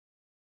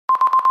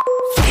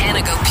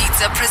Go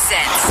Pizza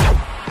presents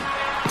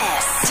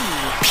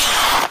SCP.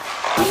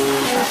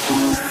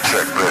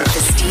 The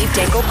Steve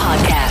Dangle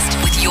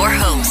Podcast with your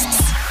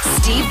hosts,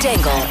 Steve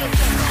Dangle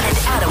and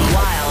Adam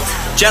Wilde.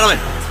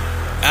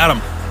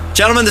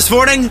 Gentlemen, this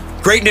morning,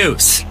 great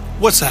news.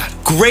 What's that?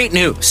 Great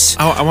news.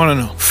 I want to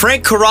know.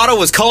 Frank Corrado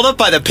was called up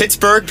by the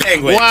Pittsburgh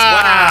Penguins.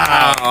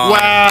 Wow.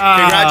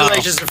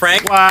 Congratulations to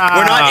Frank. Wow.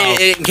 We're not,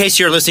 in case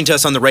you're listening to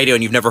us on the radio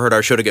and you've never heard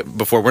our show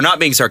before, we're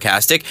not being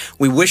sarcastic.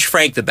 We wish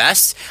Frank the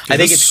best. Yes. I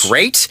think it's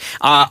great.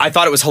 I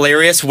thought it was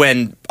hilarious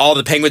when all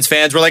the Penguins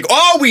fans were like,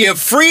 oh, we have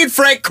freed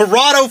Frank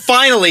Corrado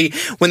finally.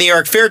 When the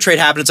Eric Fair trade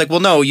happened, it's like, well,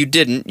 no, you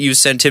didn't. You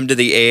sent him to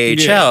the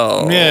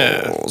AHL.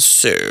 Yeah.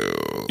 So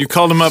you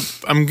called him up.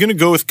 I'm going to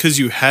go with because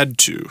you had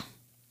to.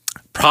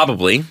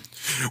 Probably.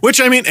 Which,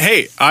 I mean,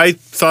 hey, I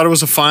thought it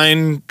was a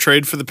fine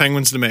trade for the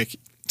Penguins to make.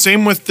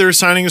 Same with their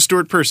signing of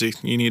Stuart Percy.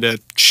 You need a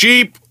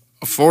cheap,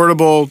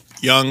 affordable,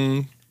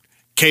 young,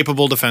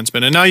 capable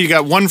defenseman. And now you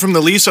got one from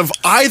the Leafs of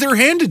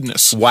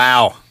either-handedness.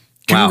 Wow.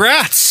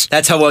 Congrats.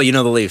 That's how well you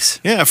know the Leafs.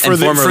 Yeah, for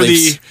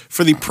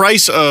the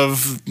price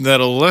of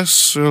that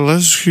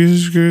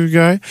Alessi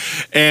guy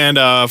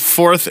and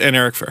fourth and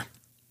Eric Fair.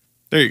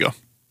 There you go.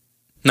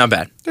 Not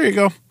bad. There you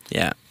go.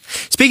 Yeah.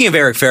 Speaking of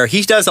Eric Fair,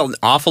 he does an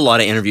awful lot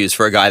of interviews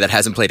for a guy that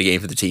hasn't played a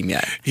game for the team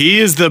yet. He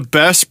is the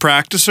best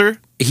practicer.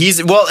 He's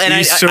I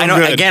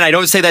don't, again, I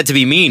don't say that to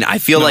be mean. I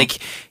feel like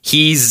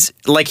he's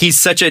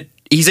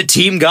a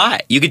team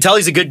guy. You can tell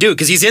he's a good dude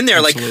because he's in there.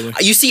 Absolutely.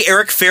 Like you see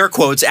Eric Fair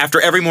quotes after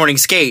every morning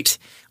skate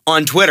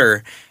on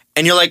Twitter,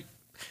 and you're like,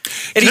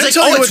 and he's like,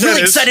 oh, it's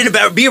really exciting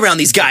to be around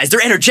these guys. They're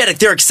energetic.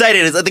 They're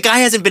excited. The guy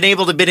hasn't been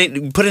able to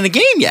put in a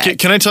game yet.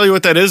 Can I tell you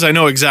what that is? I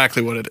know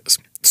exactly what it is.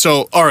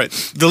 So, all right,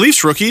 the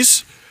Leafs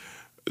rookies.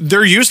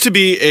 There used to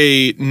be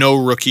a no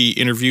rookie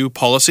interview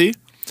policy.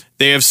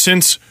 They have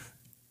since,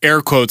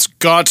 air quotes,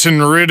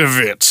 gotten rid of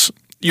it.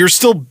 You're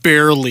still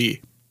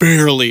barely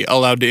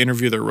allowed to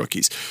interview their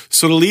rookies.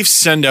 So the Leafs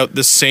send out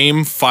the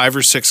same 5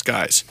 or 6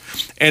 guys,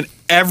 and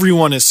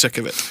everyone is sick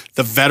of it.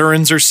 The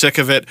veterans are sick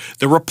of it.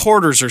 The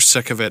reporters are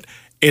sick of it.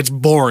 It's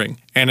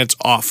boring, and it's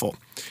awful.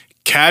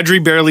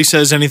 Kadri barely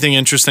says anything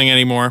interesting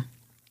anymore.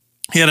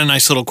 He had a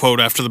nice little quote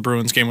after the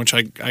Bruins game, which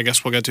I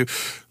guess we'll get to.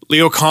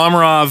 Leo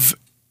Komarov,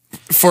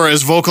 for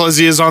as vocal as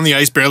he is on the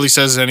ice, barely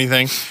says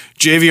anything.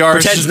 JVR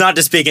pretends not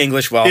to speak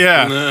English well.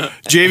 Yeah.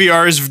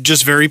 JVR is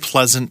just very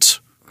pleasant.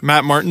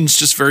 Matt Martin's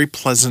just very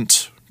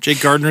pleasant. Jake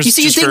Gardner's just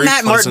very pleasant. You think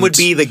Matt Martin would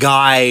be the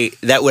guy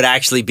that would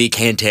actually be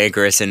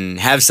cantankerous and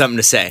have something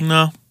to say?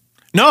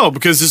 No,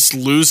 because it's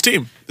Lou's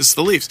team. It's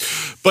the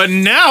Leafs. But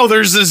now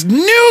there's this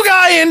new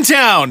guy in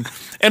town.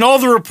 And all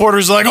the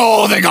reporters are like,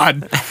 oh, thank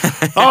God.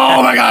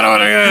 Oh, my God. Oh,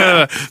 my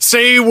God.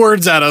 Say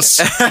words at us.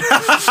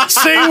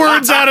 Say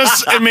words at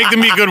us and make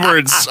them be good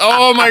words.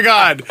 Oh, my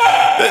God.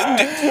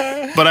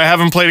 But I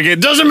haven't played a game.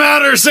 Doesn't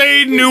matter.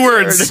 Say new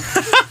words.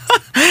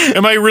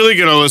 Am I really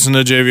going to listen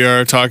to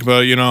JVR talk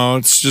about,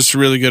 it's just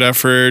really good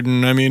effort.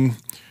 And, I mean,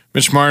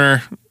 Mitch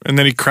Marner, and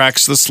then he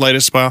cracks the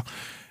slightest smile.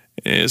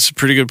 Is a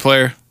pretty good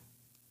player.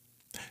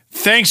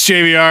 Thanks,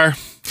 JVR.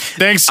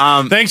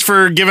 Thanks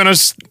for giving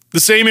us the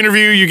same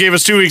interview you gave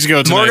us 2 weeks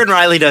ago tonight. Morgan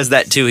Riley does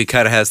that too. He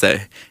kind of has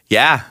that.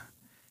 Yeah,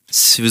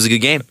 it was a good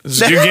game. It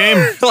was a good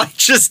game. Like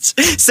just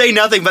say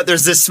nothing, but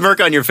there's this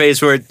smirk on your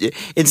face where it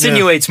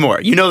insinuates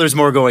more. You know, there's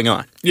more going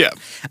on. Yeah.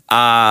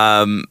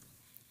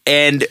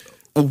 And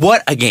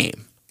what a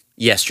game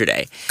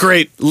yesterday.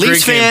 Great.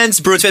 Leafs fans,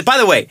 Bruins fans. By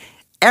the way,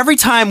 every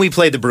time we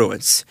play the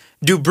Bruins,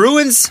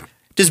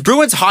 does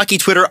Bruins hockey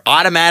Twitter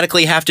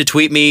automatically have to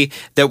tweet me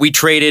that we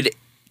traded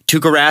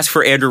Tuukka Rask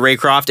for Andrew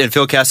Raycroft and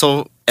Phil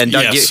Kessel and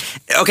Doug? Yes.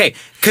 Okay,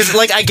 because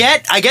I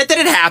get that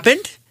it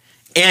happened,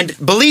 and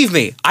believe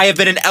me, I have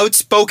been an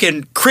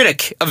outspoken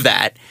critic of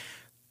that.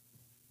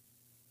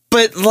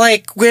 But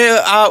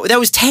that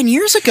was 10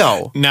 years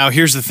ago. Now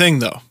here's the thing,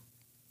 though.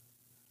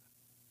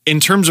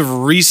 In terms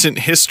of recent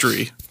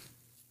history,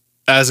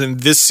 as in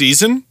this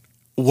season,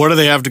 what do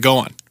they have to go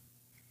on?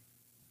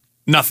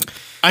 Nothing.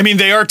 I mean,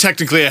 they are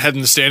technically ahead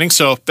in the standings,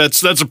 so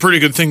that's a pretty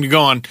good thing to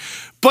go on.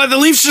 But the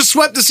Leafs just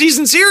swept the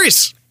season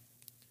series.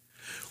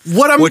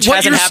 Which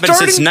hasn't happened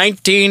since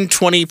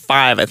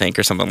 1925, I think,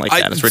 or something like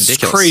that. It's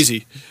ridiculous. It's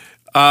crazy.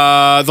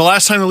 The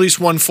last time the Leafs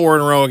won 4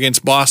 in a row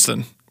against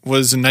Boston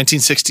was in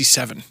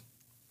 1967.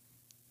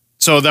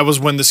 So that was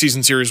when the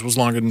season series was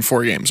longer than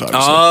 4 games,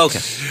 obviously. Oh, okay.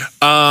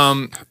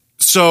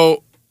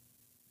 So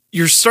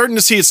you're starting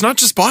to see it's not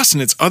just Boston,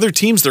 it's other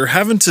teams. They're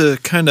having to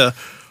kind of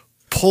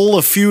pull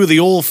a few of the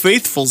old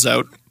faithfuls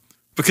out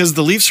because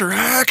the Leafs are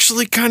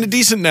actually kind of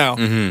decent now.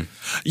 Mm-hmm.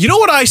 You know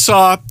what I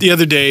saw the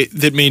other day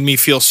that made me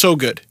feel so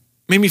good?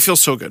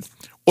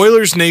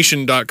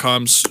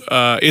 OilersNation.com's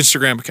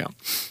Instagram account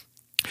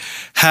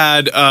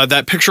had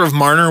that picture of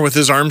Marner with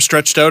his arms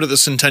stretched out at the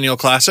Centennial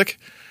Classic,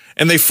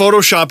 and they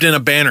photoshopped in a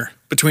banner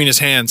between his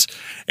hands,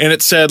 and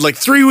it said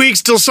 3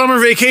 weeks till summer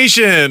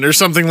vacation or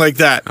something like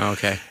that.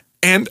 Okay.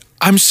 And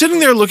I'm sitting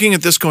there looking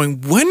at this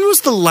going, when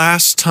was the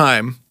last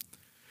time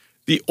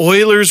the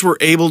Oilers were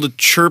able to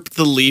chirp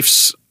the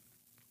Leafs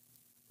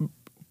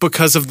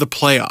because of the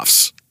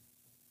playoffs?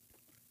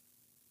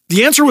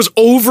 The answer was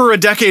over a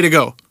decade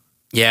ago.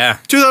 Yeah.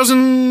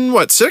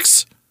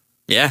 2006?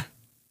 Yeah.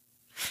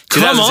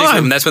 Come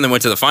on. That's when they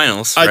went to the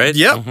finals, right?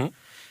 Yep. Mm-hmm.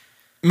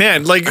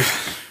 Man, like,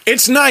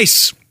 it's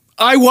nice.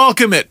 I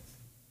welcome it.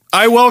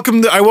 I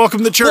welcome the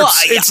chirps. Well,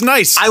 it's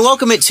nice. I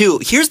welcome it too.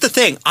 Here's the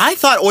thing. I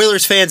thought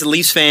Oilers fans and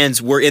Leafs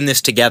fans were in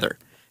this together.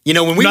 You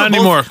know, when we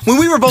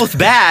were both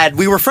bad,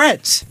 we were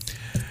friends.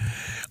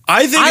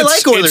 I think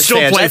it's still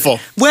fans. Playful.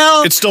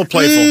 It's still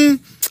playful.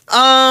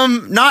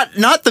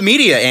 Not the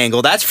media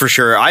angle, that's for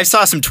sure. I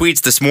saw some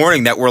tweets this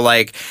morning that were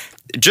like,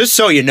 just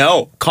so you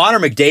know, Connor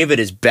McDavid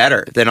is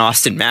better than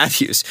Austin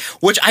Matthews,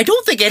 which I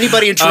don't think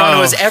anybody in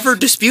Toronto has ever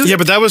disputed. Yeah,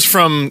 but that was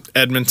from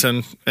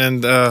Edmonton,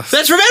 and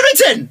that's from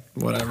Edmonton.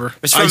 Whatever.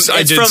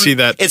 I did see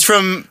that. It's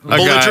from a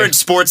belligerent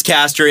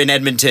sportscaster in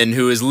Edmonton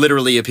who is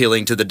literally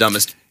appealing to the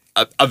dumbest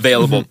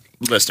available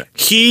listener.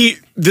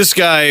 This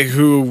guy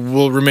who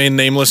will remain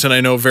nameless, and I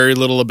know very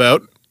little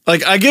about.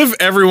 Like, I give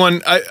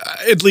everyone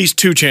at least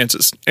 2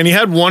 chances, and he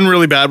had one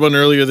really bad one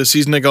earlier this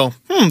season. I go,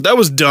 that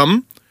was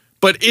dumb.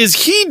 But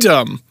is he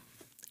dumb?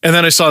 And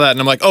then I saw that and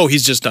I'm like, oh,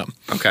 he's just dumb.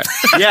 Okay.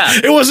 Yeah.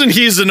 It wasn't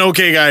he's an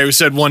okay guy who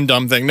said one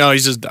dumb thing. No,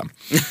 he's just dumb.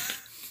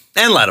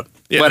 And let him.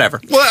 Yeah.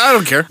 Whatever. Well, I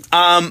don't care.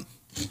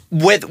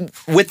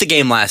 With the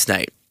game last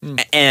night,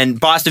 and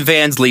Boston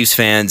fans, Leafs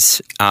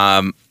fans,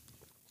 and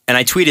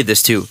I tweeted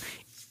this too,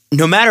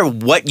 no matter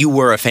what you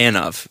were a fan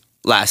of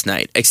last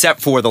night,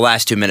 except for the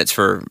last 3 minutes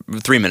for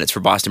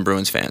Boston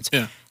Bruins fans,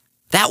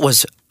 that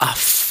was a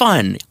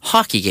fun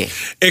hockey game.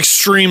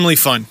 Extremely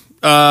fun.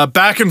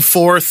 Back and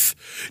forth,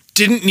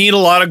 didn't need a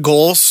lot of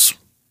goals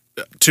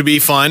to be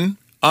fun.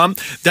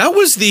 That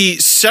was the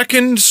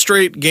second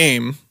straight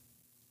game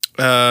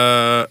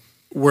where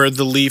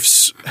the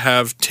Leafs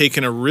have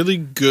taken a really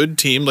good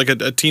team, like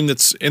a team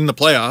that's in the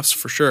playoffs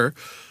for sure,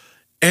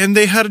 and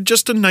they had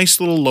just a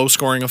nice little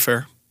low-scoring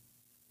affair.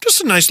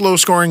 Just a nice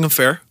low-scoring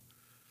affair.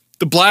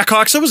 The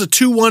Blackhawks, that was a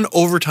 2-1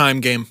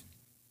 overtime game,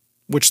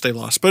 which they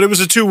lost, but it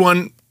was a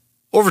 2-1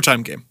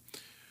 overtime game.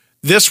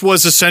 This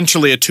was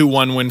essentially a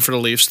 2-1 win for the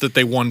Leafs that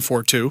they won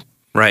 4-2.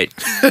 Right.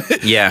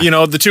 Yeah. You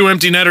know, the 2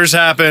 empty netters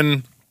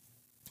happen.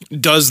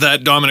 Does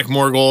that Dominic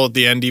Moore goal at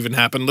the end even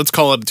happen? Let's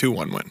call it a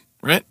 2-1 win,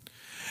 right?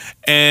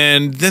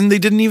 And then they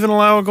didn't even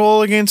allow a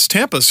goal against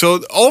Tampa.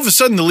 So all of a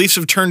sudden, the Leafs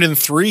have turned in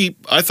 3,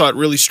 I thought,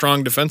 really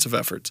strong defensive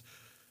efforts.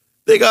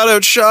 They got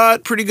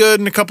outshot pretty good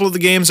in a couple of the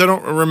games. I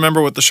don't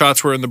remember what the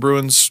shots were in the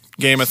Bruins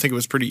game. I think it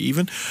was pretty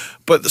even.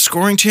 But the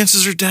scoring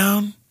chances are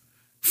down.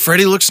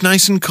 Freddie looks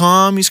nice and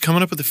calm. He's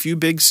coming up with a few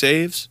big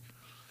saves.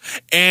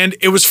 And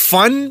it was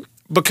fun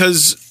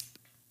because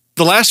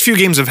the last few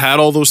games have had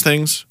all those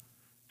things.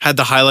 Had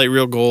the highlight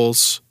reel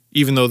goals,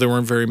 even though there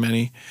weren't very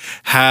many.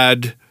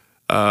 Had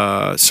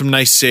some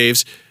nice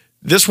saves.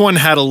 This one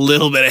had a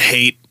little bit of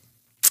hate.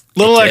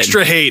 Little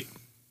extra hate.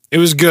 It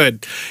was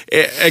good.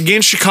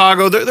 Against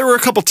Chicago, there were a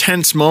couple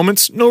tense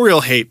moments. No real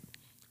hate.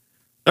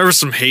 There was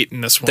some hate in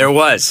this one. There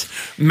was.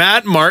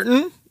 Matt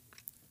Martin...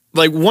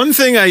 Like, one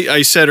thing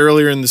I said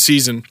earlier in the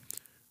season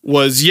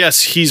was,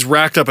 yes, he's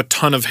racked up a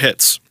ton of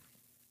hits.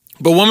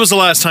 But when was the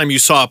last time you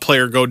saw a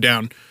player go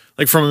down,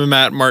 like from a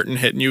Matt Martin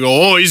hit, and you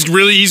go, oh, he's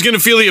going to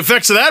feel the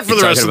effects of that for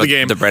the rest of the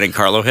game? The Brendan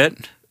Carlo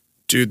hit?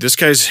 Dude, this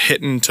guy's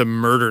hitting to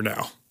murder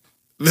now.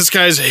 This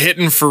guy's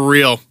hitting for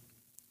real.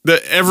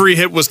 Every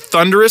hit was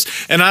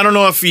thunderous, and I don't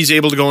know if he's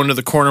able to go into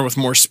the corner with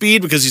more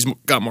speed because he's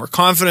got more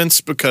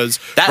confidence,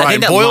 because I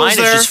think that line is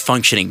just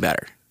functioning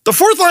better. The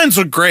fourth lines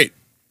look great.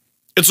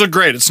 It's looked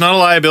great. It's not a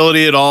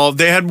liability at all.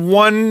 They had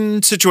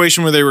one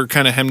situation where they were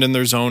kind of hemmed in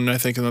their zone, I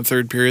think, in the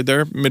third period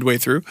there, midway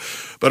through.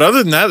 But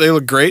other than that, they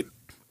look great.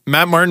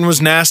 Matt Martin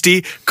was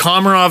nasty.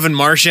 Komarov and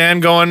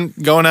Marchand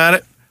going at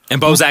it.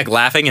 And Bozak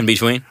laughing in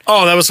between.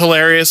 Oh, that was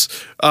hilarious.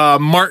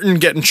 Martin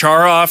getting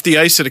Chara off the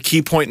ice at a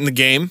key point in the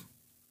game.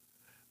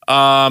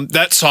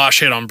 That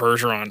Sosh hit on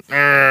Bergeron.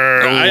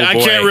 I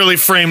can't really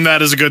frame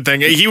that as a good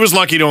thing. He was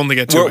lucky to only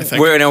get 2, I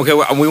think. I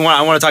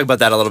want to talk about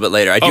that a little bit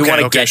later. I do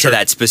want to get to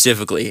that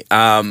specifically.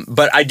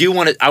 But I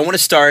want to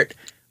start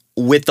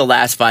with the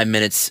last 5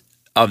 minutes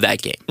of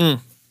that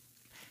game.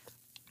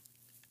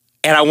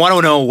 And I want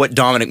to know what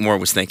Dominic Moore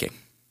was thinking.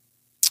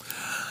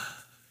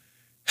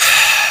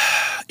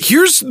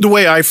 Here's the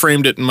way I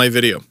framed it in my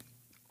video.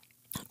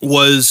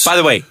 By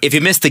the way, if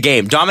you missed the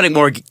game, Dominic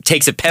Moore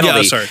takes a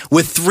penalty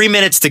with 3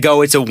 minutes to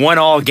go. It's a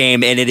 1-1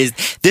 game, and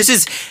this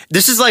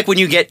is like when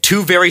you get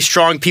 2 very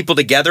strong people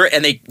together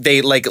and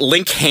they like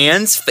link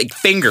hands, like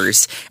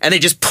fingers, and they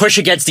just push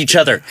against each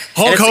other.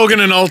 Hulk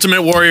Hogan and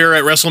Ultimate Warrior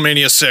at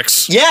WrestleMania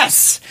 6.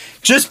 Yes,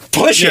 just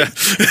push it,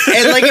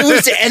 and like it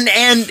was,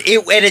 and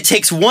it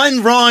takes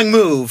one wrong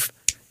move.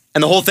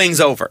 And the whole thing's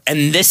over.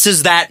 And this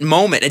is that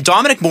moment. And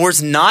Dominic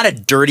Moore's not a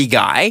dirty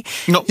guy.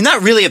 Nope. He's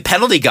not really a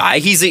penalty guy.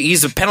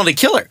 He's a penalty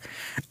killer.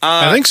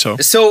 I think so.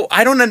 So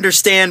I don't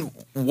understand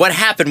what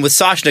happened with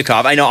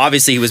Soshnikov. I know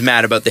obviously he was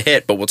mad about the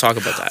hit, but we'll talk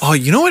about that. Oh,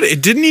 you know what?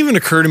 It didn't even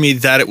occur to me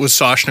that it was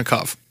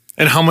Soshnikov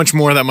and how much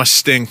more that must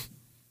sting.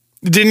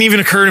 It didn't even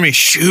occur to me.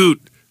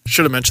 Shoot.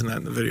 Should have mentioned that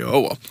in the video. Oh,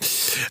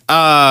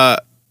 well.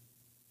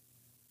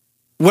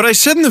 What I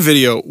said in the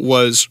video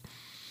was...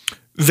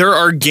 there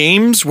are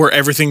games where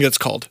everything gets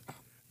called.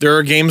 There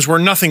are games where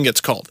nothing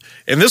gets called.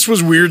 And this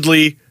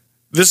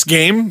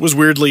game was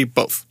weirdly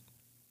both.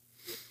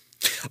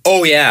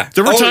 Oh, yeah.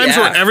 There were times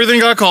where everything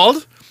got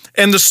called,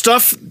 and the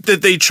stuff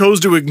that they chose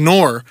to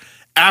ignore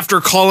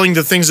after calling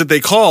the things that they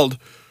called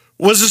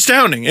was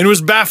astounding, and it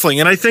was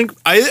baffling. And I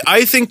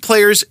think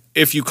players,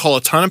 if you call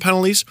a ton of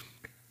penalties,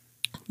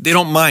 they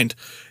don't mind.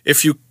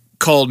 If you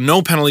call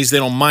no penalties, they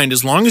don't mind,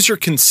 as long as you're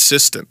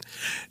consistent.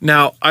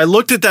 Now, I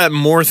looked at that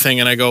more thing,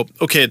 and I go,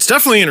 okay, it's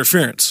definitely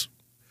interference.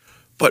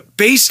 But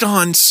based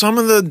on some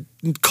of the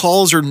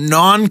calls or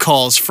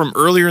non-calls from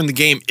earlier in the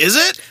game, is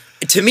it?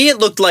 To me, it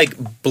looked like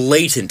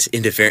blatant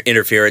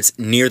interference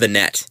near the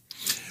net.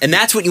 And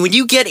that's when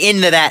you get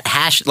into that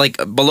hash, like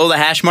below the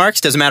hash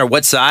marks, doesn't matter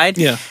what side.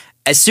 Yeah.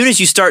 As soon as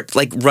you start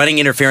like running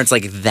interference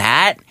like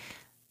that,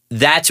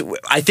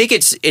 I think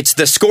it's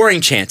the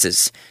scoring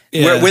chances.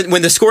 Yeah.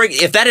 When the scoring,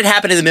 if that had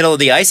happened in the middle of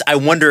the ice, I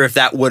wonder if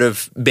that would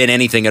have been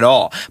anything at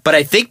all. But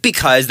I think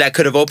because that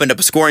could have opened up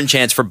a scoring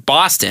chance for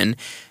Boston,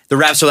 the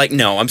refs are like,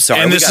 no, I'm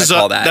sorry, and we got to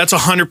call that. That's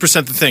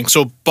 100% the thing.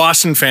 So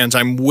Boston fans,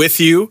 I'm with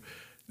you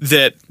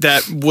that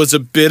was a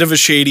bit of a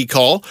shady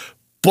call,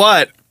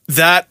 but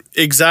that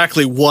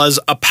exactly was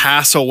a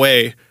pass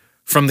away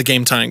from the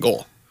game-tying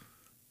goal.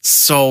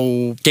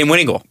 So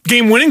Game-winning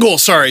goal,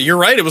 sorry. You're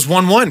right. It was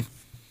 1-1.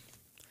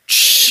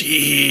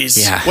 Jeez.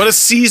 Yeah. What a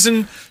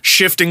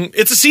season-shifting...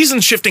 It's a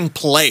season-shifting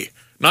play.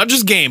 Not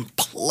just game,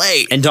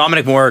 play. And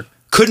Dominic Moore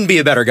couldn't be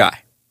a better guy.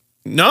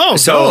 No.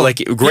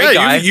 Great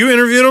guy. You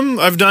interviewed him.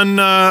 I've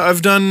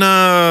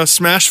done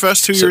Smash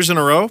Fest 2 years in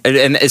a row.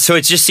 And so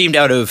it just seemed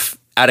out of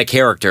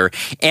character.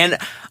 And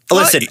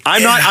listen,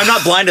 I'm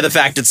not blind to the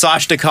fact that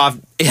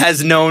Soshnikov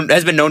has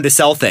been known to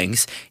sell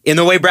things in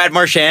the way Brad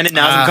Marchand and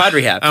Nazem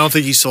Kadri have. I don't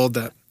think he sold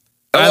that.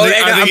 I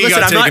think he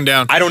got taken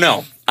down. I don't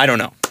know. I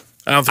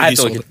don't think he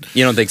sold it.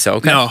 You don't think so?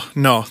 Okay.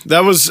 No.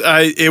 That was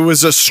it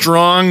was a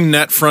strong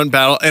net front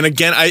battle, and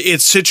again,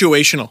 it's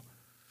situational.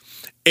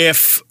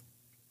 If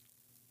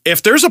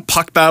there's a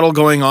puck battle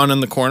going on in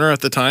the corner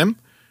at the time,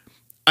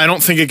 I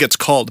don't think it gets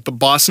called. But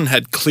Boston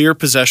had clear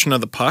possession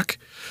of the puck,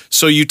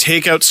 so you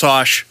take out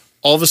Sosh.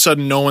 All of a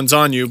sudden, no one's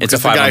on you. It's a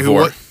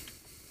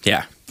 5-on-4.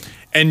 Yeah,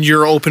 and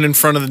you're open in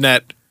front of the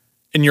net,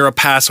 and you're a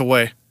pass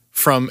away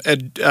from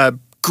a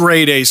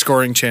grade A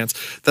scoring chance.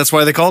 That's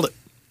why they called it.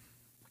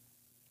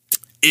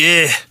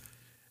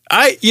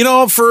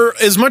 For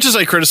as much as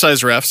I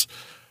criticize refs,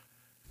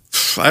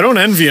 I don't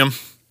envy them.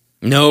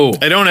 No.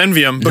 I don't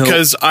envy them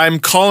because I'm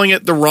calling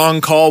it the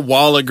wrong call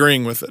while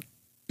agreeing with it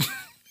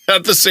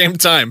at the same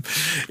time.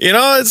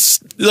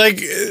 It's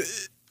like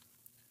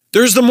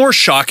there's the more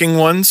shocking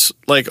ones,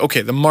 like,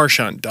 okay, the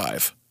Marchand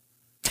dive.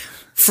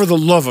 For the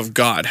love of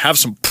God, have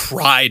some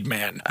pride,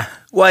 man.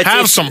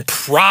 Have some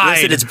pride.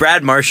 Listen, it's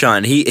Brad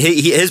Marchand.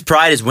 His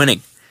pride is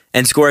winning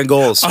and scoring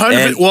goals.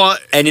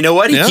 And you know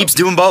what? He keeps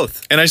doing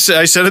both. And I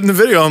said it in the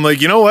video. I'm like,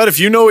 you know what? If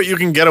you know what you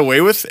can get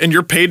away with and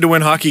you're paid to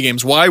win hockey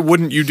games, why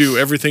wouldn't you do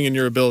everything in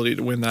your ability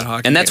to win that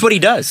hockey game? And that's what he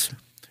does.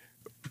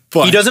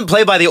 But he doesn't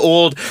play by the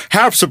old,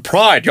 have some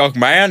pride, young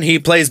man. He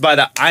plays by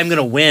the, I'm going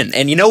to win.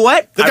 And you know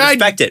what? I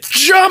respect it.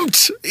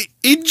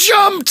 He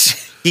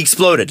jumped. He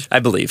exploded,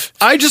 I believe.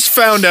 I just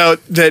found out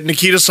that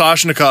Nikita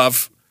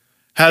Soshnikov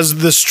has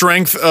the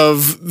strength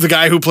of the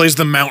guy who plays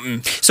the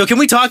mountain. So can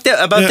we talk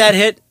about that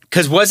hit?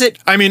 Because was it?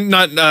 I mean,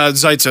 not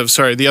Zaitsev.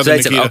 Sorry, the other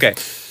Nikita. Okay.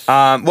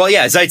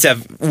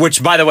 Zaitsev,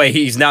 which, by the way,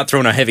 he's not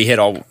thrown a heavy hit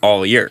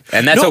all year.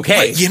 And that's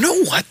okay. You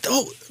know what,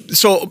 though?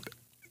 So,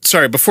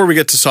 sorry, before we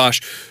get to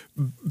Sosh,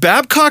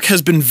 Babcock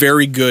has been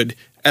very good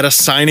at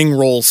assigning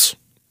roles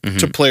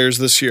to players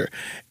this year.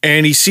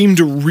 And he seemed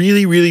to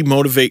really, really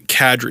motivate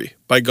Kadri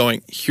by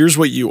going, here's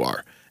what you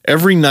are.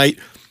 Every night,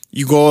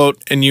 you go out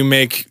and you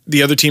make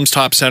the other team's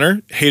top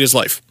center hate his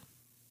life.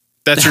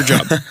 That's your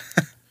job.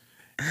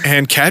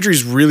 And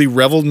Kadri's really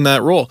reveled in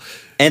that role.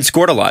 And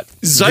scored a lot.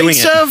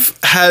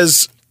 Zaitsev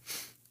has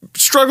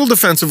struggled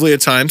defensively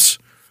at times,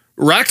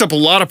 racked up a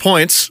lot of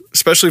points,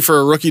 especially for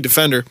a rookie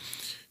defender,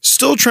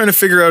 still trying to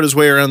figure out his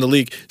way around the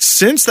league.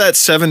 Since that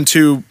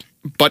 7-2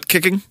 butt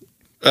kicking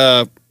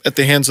at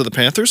the hands of the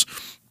Panthers.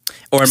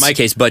 Or in my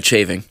case, butt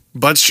shaving.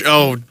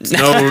 Oh,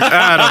 no,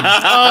 Adam.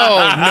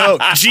 Oh,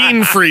 no.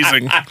 Gene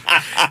freezing.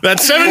 That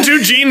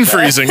 7-2 gene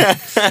freezing.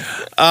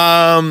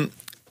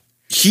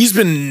 He's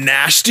been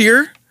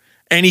nastier,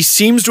 and he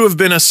seems to have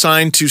been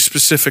assigned to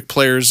specific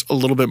players a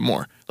little bit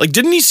more. Like,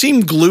 didn't he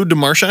seem glued to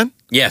Marchand?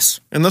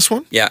 Yes. In this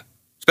one? Yeah.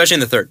 Especially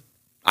in the third,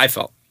 I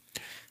felt.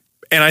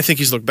 And I think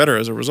he's looked better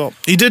as a result.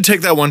 He did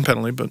take that one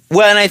penalty, but...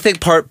 Well, and I think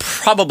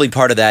probably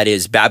part of that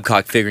is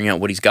Babcock figuring out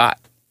what he's got.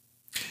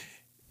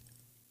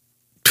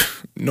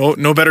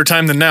 No better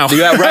time than now.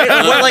 Yeah, right?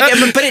 Well,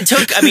 but it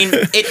took,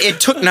 it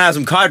took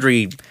Nazem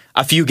Kadri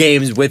a few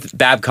games with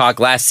Babcock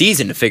last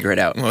season to figure it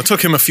out. Well, it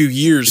took him a few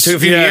years. It took a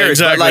few years,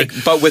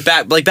 exactly. but with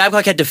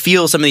Babcock had to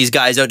feel some of these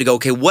guys out to go,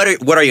 okay, what are you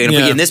going to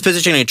put you in this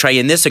position? I'm going to try you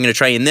in this. I'm going to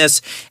try you in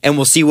this, and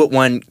we'll see what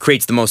one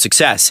creates the most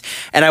success.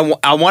 And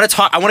I want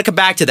to come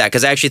back to that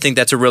because I actually think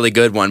that's a really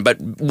good one. But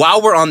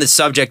while we're on the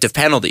subject of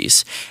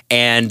penalties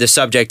and the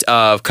subject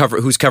of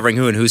who's covering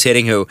who and who's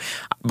hitting who,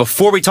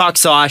 before we talk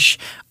Sosh,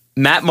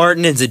 Matt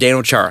Martin and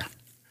Zdeno Chara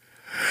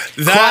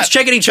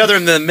cross-checking each other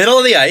in the middle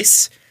of the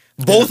ice.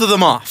 Both of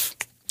them off.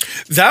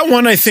 That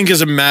one, I think, is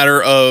a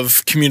matter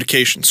of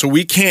communication. So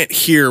we can't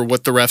hear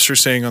what the refs are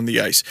saying on the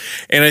ice.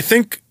 And I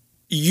think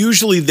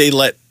usually they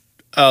let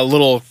a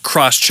little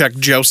cross-check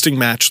jousting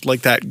match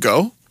like that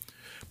go.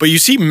 But you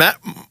see, Matt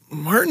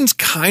Martin's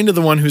kind of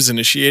the one who's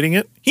initiating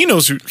it. He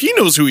knows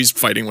who he's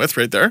fighting with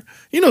right there.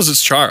 He knows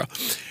it's Chara.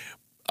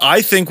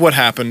 I think what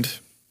happened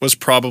was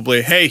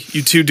probably, hey,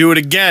 you two do it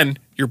again.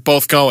 You're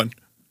both going.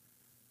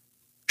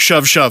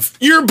 Shove, shove.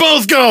 You're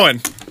both going.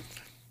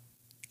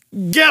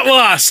 Get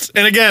lost.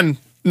 And again,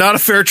 not a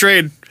fair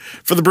trade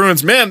for the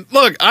Bruins. Man,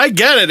 look, I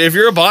get it. If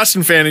you're a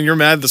Boston fan and you're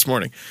mad this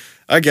morning,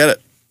 I get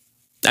it.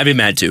 I'd be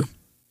mad too.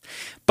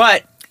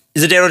 But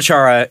Zdeno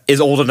Chara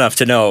is old enough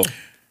to know,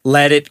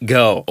 let it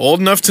go. Old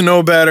enough to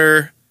know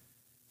better.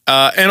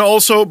 And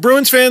also,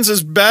 Bruins fans,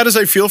 as bad as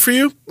I feel for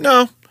you,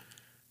 no,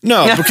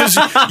 because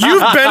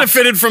you've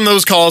benefited from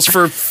those calls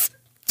for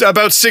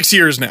about 6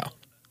 years now.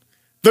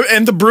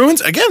 And the Bruins,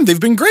 again, they've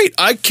been great.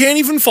 I can't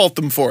even fault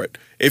them for it.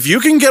 If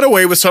you can get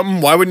away with something,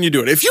 why wouldn't you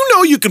do it? If you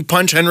know you can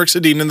punch Henrik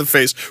Sedin in the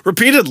face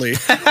repeatedly,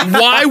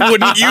 why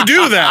wouldn't you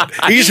do that?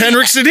 He's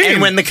Henrik Sedin.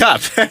 And win the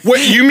cup.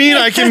 What, you mean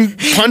I can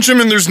punch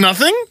him and there's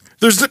nothing?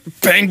 There's the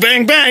bang,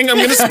 bang, bang. I'm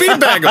going to speed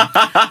bag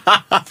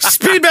him.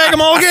 Speed bag him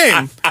all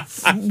game.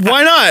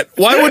 Why not?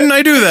 Why wouldn't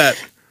I do that?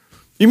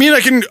 You mean I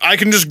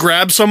can just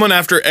grab someone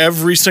after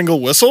every single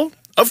whistle?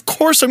 Of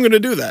course I'm going to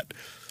do that.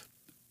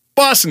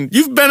 Boston,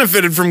 you've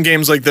benefited from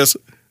games like this.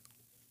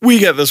 We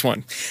get this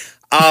one.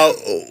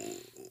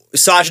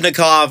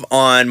 Soshnikov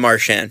on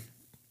Marchand.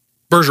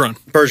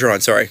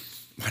 Bergeron, sorry.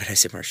 Why did I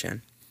say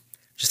Marchand?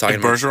 Just talking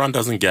if Bergeron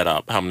doesn't get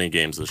up, how many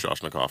games is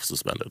Soshnikov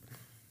suspended?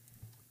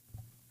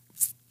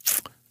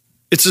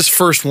 It's his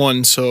first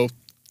one, so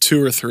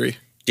 2 or 3.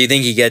 Do you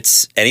think he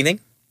gets anything?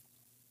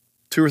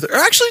 2 or 3.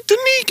 Actually,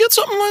 didn't he get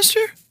something last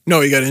year?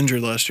 No, he got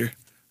injured last year.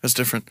 That's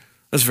different.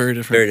 That's very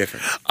different. Very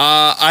different.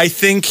 I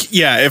think,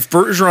 if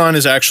Bergeron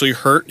is actually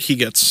hurt, he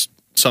gets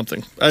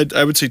something.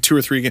 I would say 2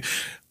 or 3 games.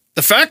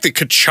 The fact that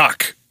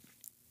Tkachuk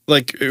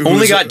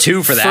only got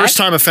 2 for that first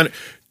time offender,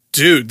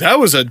 dude, that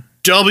was a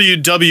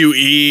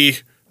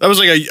WWE. That was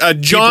like a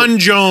John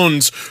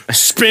Jones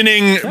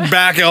spinning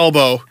back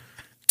elbow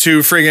to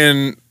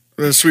friggin'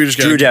 the Swedish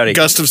guy, Drew Doughty.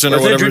 Gustafsson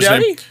or whatever his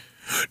name.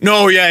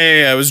 No,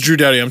 yeah. It was Drew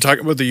Doughty. I'm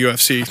talking about the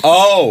UFC.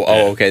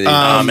 Okay.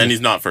 And he's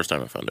not first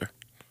time offender.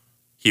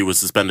 He was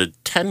suspended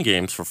 10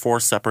 games for 4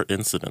 separate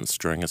incidents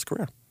during his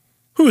career.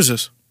 Who is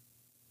this?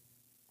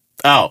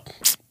 Oh,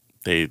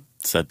 they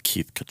said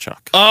Keith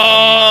Tkachuk.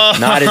 Oh,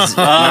 not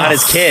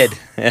his kid.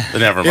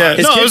 Never mind. Yeah.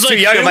 His kid's too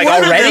young. I'm like,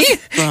 already?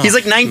 He's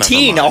like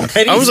 19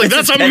 already. I was like,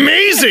 that's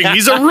amazing.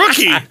 He's a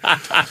rookie.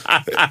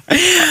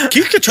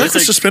 Keith Tkachuk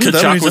was suspended.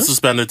 Tkachuk was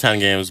suspended 10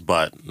 games,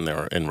 but they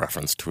were in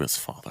reference to his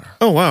father.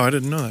 Oh, wow. I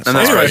didn't know that. And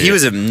that's right. He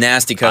was a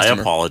nasty customer.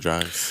 I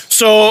apologize.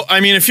 So, I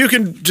mean, if you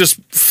can just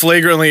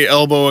flagrantly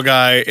elbow a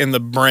guy in the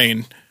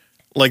brain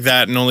like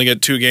that and only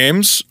get 2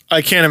 games,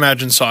 I can't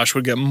imagine Sosh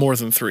would get more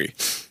than 3.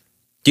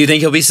 Do you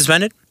think he'll be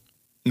suspended?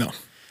 No.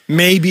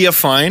 Maybe a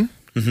fine.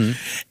 Mm-hmm.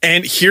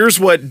 And here's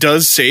what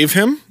does save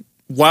him.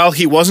 While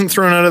he wasn't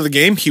thrown out of the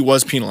game, he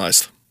was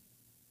penalized.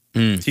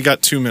 He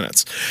got 2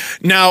 minutes.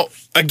 Now,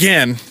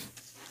 again,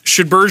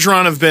 should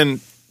Bergeron have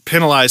been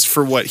penalized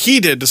for what he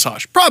did to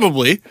Sosh?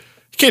 Probably.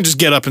 You can't just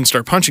get up and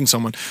start punching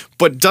someone.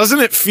 But doesn't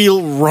it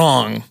feel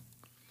wrong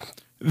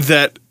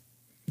that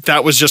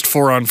was just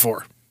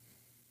 4-on-4?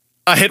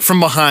 A hit from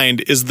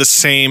behind is the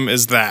same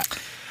as that.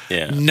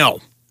 Yeah. No.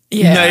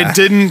 Yeah. No, it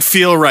didn't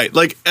feel right.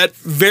 Like,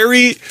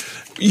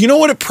 you know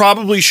what it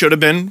probably should have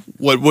been?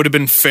 What would have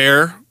been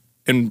fair,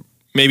 and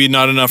maybe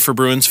not enough for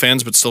Bruins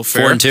fans, but still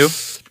fair.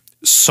 4-2?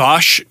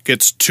 Sosh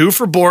gets 2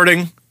 for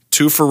boarding,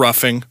 2 for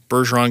roughing.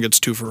 Bergeron gets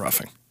 2 for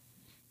roughing.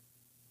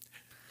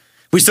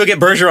 We still get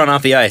Bergeron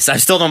off the ice. I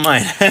still don't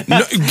mind.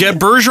 Get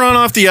Bergeron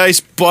off the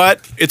ice,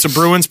 but it's a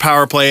Bruins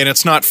power play, and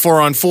it's not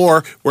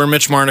 4-on-4 where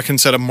Mitch Marner can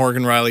set up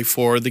Morgan Riley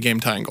for the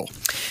game-tying goal.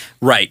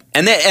 Right.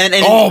 And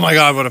oh my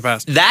God, what a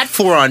pass. That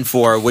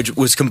 4-on-4, which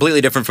was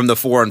completely different from the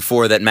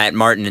 4-on-4 that Matt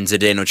Martin and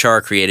Zdeno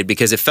Chara created,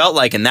 because it felt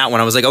like in that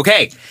one I was like,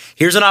 okay,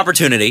 here's an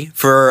opportunity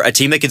for a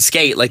team that can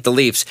skate like the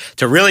Leafs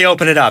to really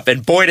open it up.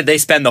 And boy, did they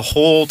spend the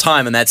whole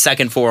time in that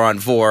second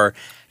 4-on-4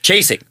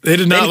 chasing. They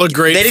did not look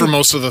great for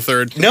most of the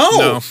third.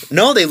 No,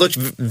 they looked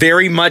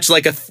very much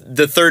like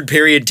the third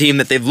period team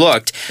that they've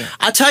looked. Yeah.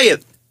 I'll tell you,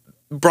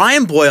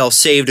 Brian Boyle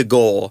saved a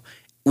goal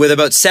with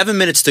about 7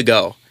 minutes to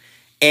go.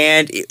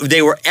 and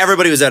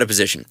everybody was out of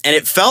position. And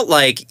it felt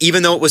like,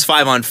 even though it was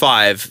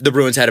 5-on-5, the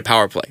Bruins had a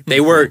power play. They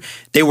were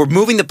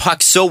moving the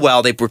puck so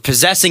well. They were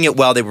possessing it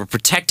well. They were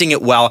protecting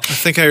it well.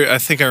 I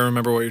think I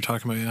remember what you're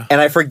talking about, yeah.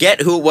 And I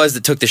forget who it was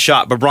that took the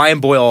shot, but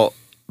Brian Boyle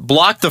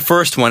blocked the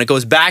first one. It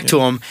goes back to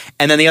him,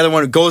 and then the other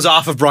one goes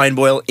off of Brian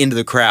Boyle into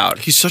the crowd.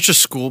 He's such a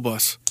school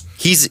bus.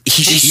 He's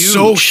huge.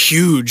 So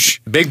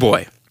huge. Big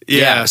boy.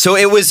 Yeah. So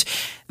it was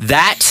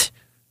that,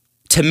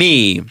 to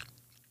me,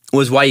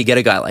 was why you get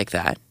a guy like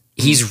that.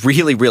 He's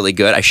really, really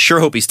good. I sure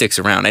hope he sticks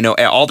around. I know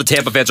all the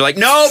Tampa fans are like,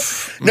 no,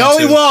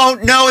 he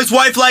won't. No, his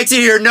wife likes it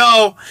here.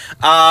 No.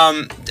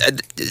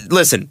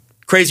 Listen,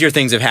 crazier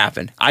things have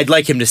happened. I'd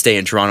like him to stay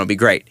in Toronto. It'd be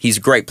great. He's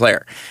a great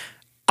player.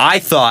 I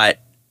thought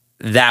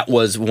that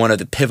was one of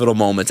the pivotal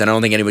moments, and I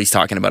don't think anybody's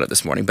talking about it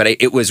this morning, but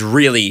it was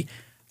really,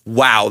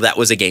 wow, that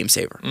was a game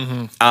saver.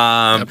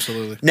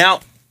 Absolutely. Now,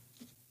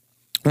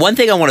 one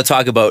thing I want to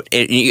talk about,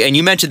 and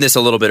you mentioned this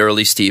a little bit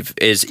early, Steve,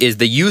 is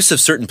the use of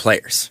certain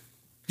players.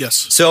 Yes.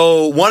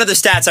 So one of the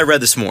stats I read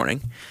this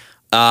morning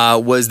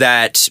was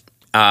that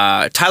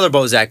Tyler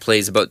Bozak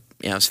plays about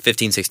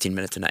 15, 16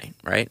 minutes a night,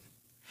 right?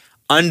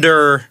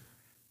 Under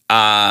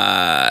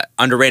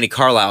Randy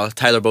Carlyle,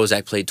 Tyler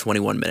Bozak played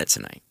 21 minutes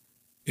a night.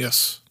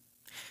 Yes.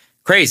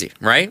 Crazy,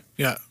 right?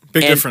 Yeah,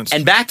 big difference.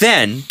 And back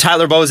then,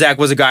 Tyler Bozak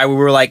was a guy where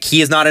we were like,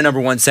 he is not a number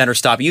one center,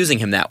 stop using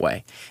him that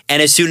way.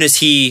 And as soon as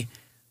he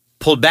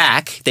pulled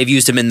back, they've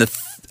used him in the,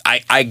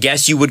 I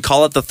guess you would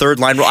call it the third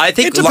line role. I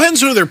think it depends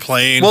who they're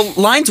playing. Well,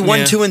 lines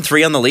 1, 2, and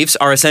 3 on the Leafs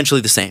are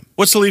essentially the same.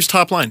 What's the Leafs'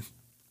 top line?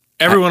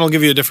 Everyone will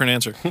give you a different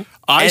answer.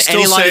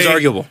 Any line is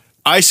arguable.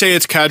 I say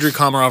it's Kadri,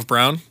 Komarov,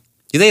 Brown.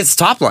 You think it's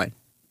the top line?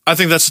 I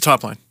think that's the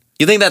top line.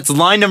 You think that's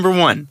line number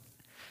 1?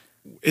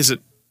 Is it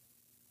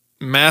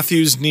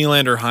Matthews,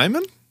 Nylander,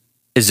 Hyman?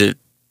 Is it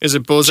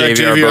Bozak,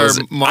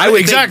 JVR, Marner?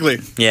 Exactly.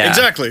 Yeah.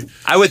 Exactly.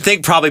 I would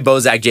think probably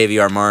Bozak,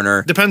 JVR,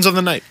 Marner. Depends on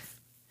the night.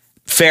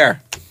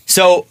 Fair.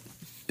 So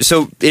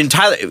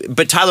Tyler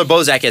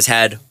Bozak has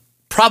had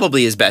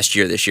probably his best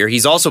year this year.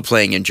 He's also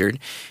playing injured.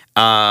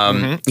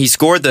 He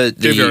scored the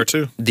JVR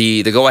too.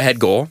 The go-ahead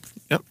goal.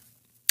 Yep.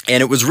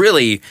 And it was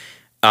really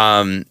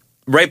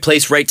right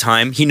place, right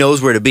time. He knows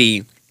where to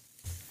be.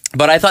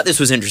 But I thought this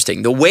was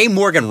interesting. The way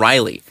Morgan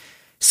Rielly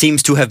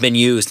seems to have been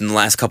used in the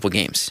last couple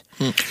games.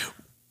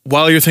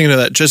 While you're thinking of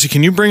that, Jesse,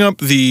 can you bring up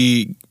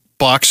the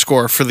box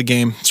score for the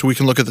game so we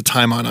can look at the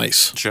time on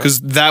ice? Sure.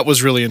 Because that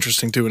was really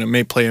interesting too, and it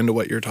may play into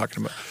what you're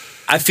talking about.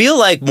 I feel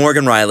like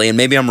Morgan Rielly, and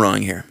maybe I'm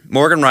wrong here,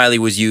 Morgan Rielly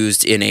was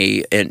used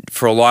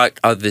for a lot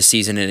of this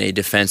season in a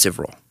defensive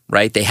role,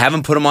 right? They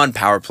haven't put him on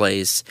power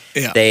plays.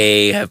 Yeah.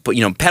 They have put,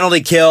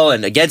 penalty kill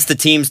and against the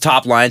team's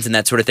top lines and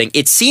that sort of thing.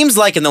 It seems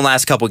like in the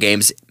last couple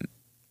games,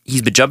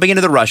 he's been jumping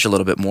into the rush a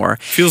little bit more.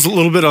 Feels a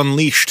little bit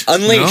unleashed.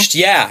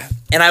 Yeah.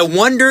 And I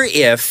wonder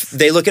if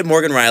they look at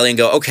Morgan Rielly and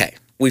go, okay,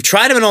 we've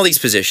tried him in all these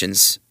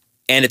positions,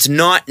 and it's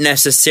not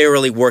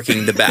necessarily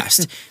working the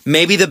best.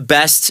 Maybe the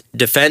best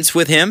defense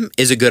with him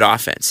is a good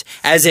offense.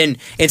 As in,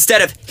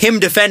 instead of him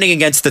defending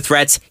against the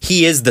threats,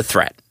 he is the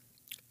threat.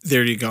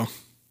 There you go.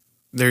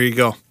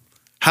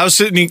 How's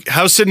Sidney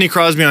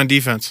Crosby on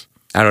defense?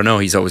 I don't know.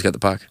 He's always got the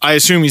puck. I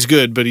assume he's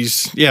good, but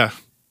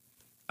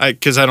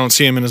because I don't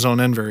see him in his own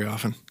end very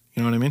often.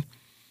 You know what I mean?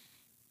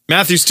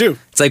 Matthews too.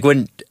 It's like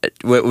when,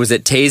 was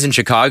it Tays in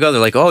Chicago?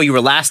 They're like, oh, you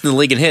were last in the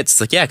league in hits.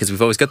 It's like, yeah, because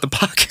we've always got the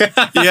puck.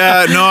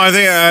 Yeah, no, I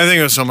think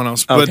it was someone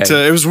else. Okay. But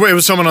it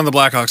was someone on the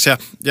Blackhawks. Yeah,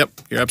 yep,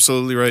 you're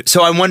absolutely right.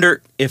 So I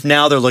wonder if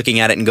now they're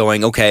looking at it and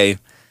going, okay,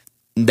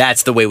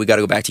 that's the way we got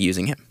to go back to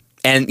using him.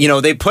 And,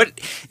 they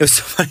it was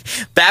so funny.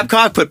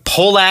 Babcock put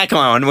Polak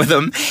on with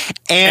him.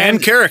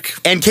 And Carrick.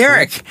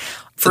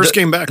 First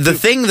game back. The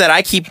thing that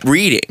I keep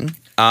reading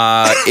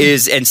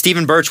is, and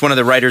Stephen Birch, one of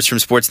the writers from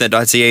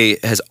Sportsnet.ca,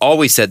 has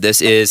always said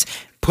this, is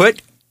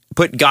put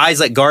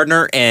guys like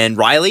Gardner and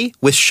Rielly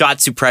with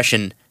shot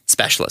suppression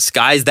specialists,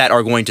 guys that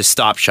are going to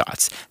stop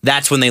shots.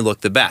 That's when they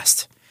look the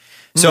best.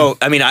 So,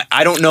 I mean,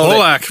 I don't know.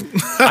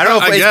 Polak. I don't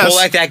know if is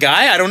Polak that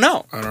guy. I don't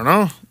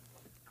know.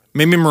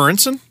 Maybe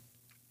Marincin?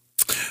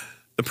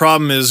 The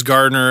problem is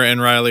Gardner and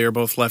Rielly are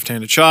both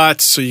left-handed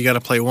shots, so you got to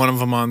play one of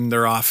them on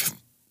their off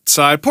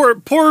side. Poor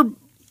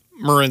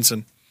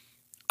Marincin.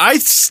 I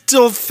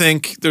still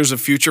think there's a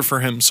future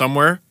for him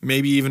somewhere,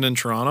 maybe even in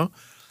Toronto,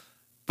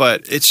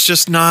 but it's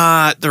just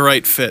not the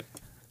right fit.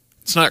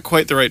 It's not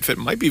quite the right fit.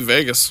 Might be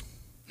Vegas.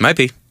 Might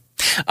be.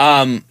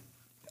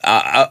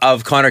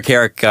 Of Connor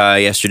Carrick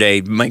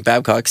yesterday, Mike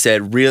Babcock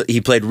said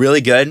he played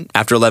really good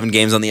after 11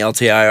 games on the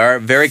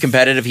LTIR. Very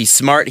competitive. He's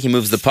smart. He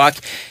moves the puck.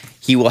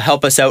 He will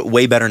help us out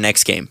way better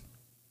next game.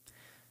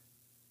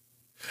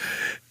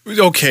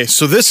 Okay,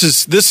 so this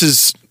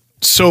is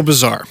so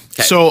bizarre.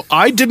 Okay. So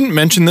I didn't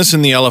mention this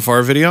in the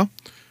LFR video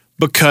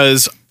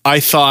because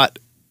I thought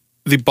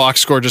the box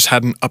score just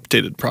hadn't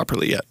updated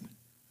properly yet.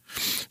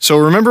 So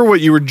remember what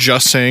you were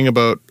just saying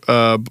about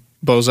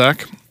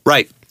Bozak?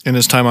 Right. In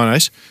his time on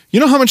ice. You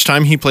know how much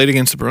time he played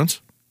against the Bruins?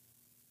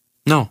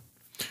 No.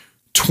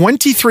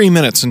 23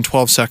 minutes and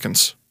 12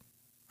 seconds.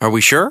 Are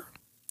we sure?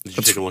 Did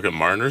you take a look at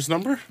Marner's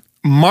number?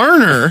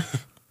 Marner,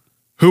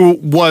 who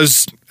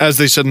was, as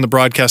they said in the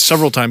broadcast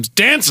several times,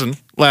 dancing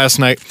last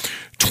night,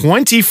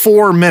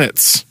 24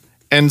 minutes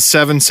and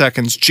 7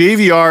 seconds.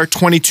 JVR,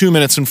 22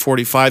 minutes and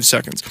 45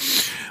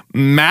 seconds.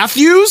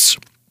 Matthews,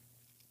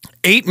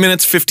 8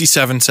 minutes,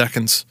 57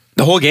 seconds.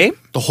 The whole game?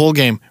 The whole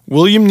game.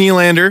 William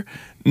Nylander,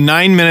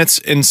 9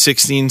 minutes and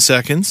 16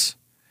 seconds.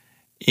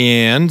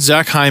 And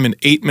Zach Hyman,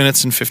 8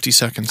 minutes and 50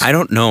 seconds. I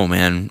don't know,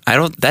 man.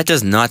 That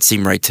does not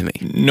seem right to me.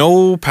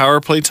 No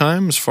power play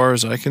time as far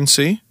as I can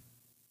see.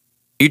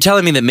 You're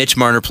telling me that Mitch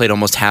Marner played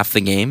almost half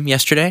the game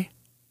yesterday?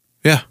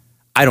 Yeah.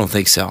 I don't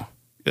think so.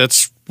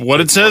 That's what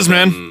it says,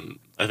 man.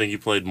 I think he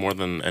played more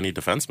than any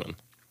defenseman.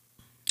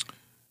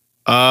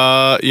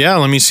 Yeah,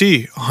 let me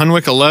see.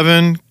 Hunwick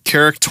 11,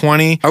 Carrick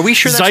 20. Are we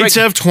sure that's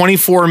Zaitsev right?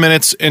 24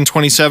 minutes and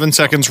 27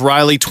 seconds.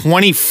 Riley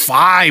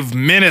 25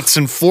 minutes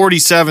and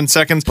 47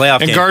 seconds. Playoff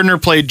and game. Gardner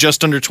played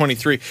just under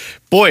 23.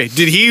 Boy,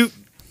 did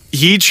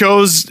he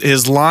chose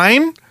his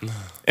line,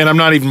 and I'm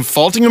not even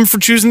faulting him for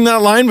choosing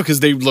that line because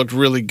they looked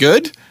really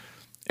good,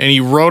 and he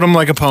rode them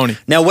like a pony.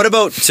 Now, what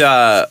about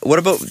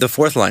the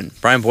fourth line?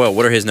 Brian Boyle,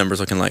 what are his numbers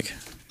looking like?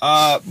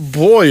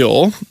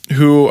 Boyle,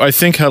 who I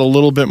think had a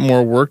little bit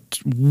more work.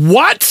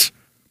 What?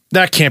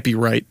 That can't be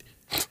right.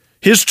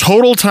 His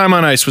total time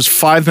on ice was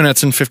 5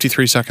 minutes and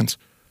 53 seconds.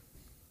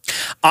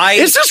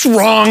 Is this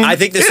wrong? I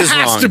think this is wrong.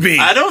 It has to be.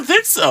 I don't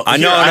think so. I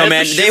know,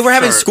 man. They were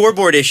having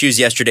scoreboard issues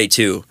yesterday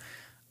too.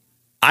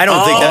 I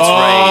don't think that's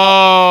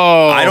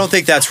right. I don't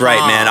think that's right,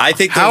 man. I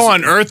think How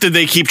on earth did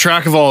they keep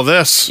track of all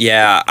this?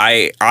 Yeah,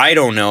 I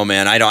don't know,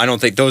 man. I don't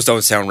think those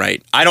don't sound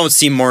right. I don't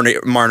see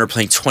Marner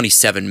playing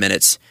 27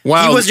 minutes.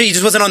 Wow. He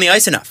just wasn't on the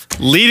ice enough.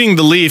 Leading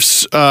the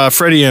Leafs,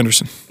 Freddie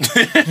Anderson.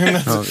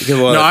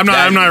 No,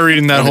 I'm not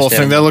reading that whole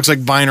thing. That looks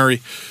like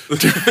binary.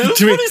 It's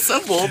pretty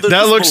simple.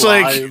 That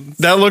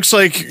looks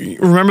like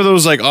remember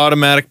those like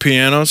automatic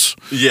pianos?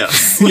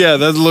 Yes. Yeah,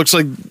 that looks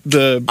like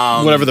the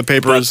whatever the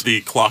paper is.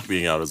 The clock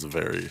being out is a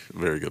very,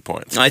 very good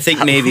point. I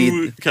think maybe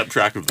who kept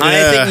track of that.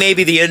 I think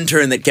maybe the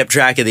intern that kept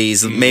track of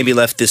these maybe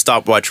left the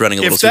stopwatch running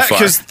a little too far.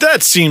 Because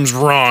that seems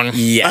wrong.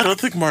 Yeah, I don't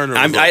think Marner.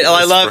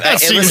 I love.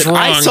 That seems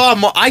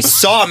wrong. I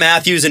saw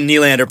Matthews and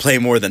Nylander play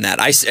more than that.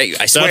 I swear.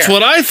 That's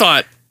what I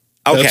thought.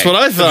 Okay. That's what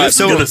I thought. This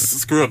is going to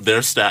screw up their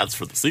stats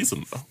for the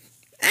season, though.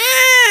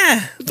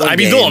 I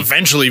mean, they'll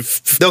eventually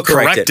they'll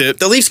correct it.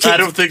 The Leafs keep, I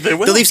don't think they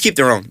will. The Leafs keep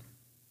their own.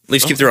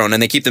 Leafs keep their own,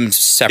 and they keep them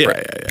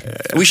separate.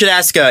 Yeah. We should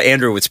ask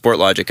Andrew with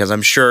Sportlogic, because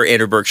I'm sure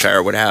Andrew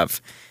Berkshire would have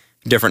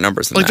different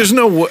numbers than that. There's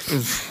no...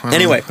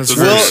 Anyway,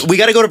 we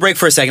got to go to break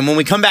for a second. When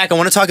we come back, I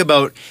want to talk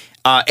about,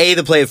 A,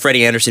 the play of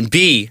Freddie Anderson,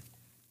 B,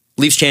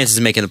 Leafs' chances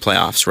of making the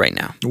playoffs right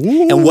now,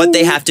 and what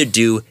they have to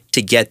do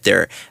to get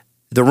there.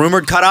 The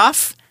rumored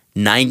cutoff,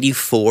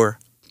 94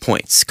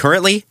 points.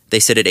 Currently, they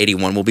sit at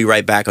 81. We'll be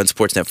right back on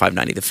Sportsnet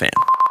 590 The Fan.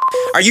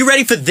 Are you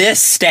ready for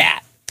this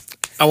stat?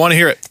 I want to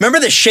hear it. Remember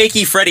the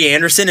shaky Freddie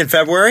Anderson in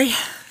February?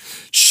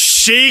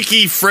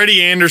 Shaky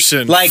Freddie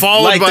Anderson.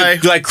 Followed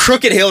by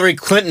crooked Hillary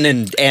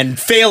Clinton and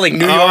failing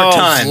New York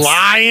Times.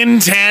 Lion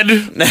Ted.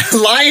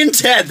 Lion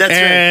Ted, that's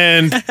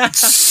and right. And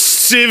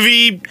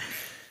Civvy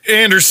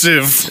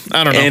Anderson.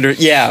 I don't know.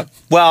 Yeah.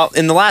 Well,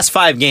 in the last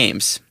 7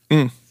 games,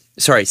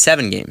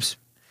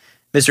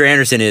 Mr.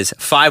 Anderson is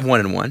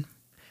 5-1-1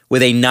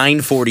 with a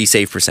 .940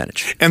 save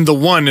percentage. And the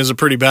one is a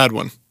pretty bad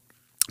one.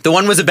 The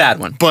one was a bad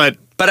one. But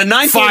a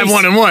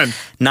 5-1-1.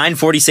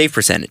 940 save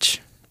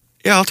percentage.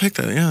 Yeah, I'll take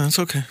that. Yeah, that's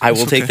okay. I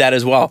will take that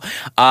as well.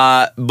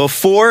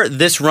 Before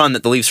this run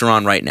that the Leafs are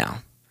on right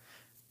now,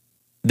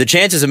 the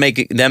chances of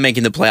them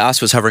making the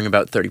playoffs was hovering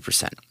about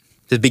 30%.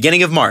 The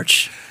beginning of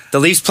March, the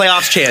Leafs'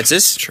 playoffs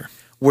chances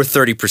were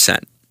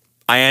 30%.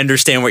 I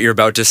understand what you're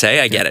about to say.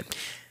 I get it.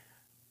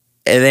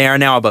 They are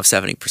now above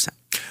 70%.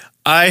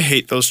 I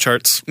hate those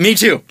charts. Me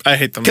too. I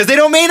hate them. Because they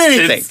don't mean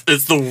anything.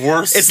 It's the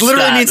worst. It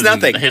literally means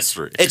nothing. In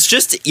history. It's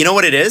just, you know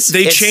what it is?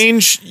 They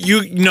change.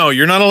 No,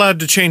 you're not allowed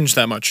to change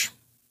that much.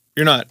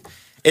 You're not.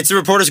 It's the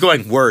reporters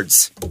going,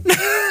 words.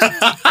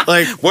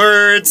 Like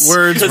words.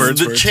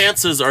 The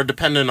chances are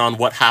dependent on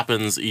what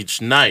happens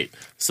each night.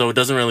 So it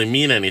doesn't really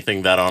mean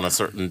anything that on a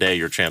certain day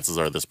your chances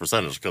are this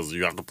percentage because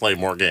you have to play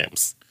more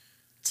games.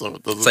 So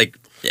it doesn't. It's like,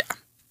 yeah.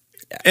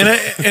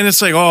 And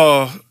it's like,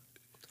 oh,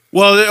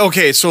 well,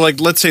 okay. So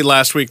like, let's say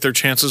last week their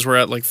chances were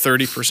at like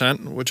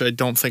 30%, which I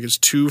don't think is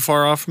too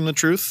far off from the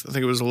truth. I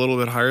think it was a little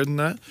bit higher than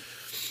that.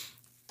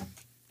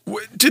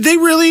 Did they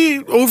really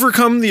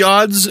overcome the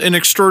odds in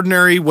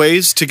extraordinary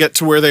ways to get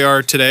to where they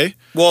are today?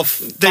 Well,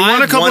 they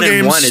won a couple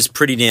games. 5-1-1 is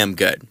pretty damn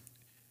good.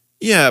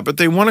 Yeah, but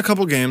they won a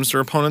couple games. Their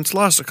opponents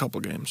lost a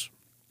couple games.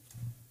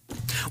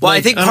 Well,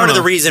 I think part of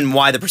the reason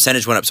why the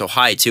percentage went up so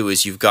high, too,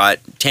 is you've got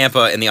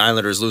Tampa and the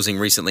Islanders losing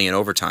recently in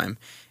overtime,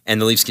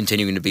 and the Leafs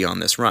continuing to be on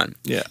this run.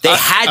 Yeah. They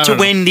had to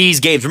win these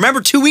games.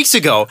 Remember, 2 weeks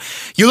ago,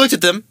 you looked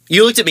at them,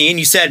 you looked at me, and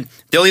you said,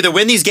 they'll either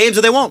win these games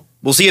or they won't.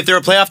 We'll see if they're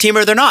a playoff team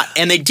or they're not.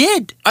 And they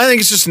did. I think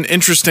it's just an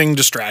interesting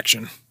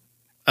distraction.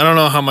 I don't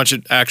know how much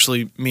it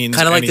actually means.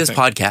 Kind of like this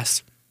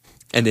podcast.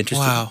 And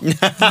interesting. Wow.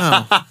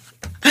 Wow.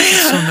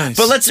 That's so nice.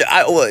 But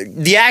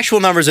the actual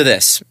numbers are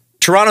this.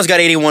 Toronto's got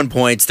 81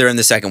 points. They're in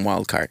the second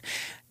wild card.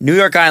 New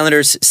York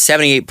Islanders,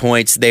 78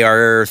 points. They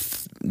are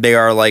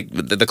like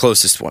the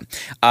closest one.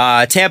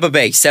 Tampa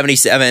Bay,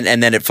 77,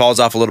 and then it falls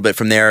off a little bit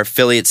from there.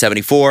 Philly at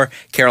 74,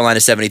 Carolina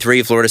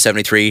 73, Florida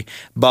 73,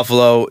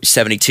 Buffalo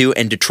 72,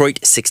 and Detroit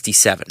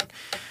 67.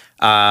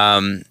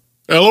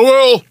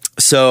 LOL.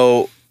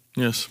 So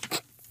yes.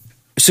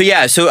 So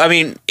yeah, I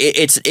mean,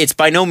 it's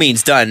by no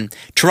means done.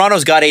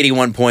 Toronto's got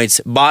 81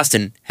 points.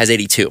 Boston has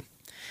 82.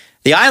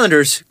 The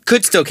Islanders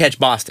could still catch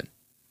Boston.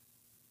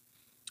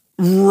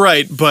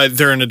 Right, but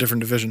they're in a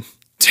different division.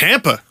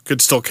 Tampa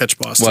could still catch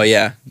Boston. Well,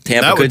 yeah,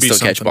 Tampa could still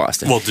catch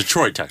Boston. Well,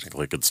 Detroit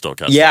technically could still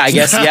catch Yeah, Boston.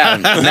 I guess, yeah.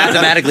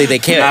 Mathematically, they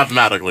can.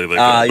 Mathematically, they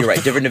can. You're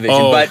right, different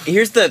division. But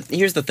here's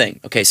the thing.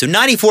 Okay, so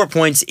 94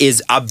 points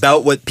is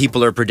about what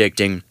people are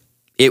predicting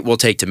it will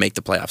take to make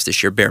the playoffs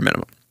this year, bare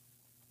minimum.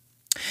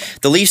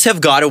 The Leafs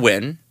have got to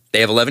win.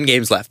 They have 11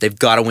 games left. They've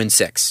got to win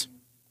 6.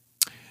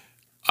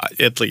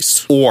 At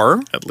least.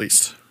 Or at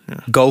least.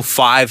 Yeah. Go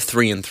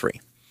 5-3-3.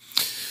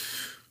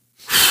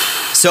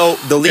 So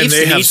the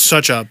Leafs have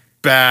such a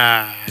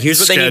bad Here's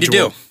what schedule. they need to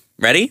do.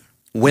 Ready?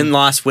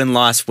 Win-loss,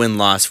 win-loss,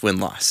 win-loss,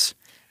 win-loss.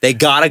 They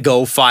got to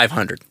go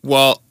 500.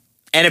 Well,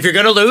 and if you're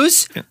going to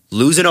lose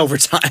in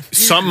overtime.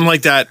 Something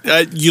like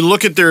that. You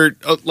look at their,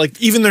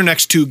 even their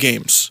next 2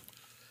 games.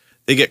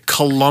 They get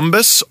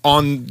Columbus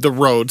on the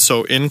road,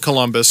 so in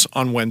Columbus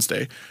on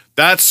Wednesday.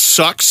 That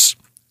sucks,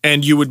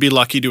 and you would be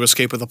lucky to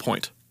escape with a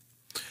point.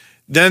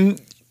 Then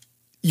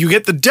you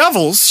get the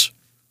Devils,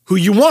 who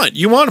you want.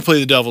 You want to play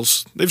the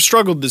Devils. They've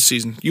struggled this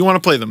season. You want to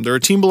play them. They're a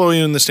team below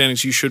you in the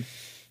standings. You should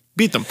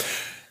beat them.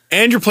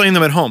 And you're playing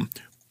them at home.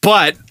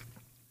 But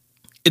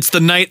it's the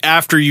night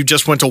after you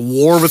just went to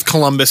war with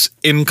Columbus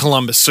in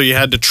Columbus, so you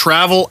had to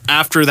travel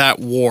after that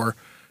war,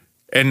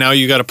 and now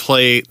you got to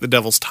play the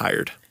Devils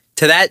tired.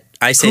 To that,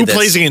 I say Who this.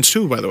 plays against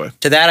who, by the way?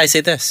 To that, I say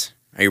this.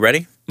 Are you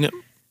ready? Yep.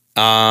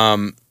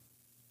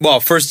 Well,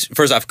 first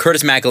off,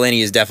 Curtis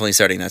McElhinney is definitely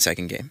starting that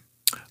second game.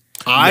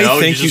 I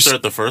think you should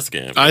start the first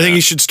game. I think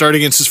he should start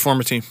against his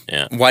former team.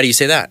 Yeah. Why do you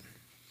say that?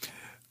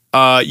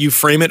 You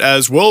frame it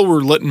as, well, we're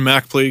letting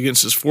Mac play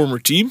against his former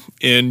team,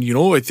 and,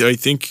 I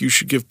think you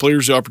should give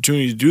players the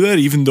opportunity to do that,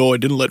 even though I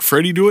didn't let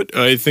Freddie do it.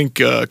 I think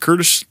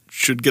Curtis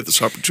should get this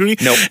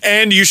opportunity. Nope.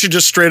 And you should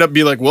just straight up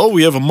be like, well,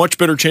 we have a much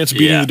better chance of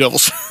beating the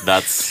Devils.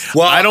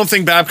 Well, I don't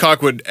think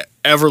Babcock would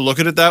ever look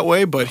at it that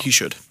way, but he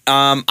should.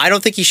 I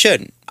don't think he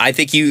should. I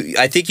think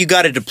you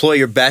got to deploy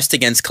your best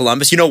against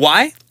Columbus. You know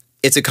why?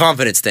 It's a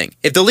confidence thing.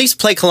 If the Leafs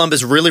play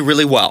Columbus really,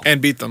 really well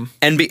and beat them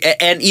and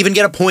even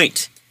get a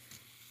point,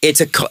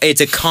 it's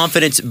a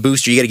confidence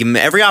booster. You got to give them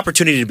every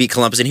opportunity to beat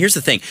Columbus. And here's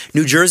the thing: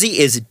 New Jersey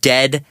is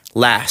dead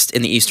last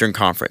in the Eastern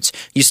Conference.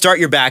 You start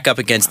your back up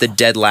against the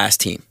dead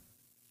last team.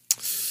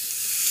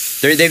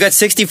 They've got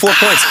 64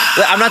 points.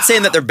 I'm not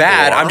saying that they're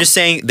bad. I'm just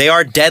saying they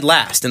are dead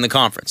last in the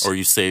conference. Or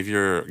you save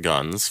your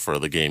guns for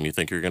the game you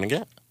think you're going to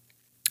get.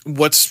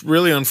 What's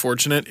really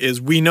unfortunate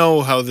is we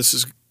know how this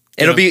is.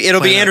 It'll be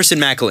Anderson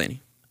McElhinney.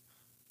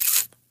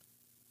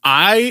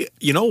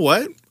 You know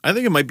what? I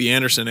think it might be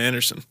Anderson.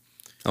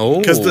 Oh,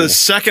 because the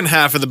second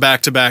half of the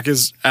back-to-back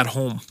is at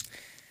home.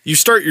 You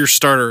start your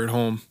starter at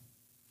home.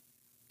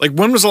 Like,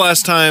 when was the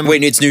last time?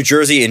 Wait, it's New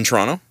Jersey in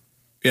Toronto?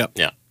 Yeah.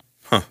 Yeah.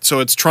 Huh. So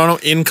it's Toronto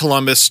in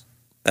Columbus.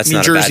 That's New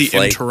not Jersey a bad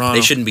flight. in Toronto.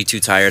 They shouldn't be too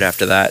tired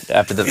after that.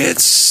 After the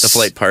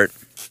flight part.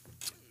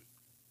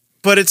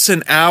 But it's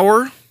an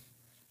hour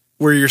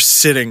where you're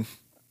sitting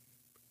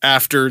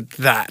after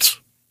that.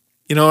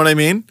 You know what I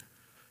mean?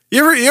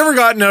 You ever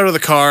gotten out of the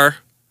car?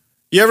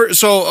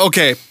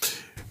 The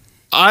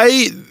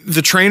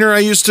trainer I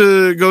used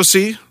to go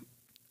see,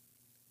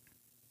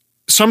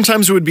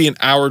 sometimes it would be an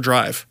hour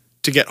drive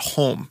to get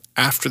home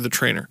after the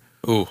trainer.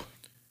 Ooh.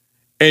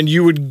 And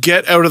you would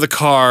get out of the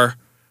car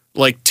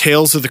like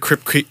Tales of the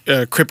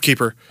Crypt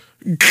Keeper.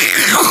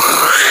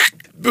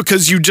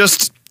 Because you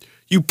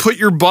put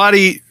your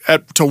body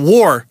to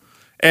war.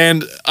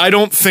 And I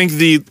don't think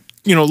the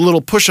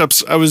little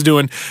push-ups I was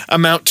doing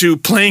amount to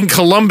playing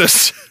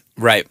Columbus.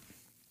 Right.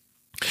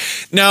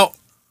 Now,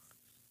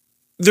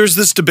 there's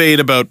this debate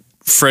about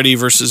Freddie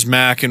versus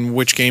Mac and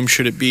which game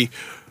should it be.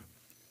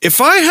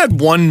 If I had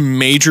one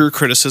major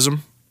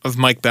criticism of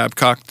Mike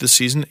Babcock this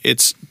season,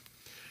 it's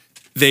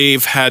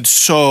they've had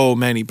so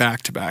many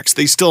back-to-backs.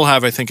 They still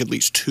have, I think, at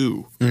least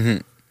 2. Mm-hmm.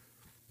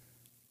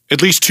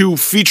 At least 2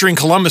 featuring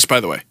Columbus, by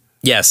the way.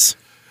 Yes.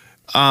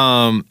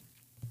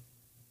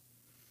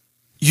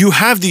 You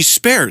have these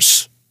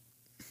spares.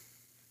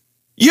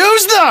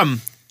 Use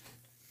them!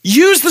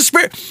 Use the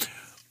spare.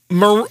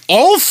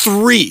 All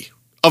 3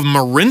 of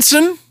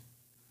Marincin,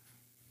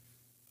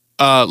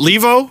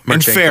 Levo,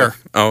 and Fair.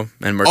 Oh,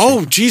 and Marchenko.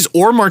 Oh, geez,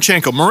 or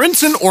Marchenko.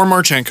 Marincin or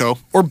Marchenko,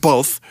 or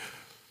both,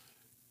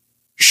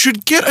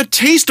 should get a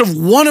taste of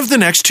one of the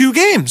next 2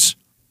 games.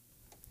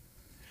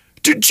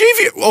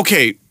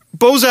 Okay,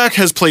 Bozak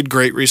has played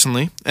great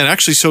recently, and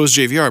actually so has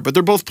JVR, but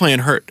they're both playing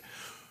hurt.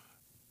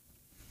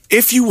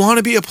 If you want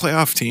to be a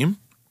playoff team,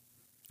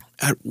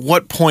 at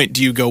what point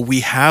do you go, we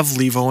have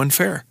Levo and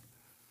Fair?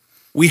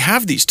 We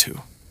have these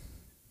 2.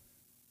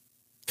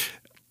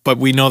 but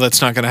we know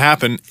that's not going to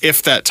happen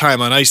if that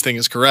time on ice thing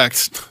is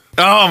correct.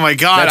 Oh my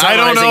God, That I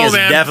don't know, is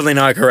man. Definitely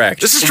not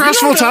correct. This is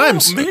stressful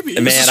times. Maybe.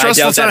 Man, This is I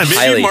stressful doubt that times.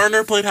 highly. Maybe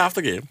Marner played half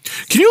the game.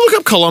 Can you look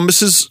up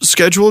Columbus's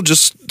schedule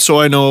just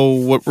so I know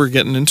what we're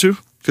getting into?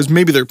 Because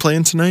maybe they're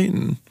playing tonight,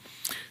 and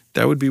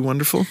that would be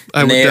wonderful.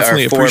 I would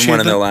definitely They are 4-1 appreciate in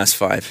that. their last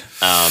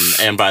 5.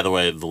 And by the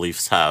way, the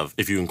Leafs have,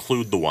 if you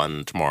include the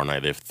one tomorrow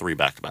night, they have 3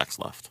 back-to-backs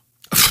left.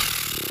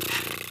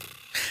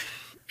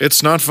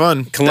 It's not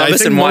fun. Columbus I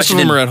think and most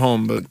Washington of them are at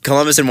home, but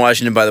Columbus and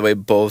Washington, by the way,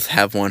 both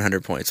have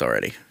 100 points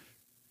already.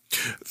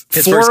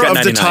 4 got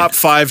of the 99. top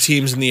 5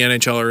 teams in the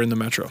NHL are in the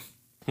Metro.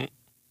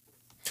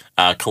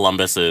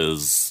 Columbus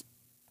is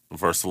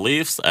versus the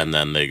Leafs, and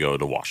then they go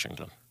to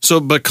Washington. So,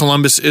 but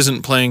Columbus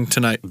isn't playing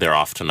tonight. They're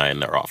off tonight,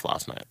 and they're off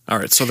last night. All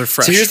right, so they're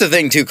fresh. So here's the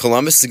thing, too.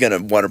 Columbus is going to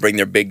want to bring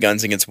their big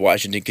guns against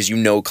Washington because you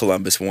know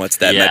Columbus wants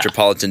that Yeah.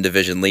 Metropolitan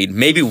Division lead.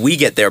 Maybe we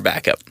get their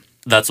backup.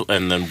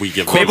 And then we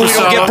give Maybe we Corpus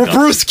don't get Salvo.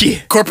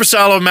 Bobrovsky.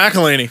 Corpusalo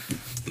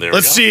McElhaney. There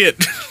Let's we go. see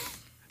it.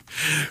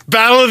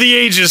 Battle of the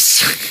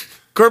Ages.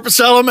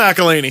 Corpusalo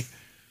McElhaney.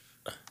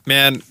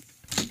 Man,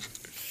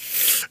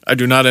 I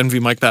do not envy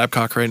Mike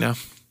Babcock right now.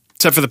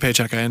 Except for the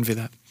paycheck, I envy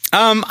that.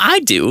 I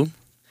do.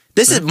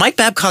 This is Mike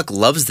Babcock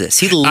loves this.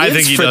 He lives I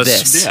think he for does.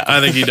 this. Yeah,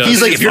 I think he does.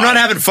 He's like, if you're not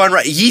having fun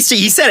right, he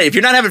said it. If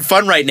you're not having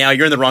fun right now,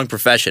 you're in the wrong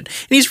profession.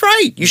 And he's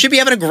right. You should be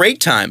having a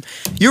great time.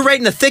 You're right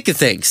in the thick of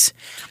things.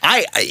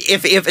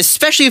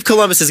 Especially if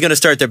Columbus is going to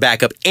start their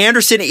backup,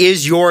 Anderson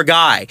is your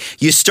guy.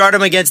 You start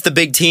him against the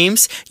big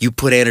teams. You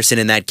put Anderson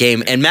in that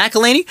game, and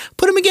McElhaney,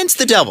 put him against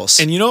the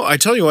Devils. And I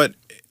tell you what,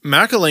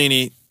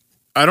 McElhaney,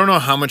 I don't know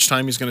how much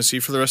time he's going to see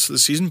for the rest of the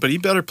season, but he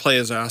better play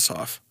his ass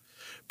off.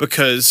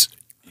 Because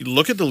you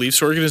look at the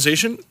Leafs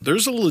organization,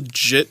 there's a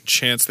legit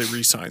chance they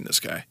re-sign this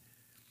guy.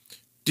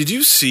 Did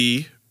you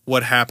see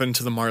what happened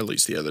to the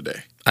Marlies the other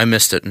day? I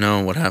missed it.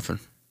 No, what happened?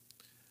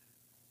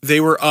 They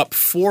were up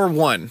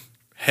 4-1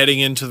 heading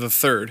into the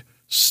third.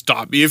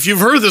 Stop me if you've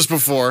heard this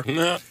before.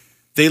 Yeah.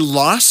 They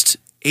lost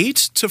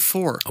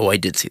 8-4. Oh, I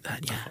did see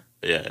that.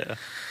 Yeah. Yeah.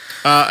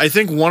 I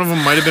think one of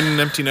them might have been an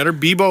empty netter.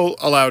 Bebo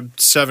allowed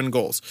 7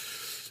 goals.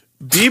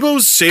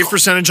 Bebo's save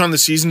percentage on the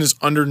season is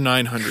under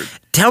 900.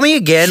 Tell me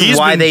again He's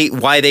why been-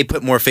 they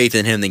put more faith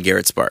in him than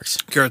Garrett Sparks.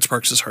 Garrett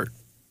Sparks is hurt.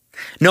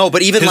 No,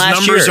 but even His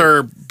last numbers year,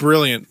 are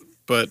brilliant,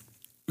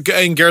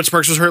 and Garrett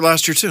Sparks was hurt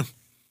last year too.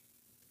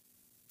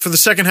 For the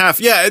second half,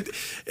 that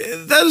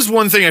is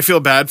one thing I feel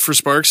bad for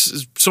Sparks.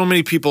 Is so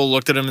many people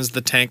looked at him as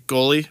the tank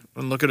goalie,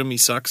 and look at him, he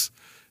sucks.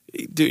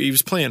 He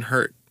was playing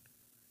hurt.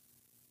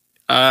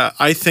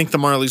 I think the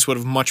Marlies would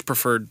have much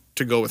preferred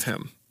to go with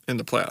him in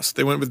the playoffs.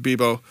 They went with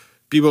Bebo.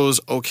 Bebo was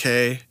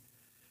okay.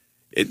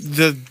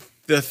 The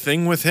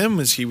thing with him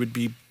is he would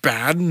be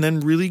bad and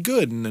then really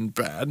good and then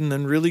bad and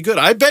then really good.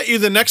 I bet you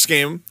the next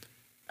game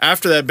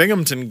after that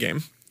Binghamton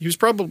game, he was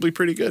probably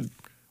pretty good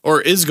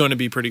or is going to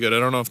be pretty good. I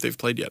don't know if they've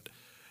played yet.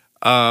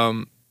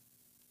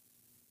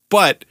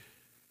 But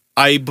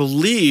I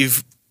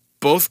believe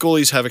both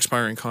goalies have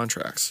expiring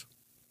contracts.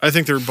 I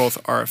think they're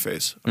both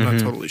RFAs. I'm not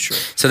totally sure.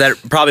 so that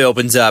probably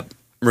opens up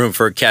room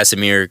for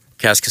Casimir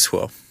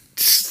Kaskasuo.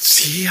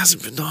 He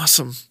hasn't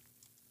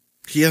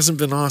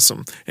been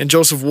awesome. And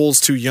Joseph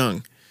Wool's too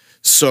young.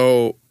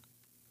 So,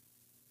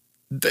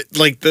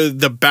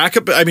 the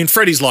backup, I mean,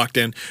 Freddie's locked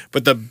in,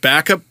 but the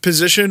backup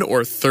position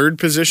or third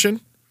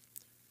position,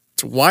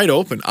 it's wide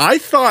open. I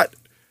thought,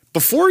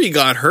 before he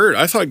got hurt,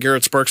 I thought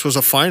Garrett Sparks was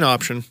a fine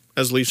option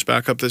as Leafs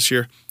backup this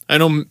year. I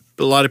know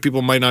a lot of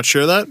people might not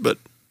share that, but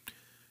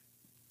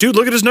dude,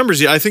 look at his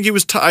numbers. I think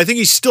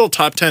he's still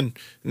top 10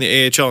 in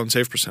the AHL in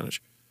save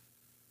percentage.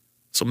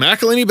 So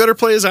McElhaney better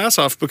play his ass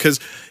off because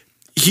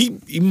he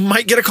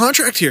might get a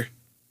contract here.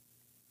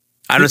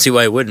 I don't see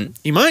why he wouldn't.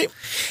 He might.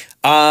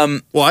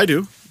 Well, I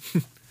do.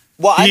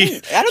 Well, I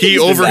don't think he's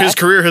been over his bad.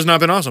 career has not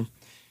been awesome.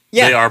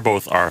 Yeah. They are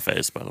both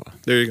RFAs, by the way.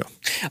 There you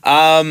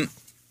go.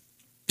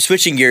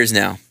 Switching gears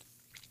now.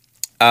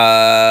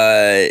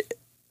 Are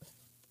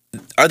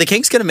the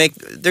Kings going to make?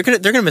 They're going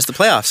to miss the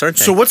playoffs, aren't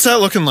they? So what's that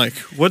looking like?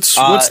 What's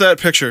that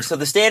picture? So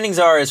the standings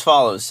are as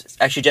follows.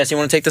 Actually, Jesse, you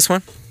want to take this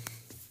one?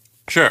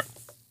 Sure.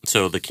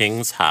 So the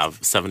Kings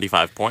have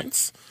 75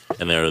 points,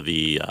 and they're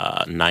the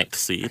 9th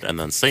seed. And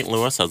then St.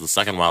 Louis has the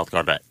second wild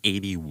card at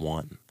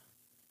 81.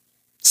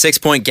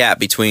 6-point gap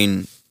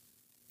between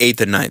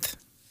 8th and 9th.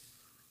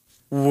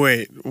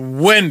 Wait,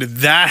 when did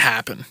that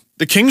happen?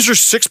 The Kings are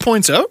 6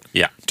 points out?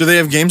 Yeah. Do they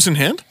have games in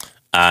hand?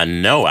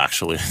 No,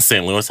 actually.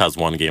 St. Louis has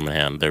one game in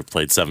hand. They've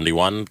played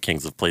 71.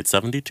 Kings have played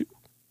 72.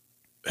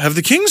 Have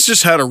the Kings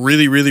just had a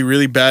really, really,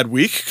 really bad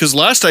week? Because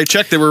last I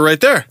checked, they were right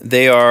there.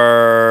 They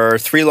are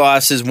 3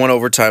 losses, 1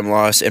 overtime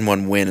loss, and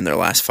 1 win in their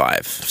last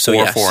 5. So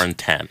 4-4 and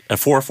 10.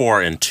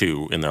 4-4 and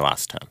 2 in their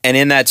last 10. And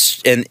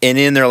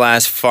in their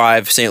last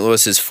 5, St.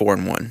 Louis is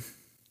 4-1.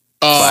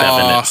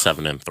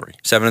 7 and 3.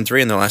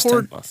 7-3 in their last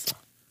 10.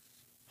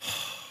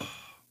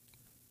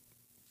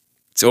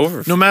 It's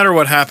over. No matter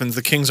what happens,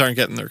 the Kings aren't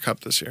getting their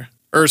cup this year.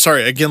 Or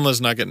sorry, Aginla's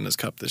not getting his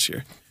cup this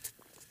year.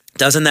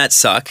 Doesn't that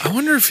suck? I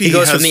wonder if he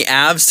goes from the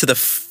Avs to the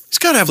He's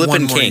got to have one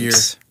flipping more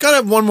Kings. year. Got to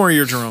have one more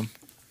year, Jerome.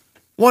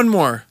 One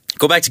more.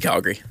 Go back to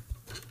Calgary.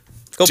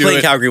 Go play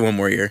in Calgary one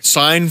more year.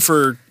 Sign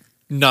for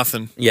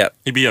nothing. Yep.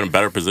 He'd be in a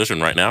better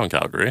position right now in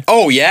Calgary.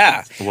 Oh,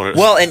 yeah.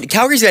 Well, and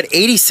Calgary's got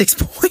 86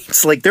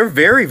 points. Like, they're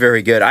very,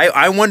 very good.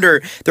 I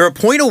wonder, they're a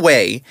point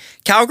away.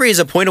 Calgary is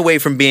a point away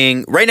from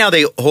being, right now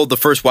they hold the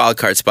first wild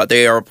card spot.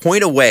 They are a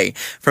point away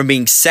from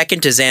being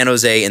second to San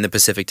Jose in the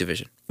Pacific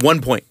Division.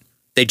 1 point.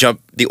 They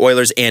jump the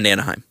Oilers and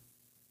Anaheim.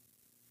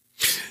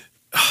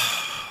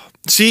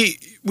 See,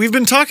 we've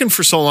been talking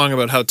for so long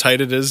about how tight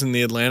it is in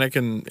the Atlantic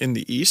and in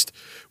the East.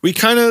 We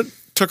kind of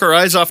took our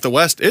eyes off the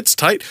West. It's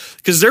tight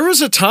because there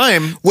was a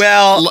time.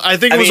 Well, I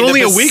think it was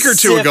only a week or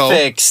two ago.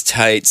 Pacific's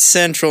tight.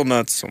 Central,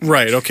 not so much.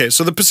 Right. Okay.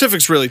 So the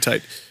Pacific's really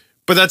tight,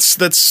 but that's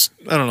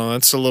I don't know.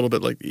 That's a little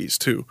bit like the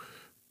East too.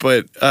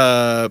 But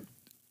there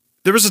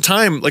was a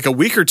time like a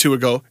week or two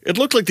ago. It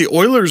looked like the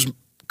Oilers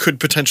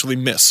could potentially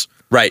miss.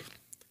 Right.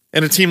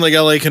 And a team like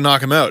LA can knock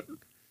them out.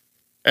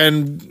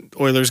 And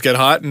Oilers get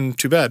hot, and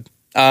too bad.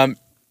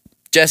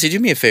 Jesse, do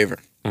me a favor.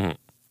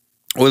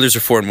 Mm-hmm. Oilers are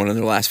 4-1 in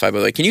their last 5. By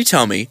the way, can you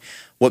tell me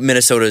what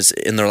Minnesota's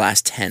in their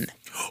last 10?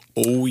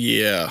 Oh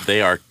yeah,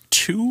 they are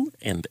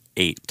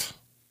 2-8,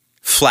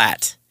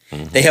 flat.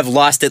 Mm-hmm. They have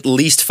lost at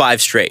least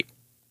 5 straight.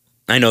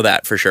 I know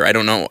that for sure. I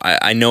don't know.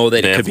 I know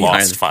that it could be higher. They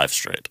have lost 5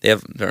 straight. They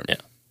have. Yeah,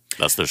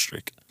 that's their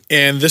streak.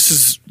 And this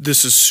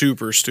is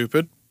super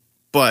stupid,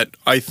 but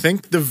I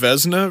think the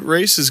Vezina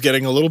race is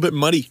getting a little bit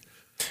muddy.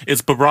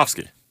 It's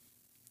Bobrovsky.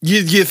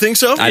 You think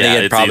so? I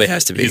think it probably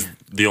has to be. He's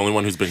the only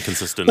one who's been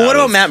consistent. Well, what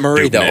about Matt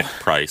Murray, though?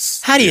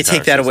 Price. How do you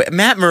take that away?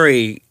 Matt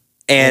Murray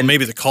and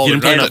maybe the Calder,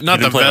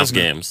 not the Vezina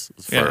games.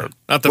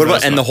 Not the what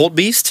about, and the Holt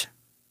Beast?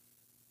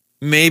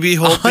 Maybe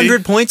Holt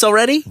 100 points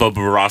already? But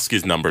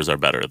Bobrovsky's numbers are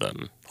better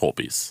than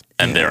Holtby's,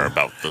 and they're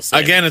about the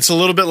same. Again, it's a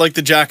little bit like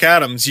the Jack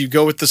Adams. You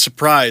go with the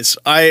surprise.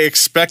 I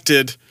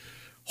expected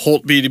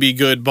Holtby to be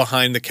good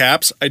behind the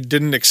Caps. I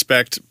didn't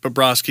expect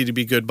Bobrovsky to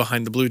be good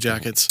behind the Blue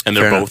Jackets. And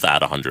they're both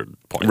at 100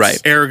 points.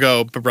 Right.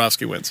 Ergo,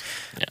 Bobrovsky wins.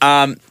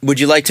 Yeah. Would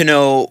you like to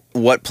know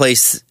what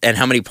place and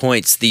how many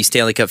points the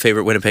Stanley Cup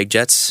favorite Winnipeg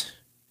Jets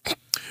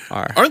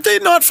are? Aren't they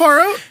not far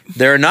out?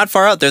 They're not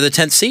far out. They're the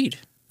 10th seed.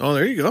 Oh,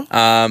 there you go.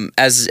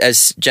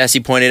 As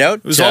Jesse pointed out.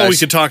 It was all we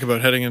could talk about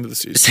heading into the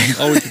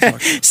season. All we could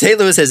talk about. St.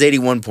 Louis has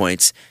 81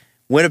 points.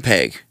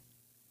 Winnipeg,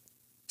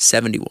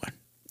 71.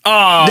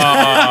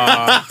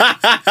 Oh,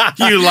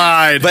 you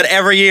lied. But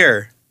every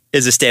year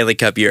is a Stanley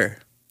Cup year.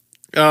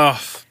 Oh,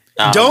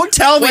 don't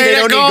tell me they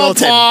don't need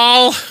goaltending.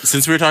 Paul.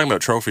 Since we were talking about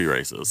trophy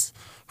races,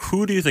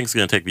 who do you think is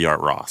going to take the Art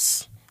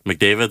Ross?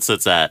 McDavid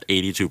sits at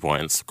 82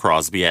 points,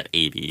 Crosby at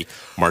 80,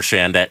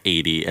 Marchand at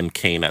 80, and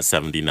Kane at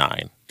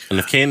 79. And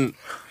if Kane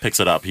picks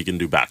it up, he can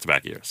do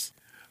back-to-back years.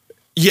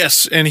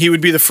 Yes, and he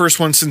would be the first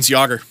one since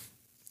Yager.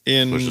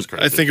 Which is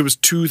crazy. I think it was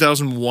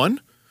 2001.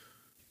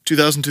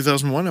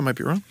 2001, I might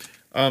be wrong.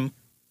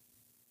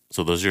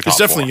 So those are your top It's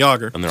definitely 4,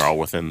 Yager. and they're all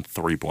within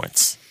 3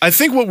 points. I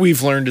think what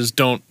we've learned is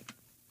don't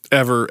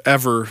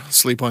ever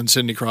sleep on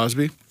Sidney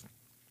Crosby.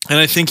 And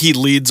I think he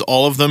leads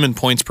all of them in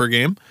points per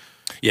game.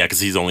 Yeah,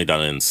 because he's only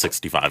done it in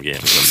 65 games,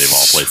 and they've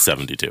all played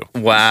 72.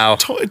 Wow.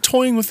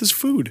 Toying with his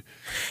food.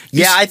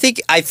 Yeah, I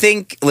think.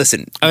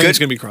 Listen, I think it's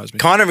going to be Crosby.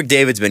 Connor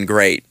McDavid's been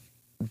great,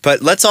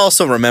 but let's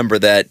also remember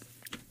that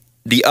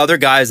the other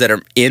guys that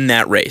are in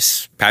that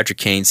race, Patrick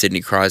Kane, Sidney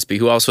Crosby,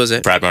 who else was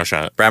it? Brad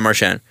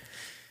Marchand.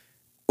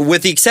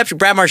 With the exception,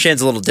 Brad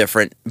Marchand's a little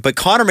different, but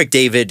Connor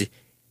McDavid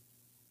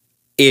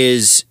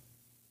is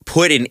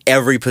put in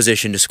every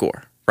position to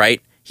score,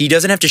 right? He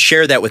doesn't have to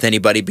share that with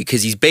anybody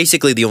because he's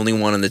basically the only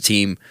one on the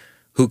team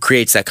who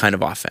creates that kind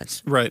of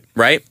offense. Right.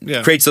 Right?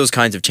 Yeah. Creates those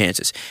kinds of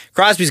chances.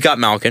 Crosby's got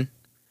Malkin.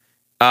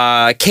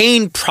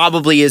 Kane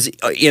probably is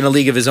in a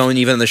league of his own,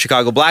 even in the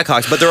Chicago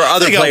Blackhawks, but there are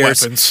other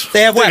players.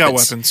 They have weapons. Got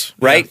weapons.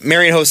 Right? Yeah.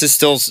 Marian Hossa is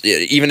still,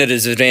 even at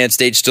his advanced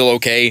stage, still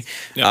okay.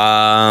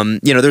 Yeah.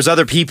 There's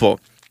other people.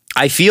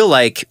 I feel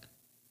like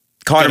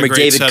Connor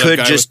McDavid could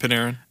just...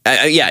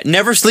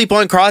 never sleep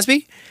on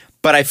Crosby,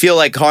 but I feel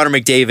like Connor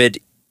McDavid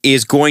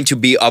is going to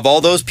be, of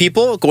all those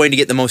people, going to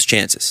get the most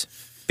chances.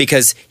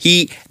 Because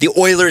the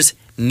Oilers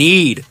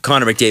need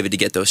Connor McDavid to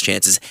get those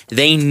chances.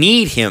 They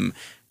need him.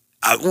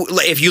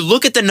 If you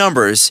look at the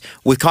numbers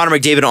with Connor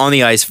McDavid on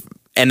the ice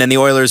and then the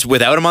Oilers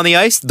without him on the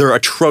ice, they're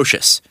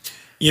atrocious.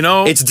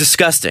 It's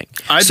disgusting.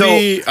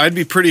 I'd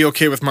be pretty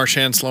okay with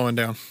Marchand slowing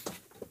down.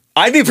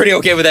 I'd be pretty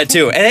okay with that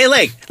too. And hey,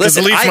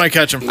 listen, the Leafs might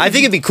catch him. I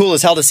think it'd be cool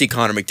as hell to see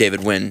Connor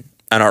McDavid win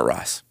an Art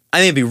Ross. I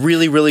think it'd be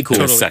really, really cool.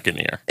 In his second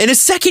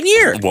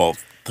year. Well,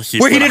 he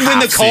didn't win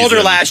the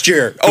Calder last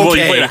year. Okay. Well,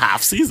 he played a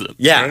half season.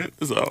 Yeah. Right?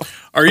 So.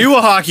 Are you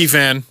a hockey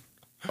fan?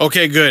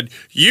 Okay, good.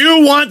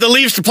 You want the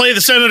Leafs to play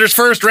the Senators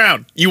first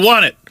round. You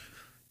want it.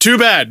 Too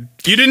bad.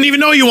 You didn't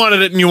even know you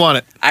wanted it, and you want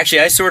it.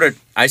 Actually, I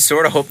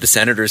sort of hope the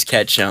Senators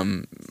catch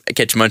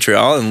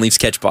Montreal and Leafs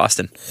catch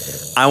Boston.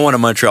 I want a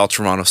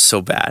Montreal-Toronto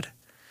so bad.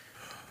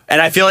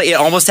 And I feel like it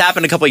almost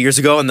happened a couple of years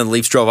ago, and the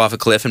Leafs drove off a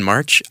cliff in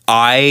March.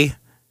 I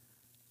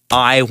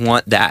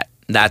want that.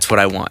 That's what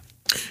I want.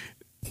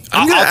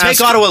 I'll take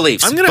Ottawa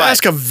Leafs. I'm going to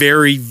ask a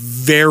very,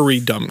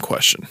 very dumb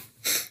question.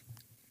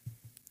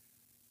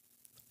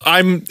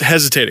 I'm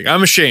hesitating.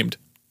 I'm ashamed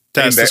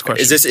to ask this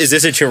question. Is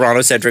this a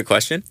Toronto-centric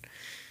question?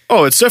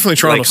 Oh, it's definitely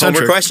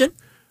Toronto-centric. Like Homer question?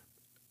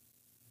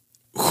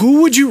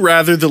 Who would you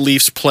rather the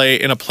Leafs play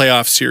in a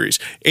playoff series?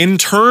 In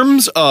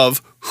terms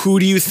of who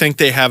do you think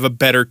they have a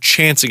better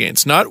chance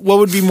against? Not what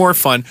would be more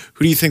fun.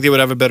 Who do you think they would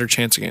have a better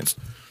chance against?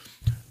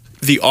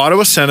 The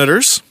Ottawa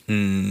Senators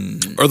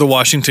or the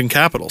Washington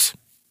Capitals?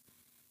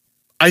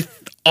 I,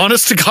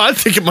 honest to God,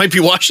 think it might be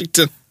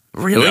Washington.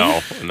 Really? No.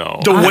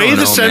 The way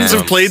the Sens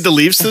have played the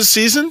Leafs this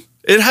season,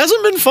 it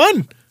hasn't been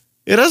fun.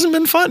 It hasn't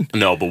been fun.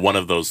 No, but one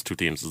of those two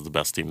teams is the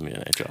best team in the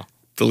NHL.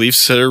 The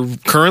Leafs are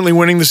currently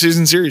winning the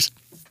season series.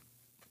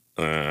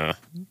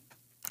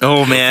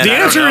 Oh man! The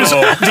answer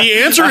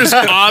is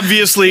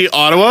obviously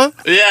Ottawa.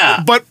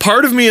 Yeah, but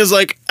part of me is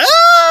like,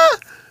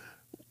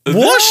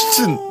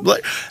 Washington.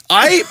 Like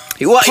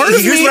here's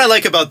what I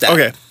like about that.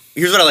 Okay,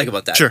 here's what I like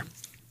about that. Sure,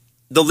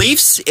 the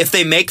Leafs, if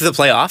they make the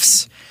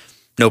playoffs,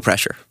 no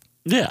pressure.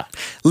 Yeah,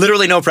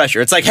 literally no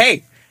pressure. It's like,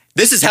 hey,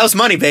 this is house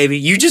money, baby.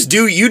 You just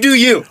do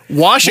you.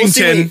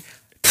 Washington,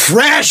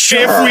 pressure.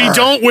 If we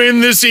don't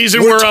win this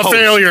season, we're a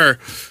failure.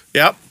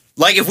 Yep.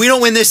 Like, if we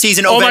don't win this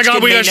season,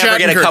 Ovechkin may never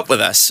get a cup with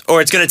us.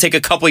 Or it's going to take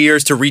a couple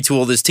years to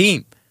retool this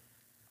team.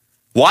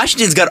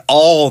 Washington's got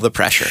all the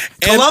pressure.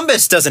 And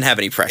Columbus doesn't have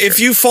any pressure. If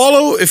you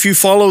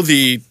follow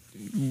the,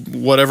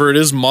 whatever it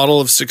is,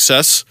 model of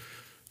success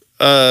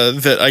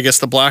that I guess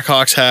the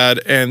Blackhawks had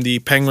and the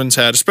Penguins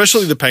had,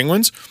 especially the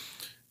Penguins,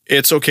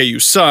 it's okay, you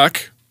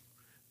suck.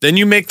 Then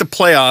you make the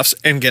playoffs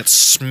and get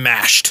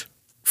smashed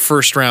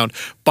first round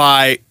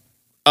by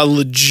a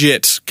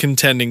legit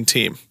contending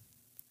team.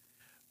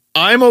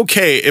 I'm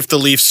okay if the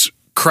Leafs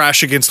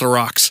crash against the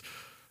Rocks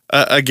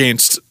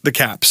against the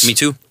Caps. Me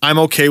too. I'm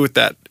okay with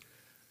that.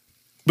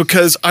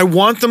 Because I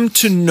want them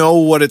to know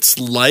what it's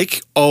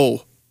like.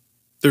 Oh,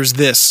 there's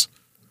this.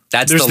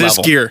 There's this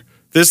level. Gear.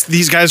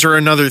 These guys are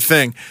another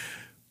thing.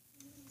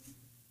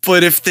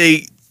 But if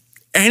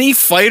any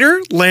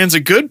fighter lands a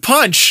good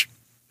punch,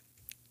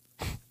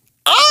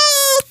 how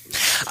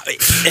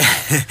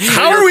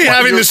are we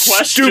having this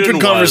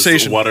stupid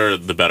conversation? What are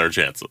the better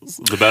chances?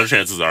 The better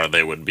chances are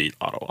they would beat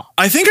Ottawa.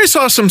 I think I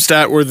saw some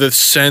stat where the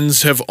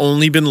Sens have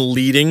only been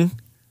leading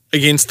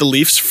against the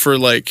Leafs for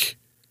like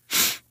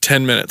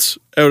 10 minutes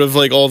out of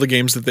like all the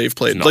games that they've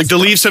played. Like the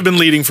Leafs have been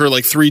leading for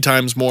like 3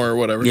 times more or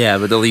whatever. Yeah,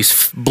 but the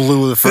Leafs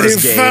blew the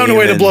first game. They found a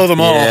way to blow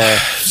them all.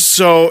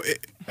 So,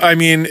 I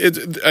mean,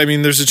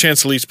 there's a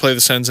chance the Leafs play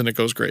the Sens and it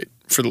goes great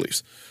for the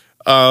Leafs.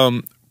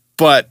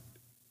 But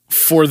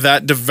for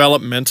that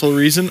developmental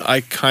reason, I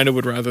kind of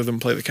would rather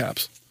them play the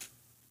Caps.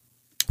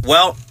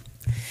 Well,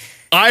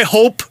 I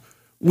hope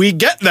we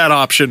get that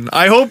option.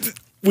 I hope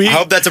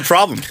that's a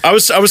problem. I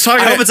was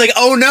talking. I hope it's like,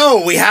 oh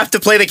no, we have to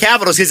play the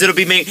Capitals because it'll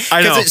be me.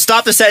 I know.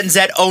 Stop the sentence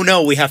at, oh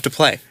no, we have to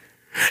play.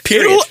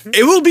 Period.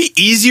 It will be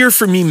easier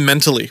for me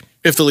mentally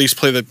if the Leafs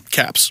play the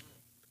Caps.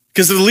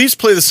 Because if the Leafs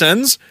play the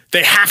Sens,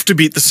 they have to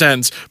beat the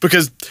Sens.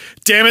 Because,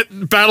 damn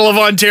it, Battle of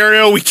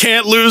Ontario, we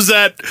can't lose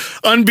that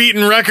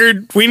unbeaten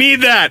record. We need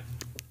that.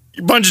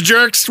 You bunch of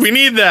jerks, we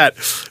need that.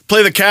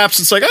 Play the Caps,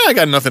 it's like, I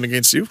got nothing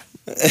against you.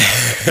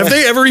 Have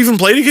they ever even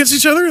played against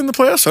each other in the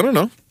playoffs? I don't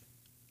know.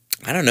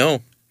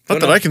 Not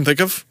that I can think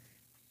of.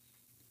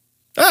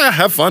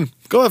 Have fun.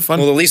 Go have fun.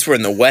 Well, the Leafs were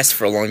in the West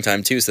for a long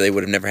time, too, so they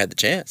would have never had the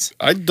chance.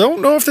 I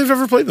don't know if they've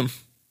ever played them.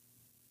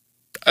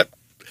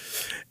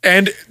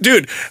 And,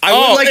 dude, I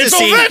would like to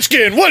see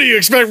Ovechkin. What do you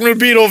expect them to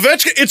beat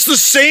Ovechkin? It's the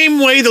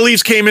same way the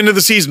Leafs came into the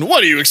season.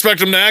 What do you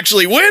expect them to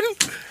actually win?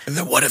 And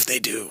then what if they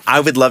do? I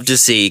would love to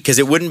see, because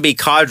it wouldn't be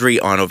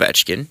Kadri on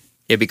Ovechkin.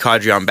 It'd be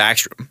Kadri on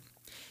Backstrom.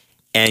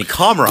 And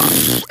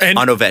Komarov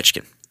on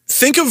Ovechkin.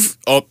 Think of,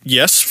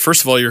 yes,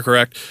 first of all, you're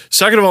correct.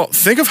 Second of all,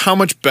 think of how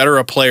much better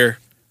a player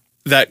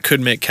that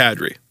could make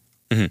Kadri.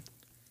 Mm-hmm.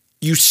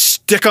 You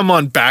stick him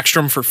on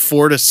Backstrom for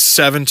 4 to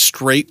 7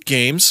 straight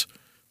games.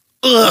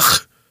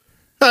 Ugh.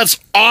 That's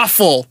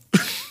awful.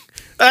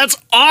 That's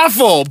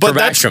awful. But for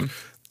Backstrom.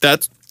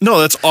 That's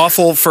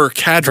awful for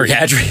Kadri. For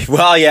Kadri.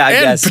 Well, yeah, I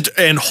guess.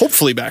 And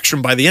hopefully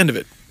Backstrom by the end of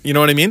it. You know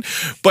what I mean?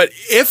 But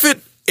if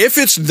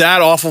it's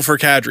that awful for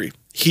Kadri,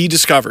 he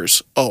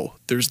discovers, oh,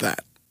 there's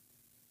that.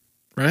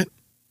 Right?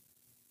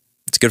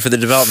 It's good for the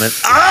development.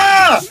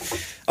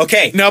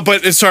 Okay. No,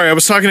 but sorry, I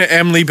was talking to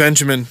Emily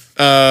Benjamin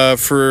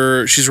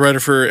she's a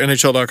writer for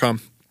NHL.com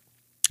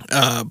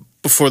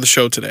before the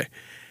show today.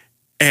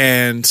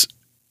 And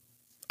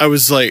I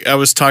was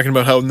talking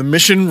about how the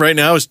mission right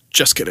now is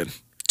just get in.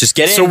 Just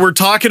get in. So we're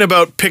talking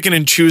about picking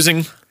and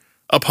choosing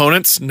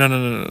opponents.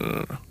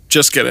 No.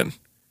 Just get in.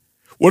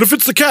 What if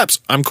it's the Caps?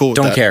 I'm cool with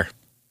that. Don't care.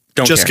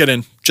 Just get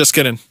in. Just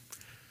get in.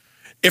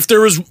 If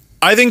there was,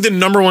 I think the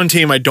number one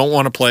team I don't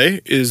want to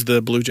play is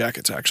the Blue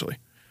Jackets, actually.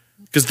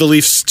 Because the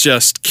Leafs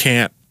just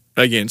can't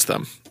against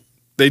them.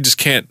 They just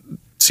can't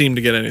seem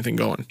to get anything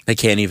going. They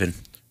can't even.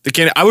 They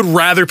can't. I would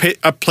rather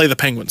play the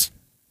Penguins.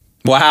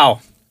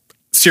 Wow.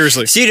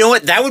 Seriously. See, you know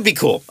what? That would be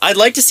cool. I'd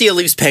like to see a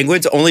Leafs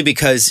Penguins only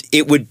because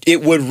it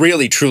would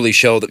really truly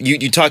show that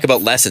you talk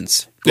about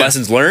lessons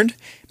learned.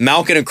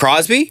 Malkin and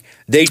Crosby,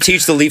 They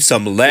teach the Leafs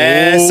some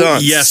lessons. Oh,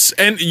 yes.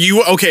 And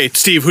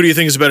Steve, who do you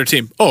think is a better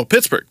team? Oh,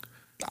 Pittsburgh.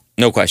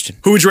 No question.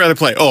 Who would you rather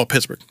play? Oh,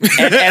 Pittsburgh.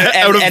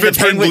 Out of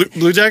Pittsburgh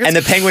Blue Jackets? And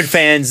the Penguin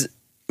fans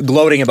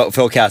gloating about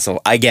Phil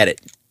Kessel. I get it.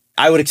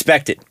 I would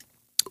expect it.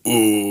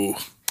 Ooh.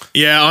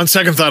 Yeah, on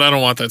second thought, I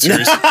don't want that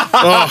series.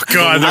 Oh,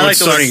 God. I like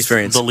the learning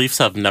experience. The Leafs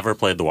have never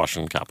played the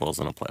Washington Capitals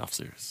in a playoff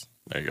series.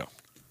 There you go.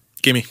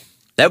 Gimme.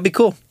 That would be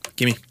cool.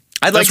 Gimme.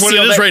 I'd like That's what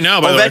it is right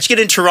now, by the way. Ovechkin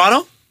in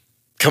Toronto?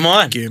 Come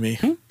on. Gimme.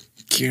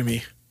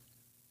 Gimme.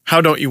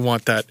 How don't you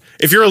want that?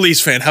 If you're a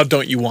Leafs fan, how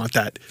don't you want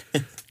that?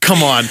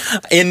 Come on.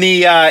 In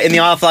the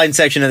offline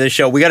section of this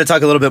show, we got to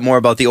talk a little bit more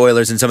about the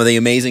Oilers and some of the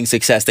amazing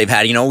success they've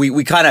had. You know,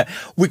 we kind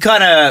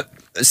of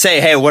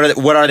say, hey,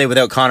 what are they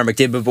without Connor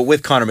McDavid? But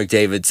with Connor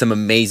McDavid, some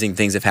amazing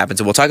things have happened.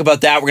 So we'll talk about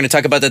that. We're going to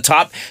talk about the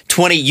top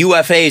 20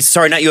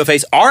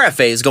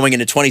 RFAs going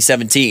into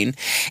 2017,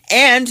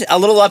 and a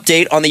little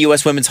update on the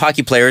U.S. women's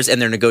hockey players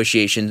and their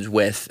negotiations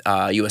with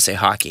USA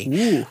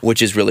Hockey,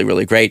 which is really,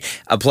 really great.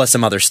 Plus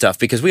some other stuff,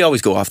 because we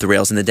always go off the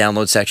rails in the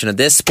download section of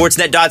this,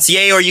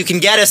 sportsnet.ca, or you can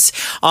get us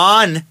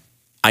on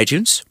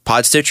iTunes,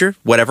 Podstitcher,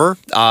 whatever.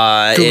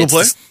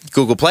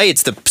 Google Play.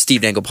 It's the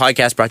Steve Dangle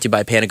podcast, brought to you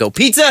by Panago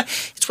Pizza.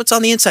 It's what's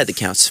on the inside that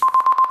counts.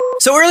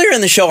 So earlier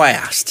in the show, I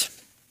asked,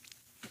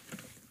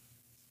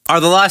 are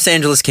the Los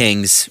Angeles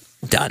Kings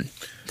done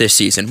this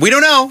season? We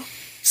don't know.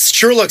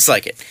 Sure looks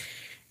like it.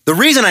 The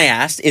reason I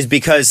asked is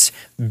because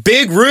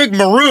Big Rig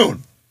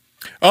Maroon,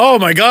 oh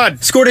my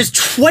God, scored his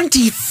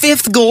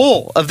 25th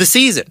goal of the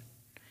season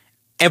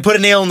and put a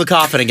nail in the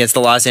coffin against the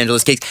Los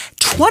Angeles Kings.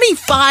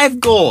 25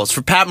 goals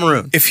for Pat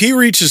Maroon. If he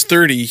reaches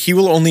 30, he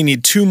will only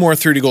need 2 more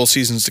 30-goal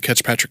seasons to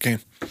catch Patrick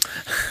Kane.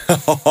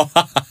 Does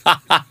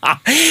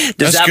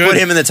that put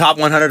him in the top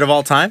 100 of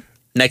all time?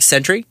 Next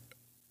century?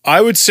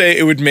 I would say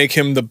it would make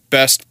him the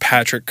best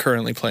Patrick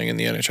currently playing in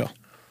the NHL.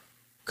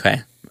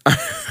 Okay.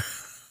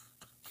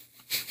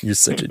 You're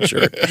such a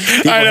jerk.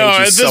 I know.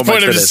 At this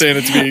point, I'm just saying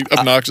it to be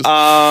obnoxious.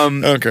 I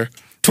don't care.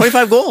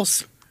 25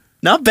 goals.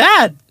 Not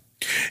bad.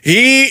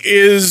 He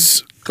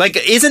is... Like,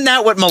 isn't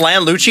that what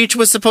Milan Lucic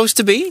was supposed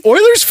to be?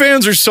 Oilers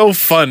fans are so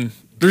fun.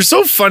 They're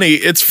so funny.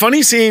 It's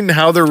funny seeing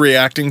how they're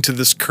reacting to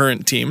this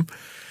current team,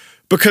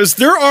 because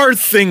there are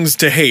things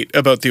to hate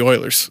about the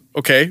Oilers,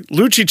 okay?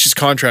 Lucic's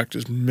contract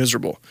is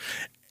miserable.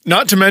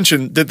 Not to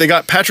mention that they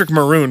got Patrick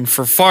Maroon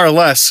for far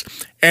less,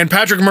 and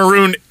Patrick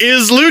Maroon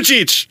is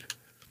Lucic.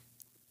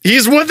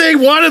 He's what they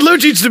wanted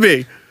Lucic to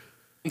be.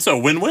 It's a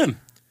win-win.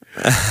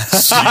 You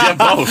get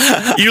both.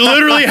 You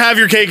literally have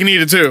your cake and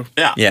eat it too.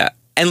 Yeah. Yeah.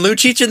 And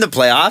Lucic in the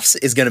playoffs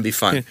is going to be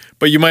fun.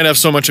 But you might have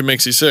so much it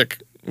makes you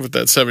sick with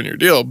that 7-year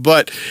deal.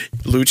 But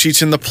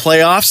Lucic in the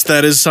playoffs,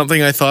 that is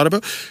something I thought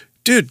about.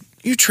 Dude,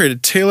 you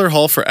traded Taylor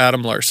Hall for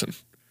Adam Larson.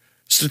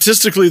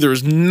 Statistically, there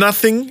was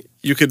nothing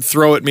you could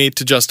throw at me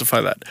to justify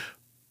that.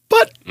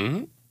 But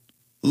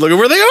look at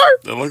where they are.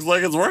 It looks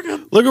like it's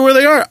working. Look at where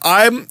they are.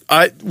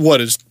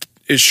 What is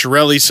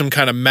Chiarelli some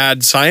kind of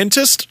mad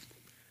scientist?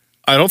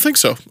 I don't think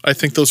so. I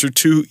think those are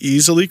 2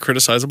 easily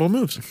criticizable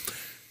moves.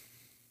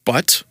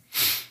 But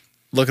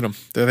look at them.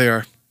 There they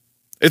are.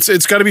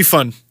 It's got to be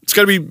fun. It's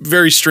got to be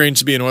very strange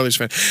to be an Oilers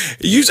fan.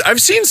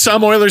 I've seen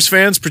some Oilers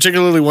fans,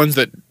 particularly ones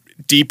that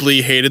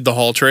deeply hated the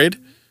Hall trade,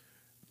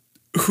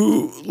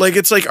 who, like,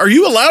 it's like, are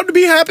you allowed to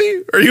be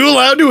happy? Are you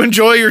allowed to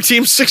enjoy your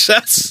team's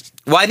success?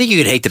 Well, I think you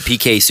could hate the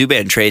PK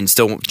Subban trade and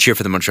still cheer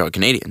for the Montreal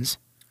Canadiens.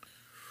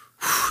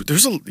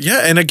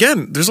 And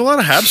again, there's a lot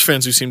of Habs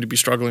fans who seem to be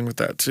struggling with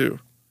that too.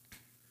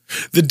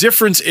 The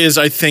difference is,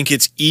 I think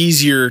it's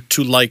easier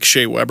to like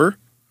Shea Weber,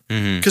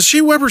 because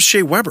Shea Weber's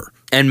Shea Weber.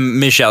 And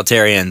Michel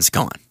Therrien's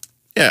gone.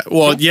 Yeah,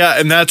 well, yeah,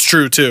 and that's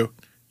true too.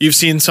 You've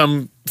seen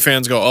some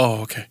fans go,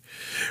 oh, okay.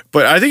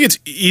 But I think it's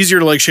easier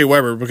to like Shea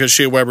Weber because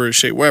Shea Weber is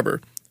Shea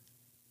Weber.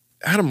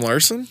 Adam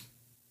Larson?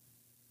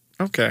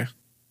 Okay.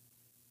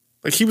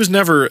 Like, he was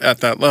never at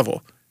that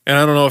level. And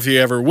I don't know if he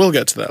ever will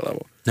get to that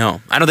level.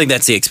 No, I don't think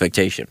that's the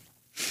expectation.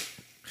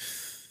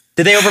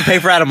 Did they overpay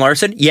for Adam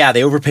Larson? Yeah,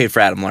 they overpaid for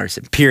Adam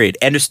Larson. Period.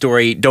 End of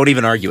story. Don't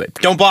even argue it.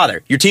 Don't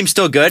bother. Your team's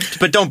still good,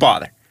 but don't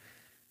bother.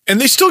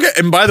 And they still get...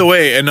 And by the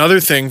way,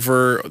 another thing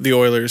for the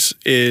Oilers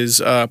is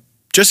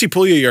Jesse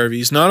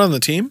Puljujarvi's not on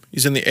the team.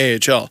 He's in the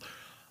AHL.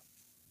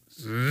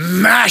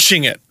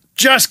 Mashing it.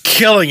 Just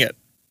killing it.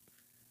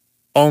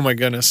 Oh my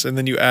goodness. And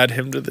then you add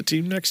him to the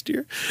team next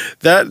year.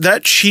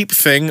 That cheap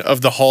thing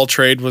of the Hall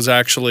trade was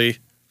actually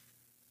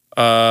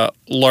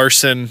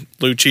Larson,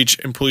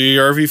 Lucic, and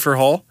Puljujarvi for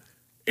Hall.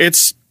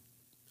 It's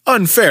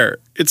unfair.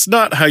 It's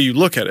not how you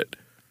look at it.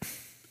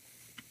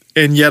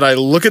 And yet I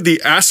look at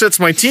the assets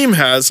my team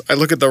has, I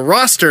look at the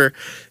roster,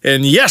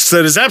 and yes,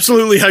 that is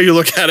absolutely how you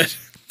look at it.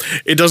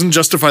 It doesn't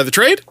justify the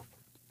trade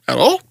at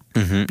all.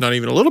 Not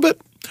even a little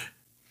bit.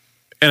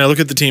 And I look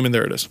at the team, and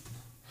there it is.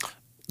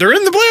 They're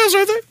in the playoffs,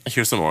 aren't they?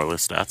 Here's some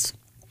Oilers stats.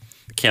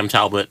 Cam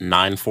Talbot,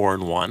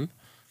 9-4-1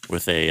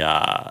 with a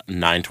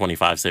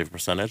 925 save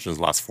percentage in his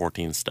last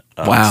 14 starts.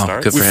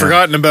 Good for We've him.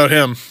 forgotten about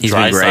him. He's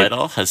been great.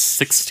 Draisaitl has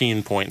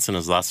 16 points in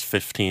his last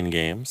 15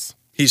 games.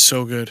 He's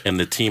so good. And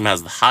the team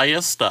has the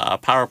highest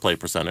power play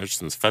percentage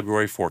since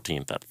February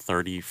 14th at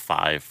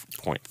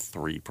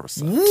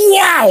 35.3%.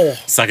 Wow!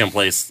 Second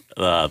place,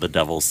 the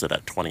Devils sit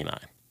at 29.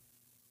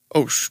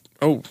 Oh,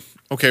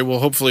 okay. Well,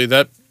 hopefully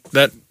that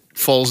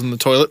falls in the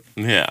toilet.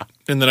 Yeah.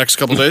 In the next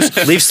couple days.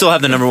 Leafs still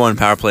have the number one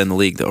power play in the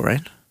league, though,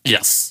 right?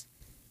 Yes.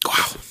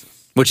 Wow.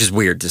 Which is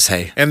weird to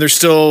say. And they're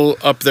still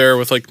up there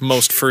with like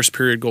most first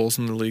period goals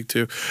in the league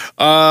too.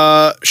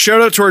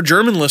 Shout out to our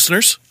German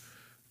listeners.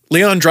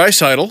 Leon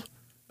Draisaitl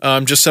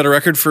just set a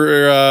record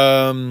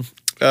for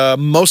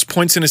most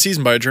points in a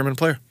season by a German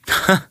player.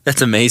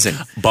 That's amazing.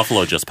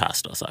 Buffalo just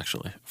passed us,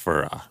 actually,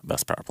 for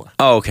best power play.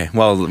 Oh, okay.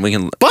 Well, we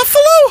can...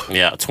 Buffalo?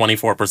 Yeah,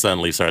 24%.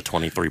 Leafs are at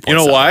 23.7. You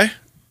know why?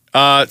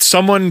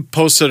 Someone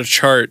posted a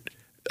chart.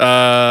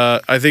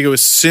 I think it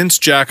was since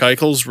Jack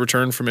Eichel's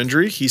return from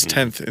injury, he's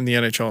 10th in the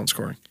NHL in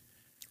scoring.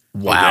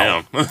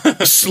 Wow.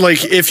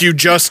 Like, if you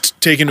just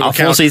take into account...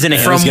 full season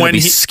ahead is going to be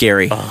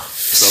scary. So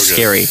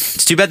scary.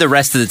 It's too bad the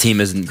rest of the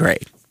team isn't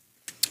great.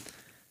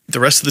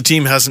 The rest of the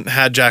team hasn't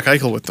had Jack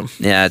Eichel with them.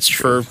 Yeah, that's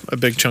true. For a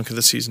big chunk of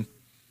the season.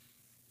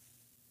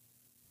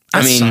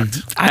 Next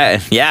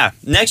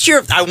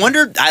year, I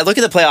wonder... I look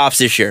at the playoffs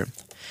this year,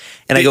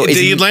 and I go...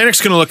 The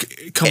Atlantic's going to look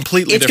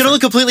completely different. It's going to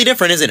look completely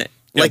different, isn't it?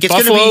 Yeah, like, it's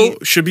Buffalo going to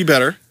be... should be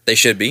better. They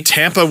should be.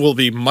 Tampa will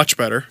be much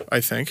better,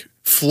 I think.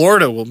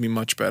 Florida will be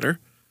much better.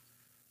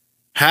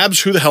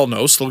 Habs, who the hell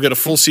knows? They'll get a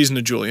full season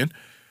of Julian.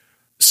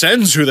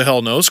 Sens, who the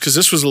hell knows? Because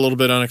this was a little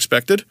bit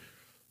unexpected.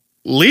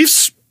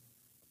 Leafs,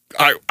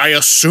 I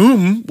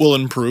assume, will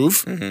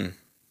improve. Mm-hmm.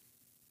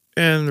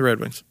 And the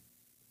Red Wings.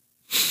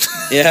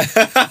 Yeah.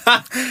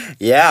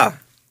 Yeah.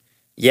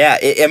 Yeah.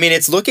 I mean,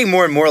 it's looking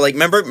more and more like,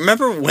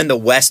 remember when the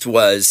West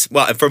was,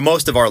 well, for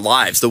most of our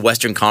lives, the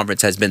Western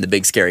Conference has been the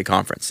big scary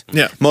conference.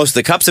 Yeah. Most of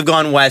the cups have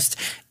gone West.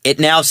 It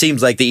now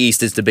seems like the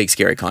East is the big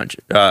scary conference.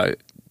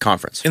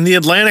 In the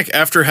Atlantic,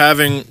 after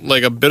having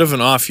like a bit of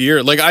an off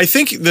year, like I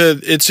think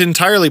it's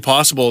entirely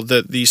possible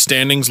that the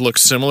standings look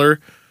similar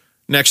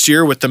next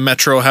year, with the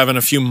Metro having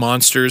a few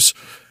monsters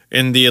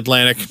in the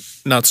Atlantic,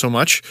 not so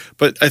much.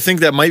 But I think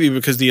that might be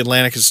because the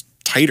Atlantic is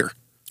tighter.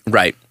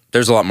 Right.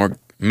 There's a lot more,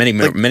 many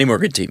more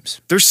good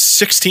teams. There's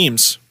 6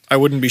 teams. I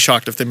wouldn't be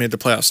shocked if they made the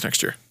playoffs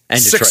next year.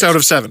 And 6 Detroit. out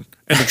of 7.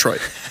 And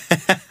Detroit.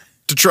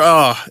 Detroit.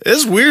 Oh,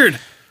 it's weird.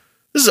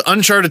 This is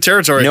uncharted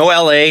territory. No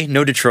LA,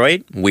 no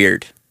Detroit.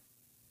 Weird.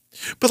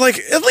 But like,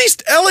 at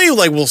least LA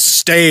like will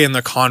stay in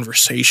the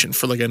conversation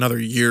for like another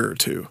year or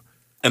two.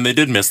 And they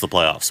did miss the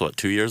playoffs,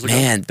 2 years ago?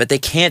 Man, but they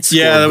can't score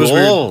that was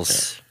goals.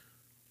 weird.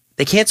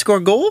 They can't score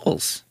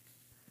goals.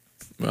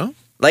 Well,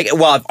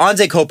 if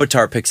Anze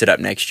Kopitar picks it up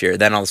next year,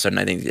 then all of a sudden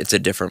I think it's a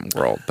different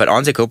world. But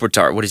Anze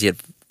Kopitar, what is he at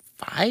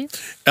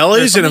 5?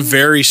 LA's in a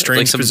very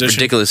strange position.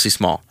 Ridiculously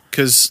small.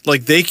 Because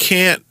like they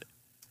can't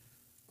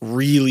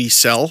really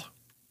sell.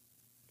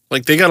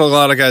 Like they got a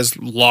lot of guys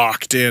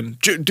locked in.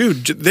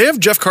 Dude, they have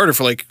Jeff Carter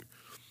for like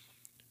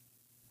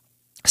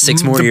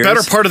 6 more years. The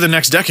better part of the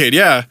next decade,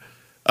 yeah.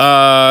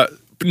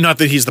 Not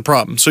that he's the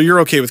problem. So you're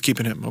okay with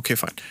keeping him. Okay,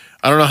 fine.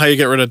 I don't know how you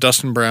get rid of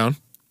Dustin Brown.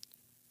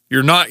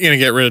 You're not going to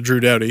get rid of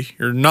Drew Doughty.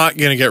 You're not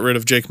going to get rid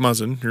of Jake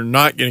Muzzin. You're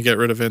not going to get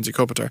rid of Anze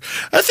Kopitar.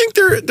 I think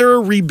they're a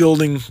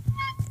rebuilding,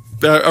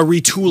 a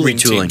retooling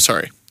team.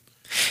 Sorry,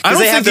 because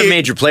they have their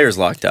major players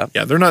locked up.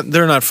 Yeah, they're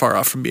not far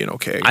off from being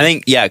okay. I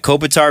think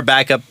Kopitar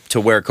back up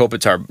to where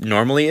Kopitar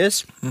normally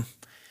is.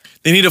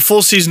 They need a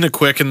full season of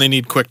Quick, and they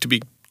need Quick to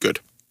be good.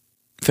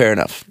 Fair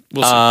enough.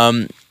 We'll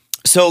see.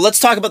 So let's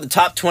talk about the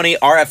top 20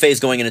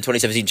 RFAs going into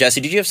 2017.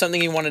 Jesse, did you have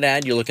something you wanted to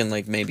add? You're looking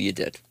like maybe you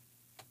did.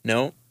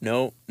 No.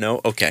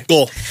 Okay.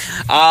 Cool.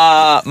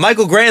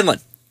 Michael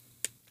Granlund,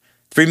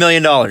 $3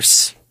 million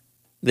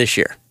this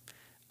year.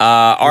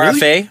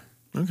 RFA.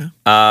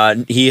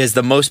 Okay. He has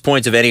the most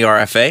points of any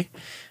RFA.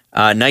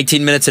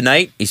 19 minutes a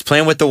night. He's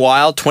playing with the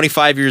Wild,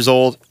 25 years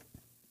old.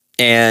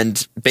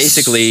 And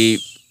basically,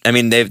 I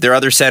mean, their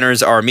other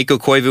centers are Mikko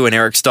Koivu and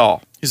Eric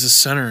Stahl. He's a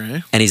center,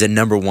 eh? And he's a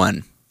number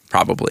 1,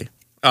 probably.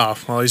 Oh,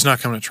 well, he's not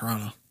coming to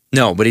Toronto.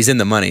 No, but he's in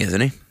the money,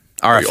 isn't he?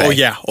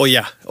 RFA. Oh,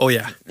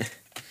 yeah.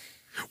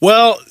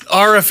 Well,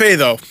 RFA,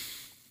 though.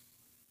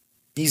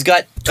 He's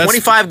got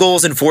 25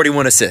 goals and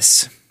 41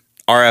 assists.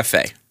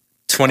 RFA.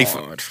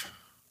 25.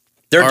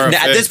 RFA.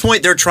 At this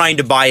point, they're trying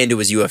to buy into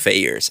his UFA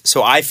years.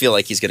 So I feel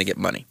like he's going to get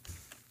money.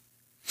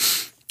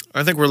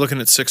 I think we're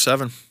looking at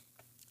 6-7.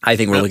 I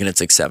think we're looking at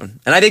 6-7.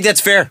 And I think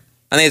that's fair.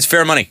 I think it's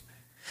fair money.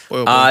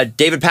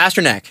 David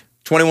Pastrnak,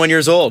 21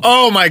 years old.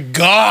 Oh, my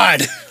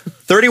God.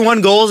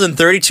 31 goals and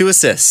 32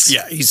 assists.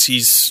 Yeah,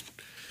 he's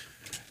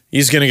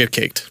going to get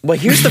caked. Well,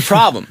 here's the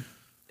problem.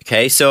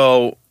 Okay,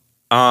 so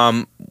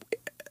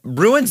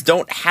Bruins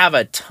don't have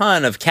a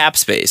ton of cap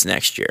space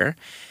next year.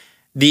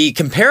 The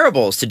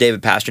comparables to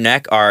David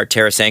Pastrnak are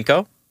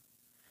Tarasenko,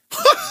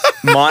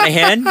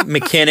 Monahan,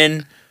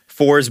 McKinnon,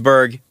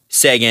 Forsberg,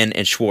 Sagan,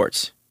 and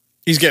Schwartz.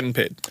 He's getting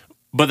paid.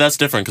 But that's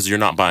different because you're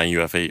not buying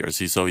UFA years.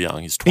 He's so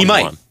young. He's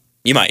 21.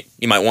 You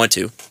might want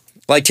to.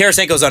 Like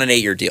Tarasenko's on an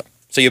 8-year deal.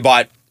 So you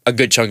bought a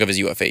good chunk of his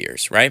UFA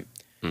years, right?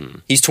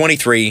 He's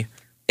 23,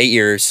 8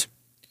 years.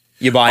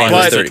 You buy him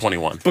at at 30.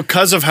 21.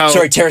 Because of how...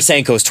 Sorry,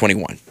 Tarasenko's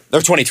 21.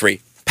 Or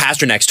 23.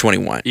 Pasternak's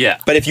 21. Yeah.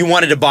 But if you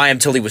wanted to buy him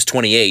till he was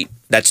 28,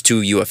 that's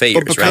 2 UFA years,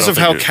 But because of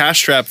how you're-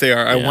 cash-strapped they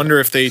are, I wonder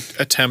if they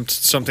attempt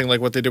something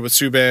like what they did with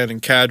Subban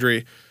and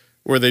Kadri,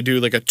 where they do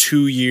like a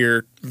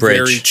 2-year, Bridge.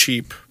 very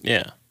cheap.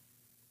 Yeah.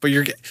 But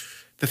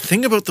the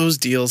thing about those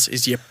deals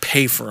is you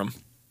pay for them.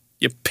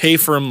 You pay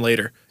for them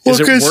later. Is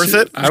it worth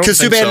it? I don't Because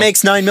think Subban so.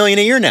 makes $9 million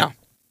a year now.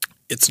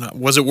 It's not.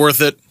 Was it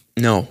worth it?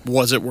 No.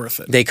 Was it worth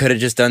it? They could have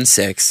just done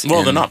 6.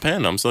 Well, they're not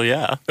paying them, so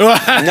yeah.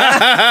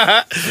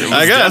 I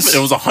guess. It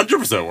was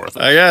 100% worth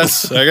it. I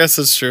guess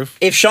that's true.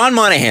 If Sean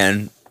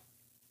Monahan,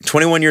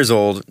 21 years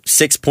old,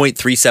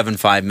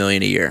 $6.375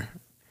 million a year.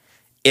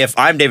 If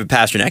I'm David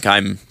Pastrnak,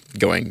 I'm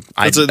going.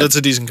 That's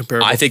a decent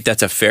comparison. I think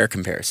that's a fair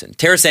comparison.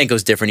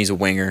 Tarasenko's different. He's a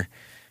winger.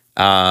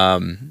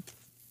 And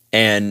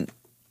Isn't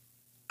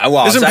I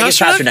guess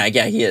Pastrnak? Pastrnak,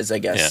 yeah, he is, I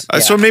guess. Yeah.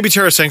 So maybe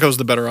Tarasenko's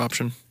the better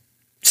option.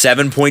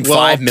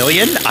 7.5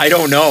 million? I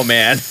don't know,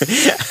 man.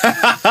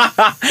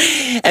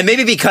 And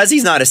maybe because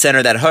he's not a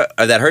center that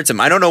hurts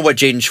him. I don't know what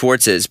Jaden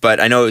Schwartz is,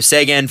 but I know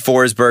Sagan,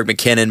 Forsberg,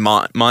 McKinnon,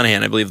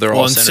 Monahan, I believe they're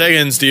all And centers.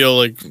 Sagan's deal,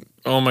 like,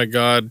 oh my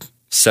God.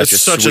 Such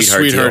It's a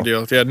sweetheart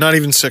deal. Yeah, not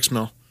even $6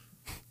 million.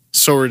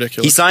 So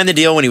ridiculous. He signed the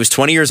deal when he was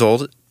 20 years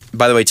old.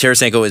 By the way,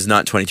 Tarasenko is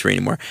not 23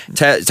 anymore.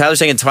 Tyler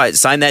Sagan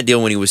signed that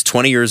deal when he was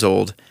 20 years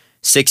old.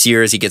 6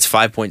 years, he gets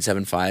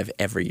 5.75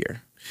 every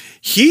year.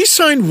 He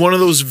signed one of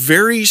those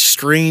very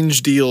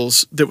strange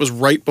deals that was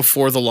right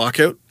before the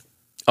lockout.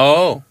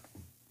 Oh,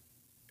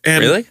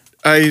 And really?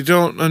 I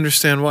don't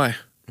understand why.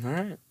 All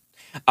right.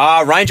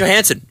 Ryan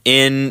Johansson,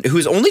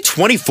 who's only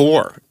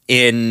 24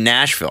 in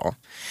Nashville.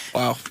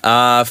 Wow.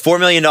 $4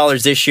 million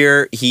this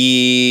year.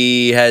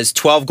 He has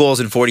 12 goals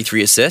and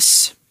 43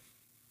 assists.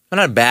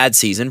 Not a bad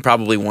season.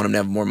 Probably want him to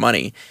have more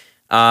money.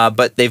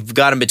 But they've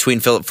got him between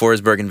Philip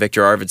Forsberg and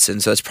Victor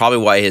Arvidsson, so that's probably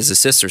why his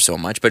assists are so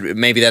much. But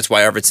maybe that's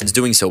why Arvidsson's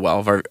doing so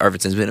well.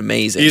 Arvidsson's been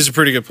amazing. He's a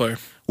pretty good player.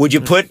 Would you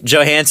put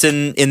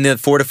Johansson in the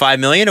 4 to 5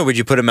 million, or would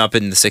you put him up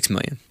in the 6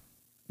 million?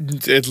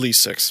 At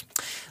least 6.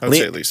 I would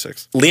say at least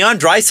 6. Leon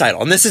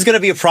Draisaitl, and this is going to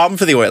be a problem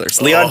for the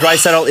Oilers. Leon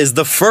Draisaitl is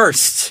the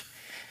first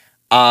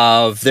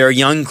of their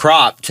young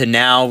crop to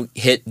now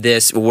hit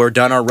this. We're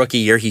done our rookie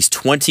year. He's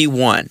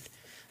 21.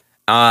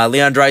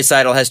 Leon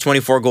Draisaitl has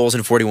 24 goals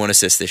and 41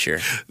 assists this year.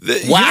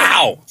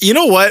 Wow. You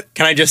know what?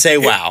 Can I just say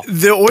wow?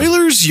 The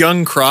Oilers'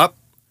 young crop,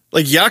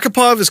 like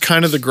Yakupov is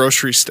kind of the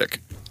grocery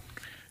stick.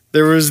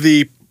 There was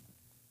the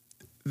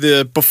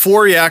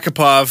before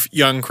Yakupov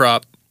young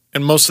crop,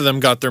 and most of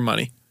them got their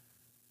money.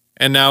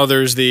 And now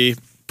there's the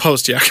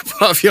post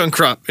Yakupov young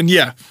crop. And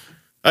yeah,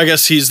 I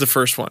guess he's the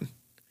first one.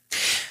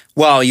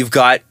 Well, you've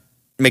got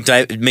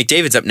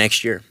McDavid's up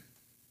next year.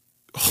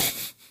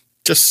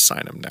 Just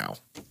sign him now.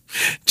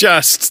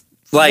 Just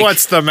Like,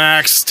 what's the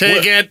max?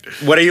 Take it.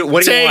 What do you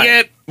want?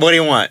 It. What do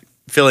you want?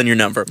 Fill in your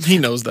number. He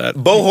knows that.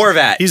 Bo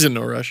Horvat. He's in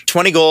no rush.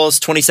 20 goals,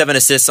 27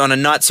 assists on a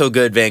not so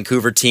good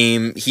Vancouver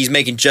team. He's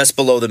making just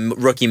below the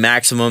rookie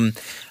maximum.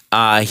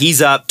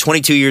 He's up,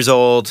 22 years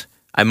old.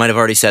 I might have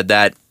already said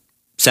that.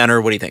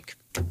 Center, what do you think?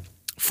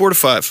 4 to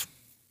 5.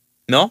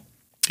 No?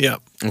 Yeah.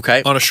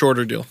 Okay. On a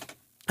shorter deal.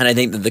 And I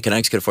think that the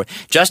Canucks could afford.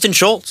 Justin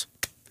Schultz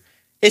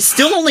is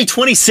still only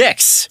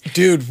 26.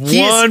 Dude,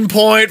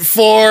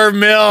 1.4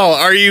 mil.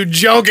 Are you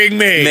joking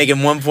me? Making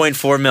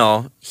 1.4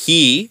 mil.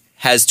 He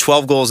has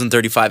 12 goals and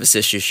 35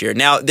 assists this year.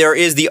 Now, there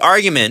is the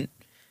argument,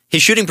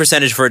 his shooting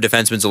percentage for a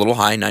defenseman's a little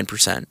high,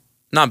 9%.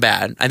 Not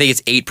bad. I think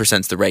it's 8%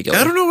 is the regular.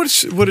 I don't know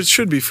what it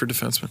should be for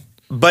defensemen.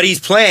 But he's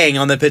playing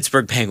on the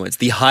Pittsburgh Penguins,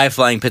 the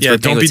high-flying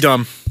Pittsburgh Penguins. Yeah,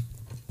 don't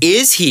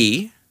Penguins. be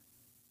dumb.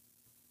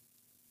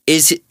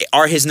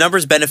 Are his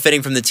numbers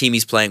benefiting from the team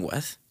he's playing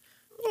with?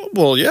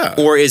 Well, yeah.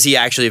 Or is he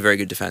actually a very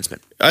good defenseman?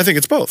 I think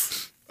it's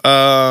both.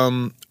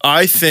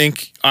 I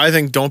think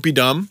don't be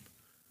dumb.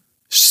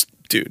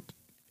 Dude,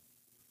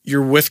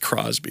 you're with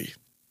Crosby.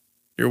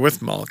 You're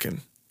with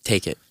Malkin.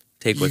 Take it.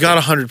 You got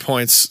 100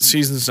 points.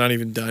 Season's not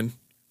even done.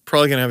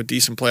 Probably going to have a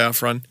decent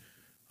playoff run.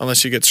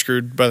 Unless you get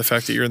screwed by the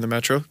fact that you're in the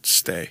Metro.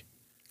 Stay.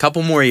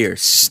 Couple more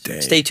years.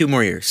 Stay 2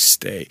 more years.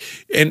 Stay.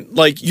 And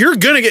like you're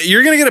gonna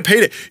get a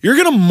payday. You're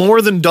gonna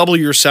more than double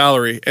your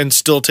salary and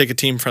still take a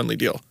team friendly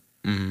deal.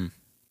 Mm-hmm.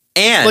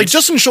 And like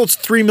Justin Schultz,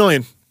 $3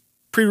 million.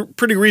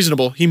 Pretty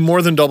reasonable. He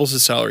more than doubles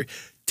his salary.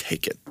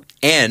 Take it.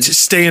 And just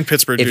stay in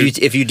Pittsburgh.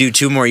 If you do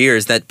 2 more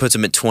years, that puts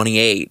him at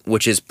 28,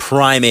 which is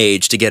prime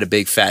age to get a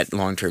big fat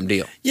long term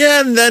deal.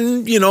 Yeah, and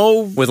then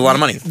with a lot of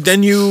money.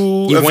 Then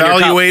you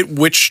evaluate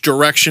which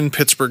direction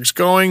Pittsburgh's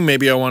going.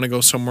 Maybe I want to go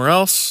somewhere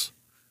else.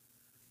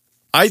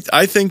 I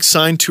think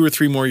sign 2 or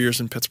 3 more years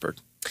in Pittsburgh.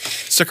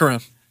 Stick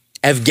around.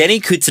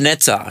 Evgeny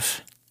Kuznetsov,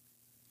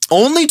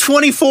 only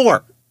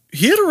 24.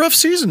 He had a rough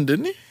season,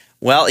 didn't he?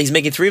 Well, he's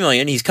making $3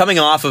 million. He's coming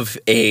off of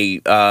a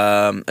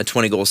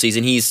 20-goal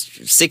season. He's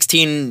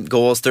 16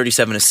 goals,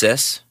 37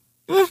 assists.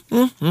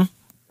 Mm-hmm.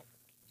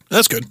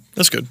 That's good.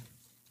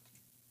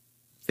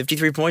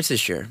 53 points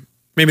this year.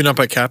 Maybe not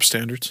by cap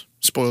standards.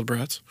 Spoiled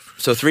brats.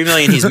 So $3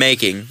 million he's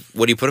making.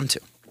 What do you put him to?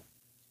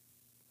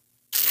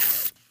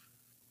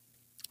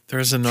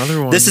 There's another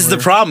one. This is the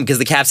problem because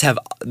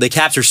the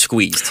Caps are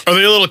squeezed. Are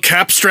they a little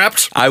cap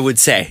strapped? I would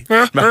say.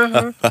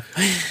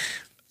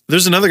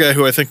 There's another guy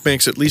who I think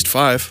makes at least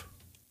 5.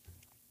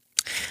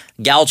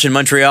 Galch in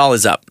Montreal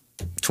is up.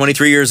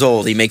 23 years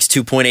old. He makes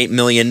 $2.8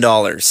 million.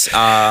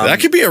 That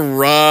could be a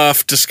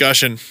rough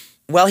discussion.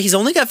 Well, he's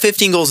only got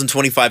 15 goals and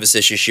 25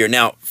 assists this year.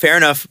 Now, fair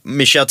enough,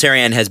 Michel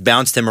Therrien has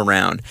bounced him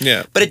around.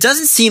 Yeah. But it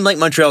doesn't seem like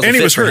Montreal's a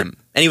fit for him.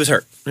 And he was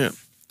hurt. Yeah.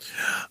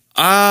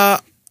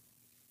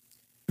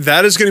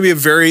 That is going to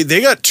be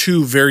they got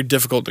 2 very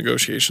difficult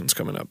negotiations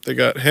coming up. They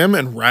got him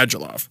and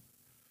Radulov.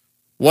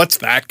 What's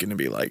that going to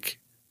be like?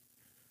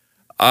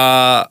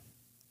 I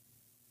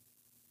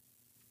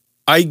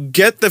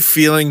get the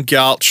feeling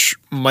Galch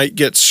might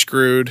get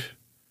screwed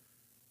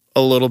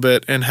a little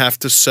bit and have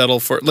to settle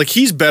for, like,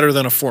 he's better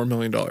than a $4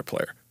 million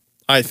player,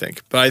 I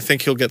think. But I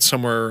think he'll get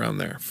somewhere around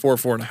there,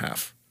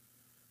 4.5.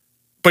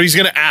 But he's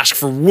going to ask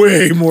for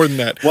way more than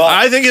that. Well,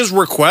 I think his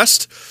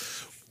request,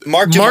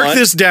 mark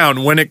this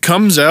down. When it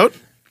comes out,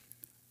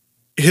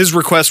 his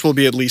request will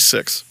be at least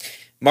 6.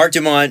 Mark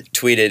Dumont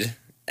tweeted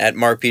at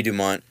Mark P.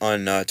 Dumont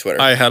on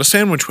Twitter. I had a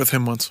sandwich with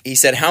him once. He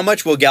said, how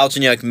much will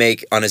Galchenyuk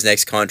make on his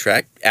next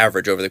contract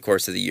average over the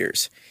course of the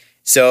years?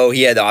 So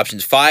he had the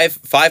options 5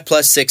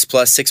 plus 6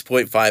 plus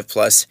 6.5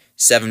 plus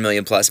 7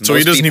 million plus. So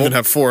he doesn't even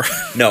have 4.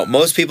 No,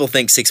 most people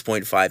think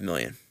 6.5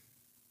 million.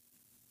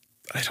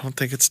 I don't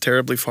think it's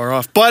terribly far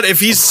off. But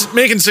if he's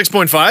making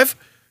 6.5,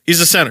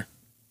 he's a center.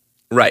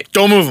 Right.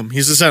 Don't move him.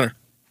 He's a center.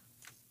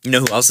 You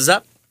know who else is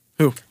up?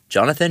 Who?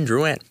 Jonathan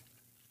Drouin.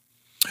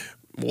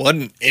 What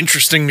an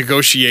interesting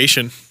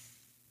negotiation.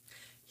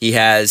 He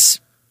had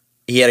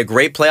a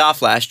great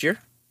playoff last year.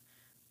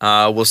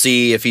 We'll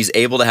see if he's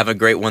able to have a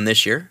great one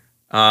this year.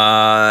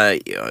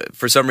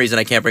 For some reason,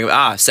 I can't bring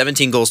him.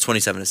 17 goals,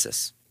 27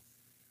 assists.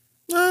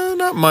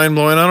 Not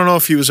mind-blowing. I don't know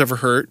if he was ever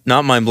hurt.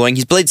 Not mind-blowing.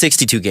 He's played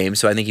 62 games,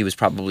 so I think he was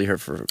probably hurt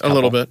for a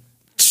little bit.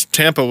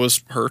 Tampa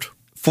was hurt.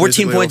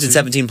 14 points in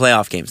 17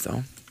 playoff games,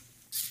 though.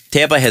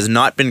 Tampa has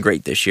not been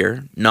great this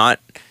year. Not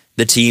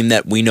the team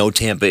that we know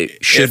Tampa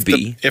should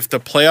be. If the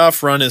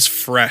playoff run is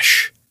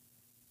fresh,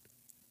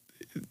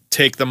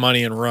 take the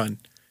money and run.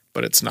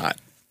 But it's not.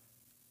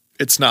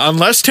 It's not.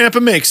 Unless Tampa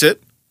makes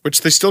it,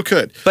 which they still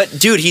could. But,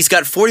 dude, he's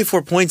got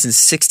 44 points in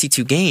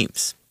 62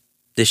 games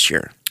this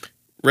year.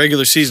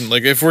 Regular season.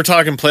 Like, if we're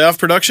talking playoff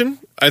production,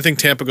 I think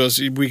Tampa goes,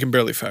 we can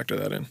barely factor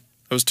that in.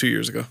 That was 2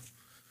 years ago.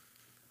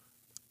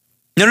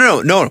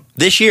 No.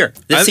 This year.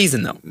 This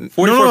season, though.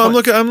 No, I'm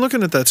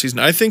looking at that season.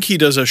 I think he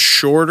does a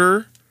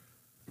shorter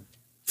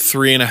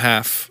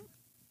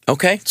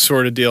 3.5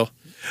 sort of deal.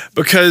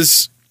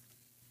 Because,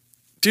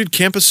 dude,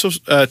 Tampa's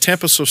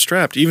so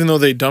strapped, even though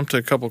they dumped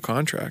a couple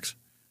contracts.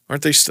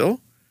 Aren't they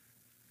still?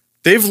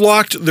 They've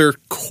locked their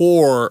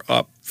core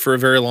up for a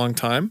very long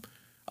time.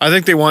 I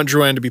think they want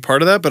Drouin to be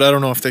part of that, but I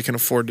don't know if they can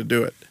afford to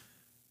do it.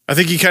 I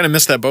think he kind of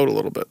missed that boat a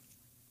little bit.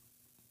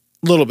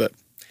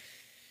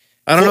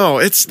 I don't know.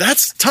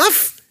 That's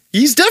tough.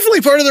 He's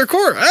definitely part of their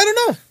core. I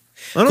don't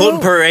know. Colton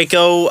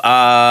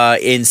Parayko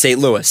in St.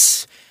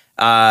 Louis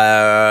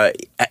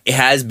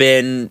has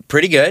been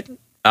pretty good.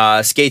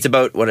 Skates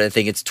about, I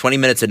think it's 20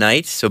 minutes a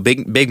night, so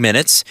big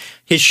minutes.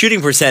 His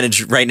shooting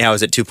percentage right now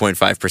is at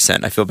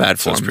 2.5%. I feel bad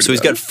for him. So he's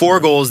got 4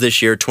 goals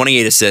this year,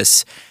 28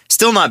 assists.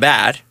 Still not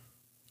bad.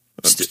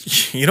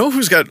 You know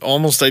who's got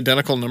almost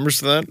identical numbers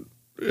to that?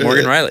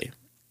 Morgan Riley.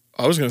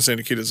 I was going to say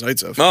Nikita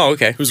Zaitsev. Oh,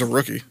 okay. Who's a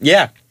rookie.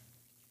 Yeah.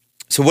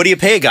 So what do you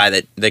pay a guy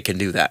that can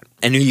do that?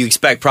 And who you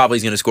expect probably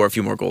is going to score a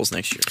few more goals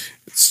next year?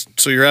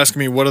 So you're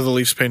asking me, what do the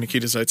Leafs pay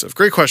Nikita Zaitsev?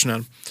 Great question,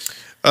 Adam.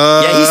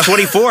 Yeah, he's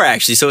 24,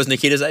 actually. So is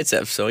Nikita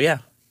Zaitsev. So, yeah.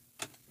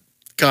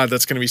 God,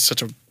 that's going to be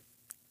such a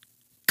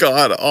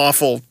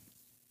god-awful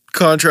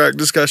contract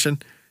discussion.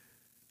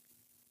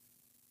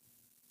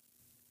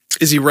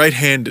 Is he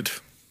right-handed?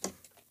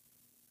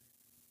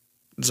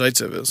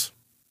 Zaitsev is.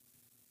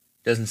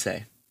 Doesn't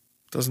say.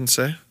 Doesn't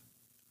say?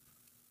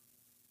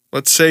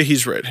 Let's say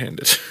he's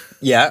right-handed.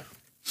 Yeah.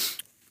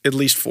 At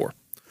least 4.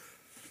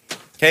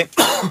 Okay.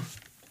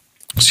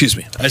 Excuse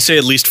me. I say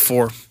at least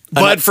 4.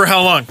 But for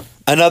how long?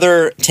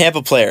 Another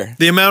Tampa player.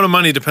 The amount of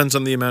money depends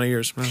on the amount of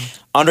years.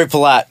 Andre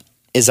Palat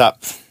is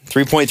up.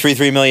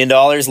 $3.33 million.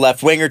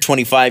 Left winger,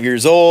 25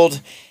 years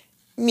old.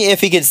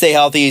 If he can stay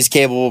healthy, he's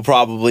capable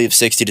probably of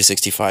 60 to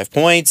 65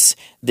 points.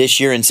 This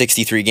year in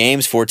 63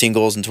 games, 14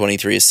 goals and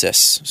 23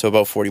 assists. So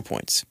about 40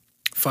 points.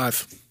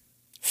 5.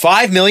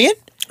 $5 million?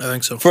 I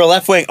think so. For a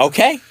left wing,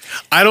 okay.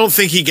 I don't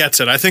think he gets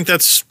it. I think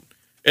that's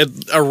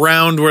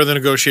around where the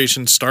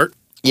negotiations start.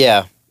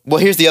 Yeah. Well,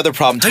 here's the other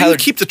problem. How do you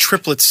keep the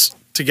triplets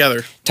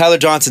together? Tyler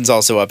Johnson's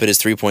also up at his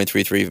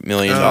 $3.33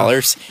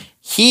 million.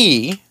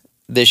 He,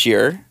 this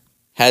year,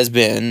 has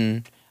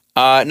been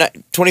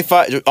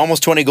 25,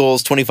 almost 20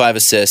 goals, 25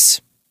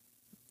 assists.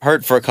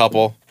 Hurt for a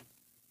couple.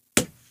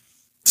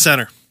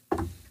 Center.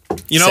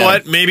 You know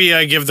what? Maybe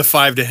I give the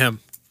 5 to him.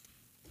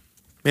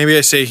 Maybe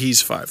I say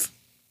he's 5.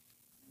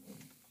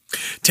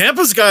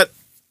 Tampa's got...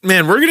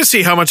 Man, we're going to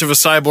see how much of a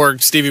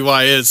cyborg Stevie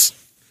Y is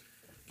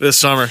this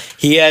summer.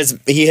 He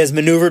has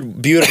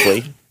maneuvered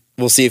beautifully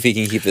We'll see if he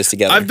can keep this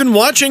together. I've been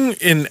watching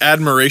in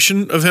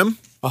admiration of him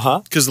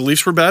because the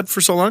Leafs were bad for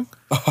so long.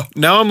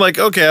 Now I'm like,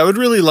 okay, I would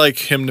really like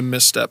him to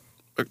misstep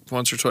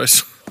once or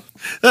twice.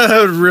 That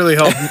would really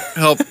help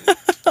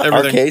everything.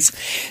 Our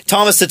case.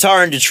 Thomas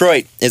Tatar in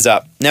Detroit is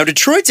up. Now,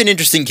 Detroit's an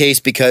interesting case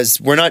because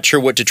we're not sure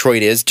what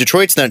Detroit is.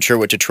 Detroit's not sure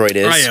what Detroit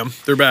is. I am.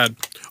 They're bad.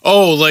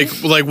 Oh, like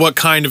what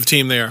kind of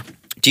team they are.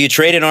 Do you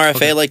trade an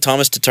RFA like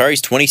Thomas Tatar?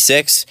 He's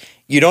 26.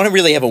 You don't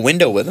really have a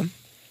window with him.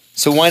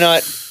 So why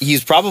not?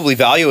 He's probably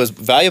valuable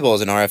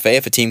as an RFA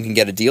if a team can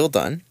get a deal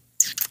done.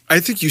 I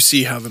think you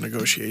see how the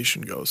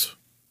negotiation goes,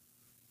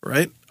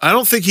 right? I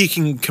don't think he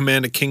can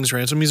command a king's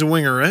ransom. He's a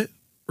winger, right?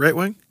 Right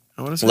wing?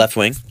 I want to say Left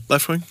wing.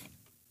 Left wing.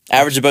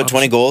 Average about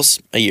 20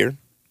 goals a year.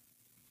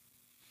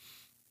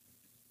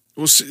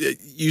 We'll see,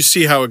 you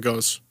see how it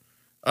goes.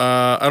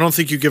 I don't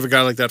think you give a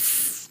guy like that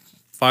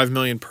 $5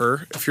 million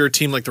per. If you're a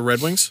team like the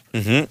Red Wings,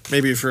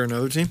 maybe if you're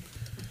another team.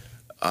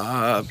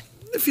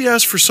 If he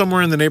asks for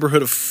somewhere in the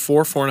neighborhood of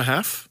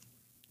 4.5,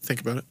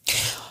 think about it.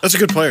 That's a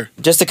good player.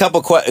 Just a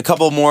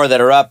couple more that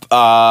are up.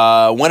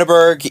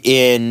 Wennerberg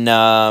in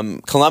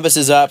Columbus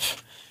is up.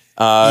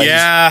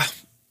 Yeah,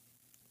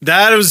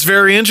 that was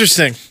very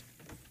interesting.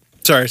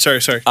 Sorry.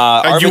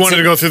 You wanted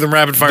to go through them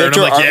rapid fire.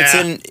 Victor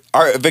and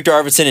I'm like, Victor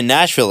Arvidsson in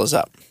Nashville is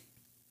up.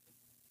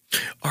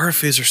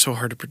 RFAs are so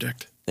hard to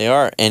predict. They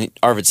are, and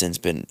Arvidsson's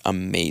been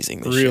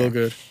amazing this year. Real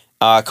good.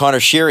 Connor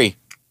Sheary,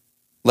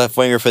 left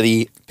winger for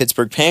the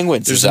Pittsburgh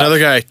Penguins. There's another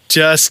guy.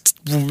 Just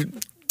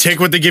take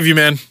what they give you,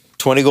 man.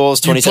 20 goals,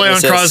 27 You play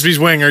assists. on Crosby's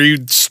wing. Are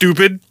you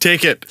stupid?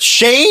 Take it.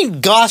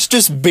 Shane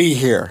Gostis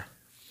here.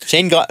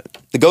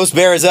 The Ghost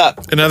Bear is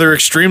up. Another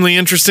extremely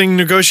interesting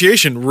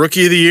negotiation.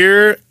 Rookie of the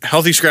year,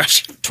 healthy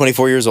scratch.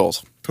 24 years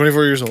old.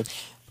 24 years old.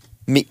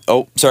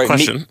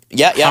 Question.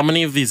 Yeah. How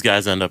many of these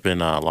guys end up in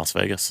Las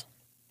Vegas?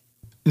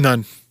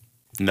 None.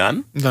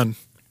 None? None.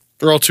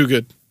 They're all too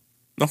good.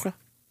 Okay.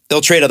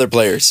 They'll trade other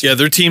players. Yeah,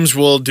 their teams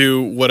will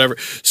do whatever.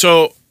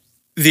 So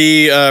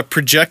the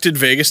projected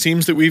Vegas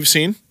teams that we've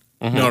seen,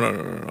 no.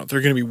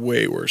 They're going to be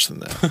way worse than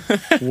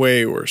that.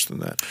 Way worse than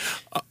that.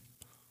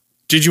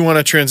 Did you want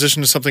to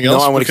transition to something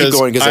else? No, I want to keep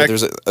going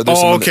because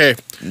there's okay.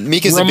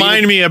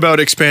 Remind me about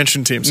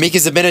expansion teams. Mika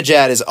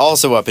Zibanejad is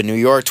also up in New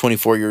York,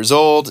 24 years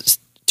old,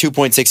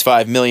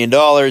 $2.65 million,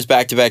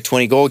 back-to-back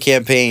 20-goal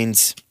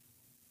campaigns.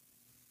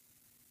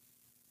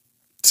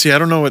 See, I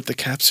don't know what the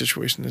cap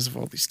situation is of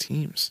all these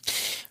teams.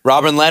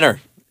 Robin Lehner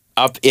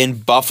up in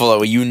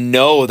Buffalo. You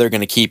know they're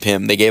going to keep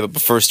him. They gave up a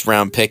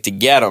first-round pick to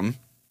get him,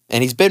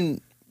 and he's been,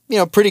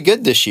 pretty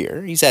good this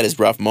year. He's had his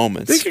rough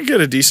moments. They could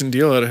get a decent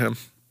deal out of him.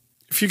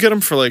 If you get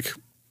him for like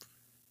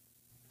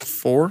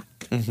 4,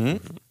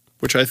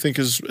 which I think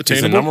is attainable.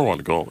 He's the number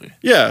one goalie.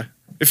 Yeah.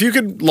 If you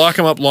could lock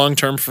him up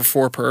long-term for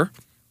 4 per,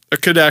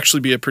 it could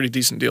actually be a pretty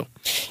decent deal.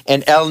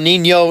 And El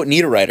Nino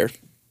Niederreiter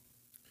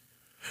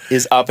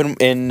is up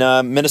in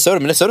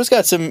Minnesota. Minnesota's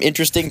got some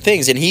interesting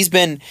things, and he's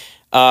been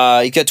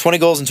he got 20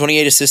 goals and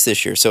 28 assists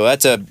this year. So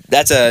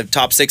that's a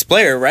top 6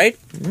 player, right?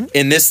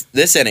 In this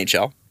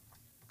NHL.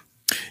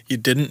 You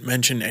didn't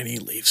mention any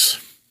Leafs.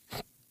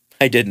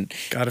 I didn't.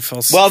 God, it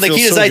felt well,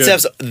 Nikita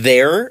Zaitsev's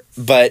there,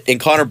 and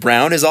Connor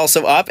Brown is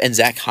also up, and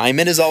Zach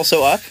Hyman is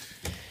also up.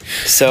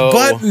 So,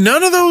 but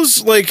none of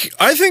those,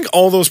 I think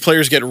all those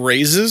players get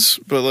raises,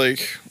 but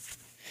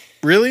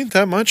really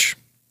that much?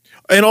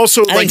 And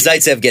also, I think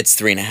Zaitsev gets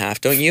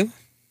 3.5, don't you?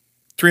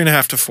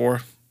 3.5 to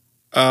 4.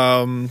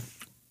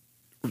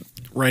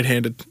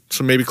 Right-handed,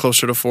 so maybe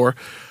closer to 4.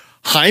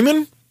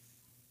 Hyman,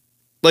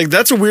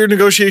 that's a weird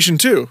negotiation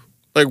too.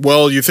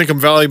 You think I'm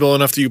valuable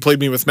enough that you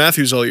played me with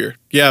Matthews all year.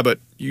 Yeah, but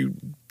you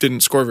didn't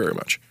score very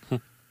much.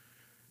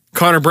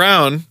 Connor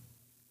Brown,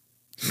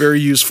 very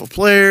useful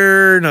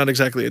player, not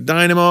exactly a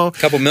dynamo.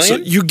 Couple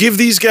million? So you give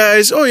these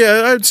guys,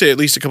 I'd say at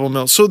least a couple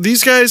mil. So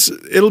these guys,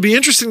 it'll be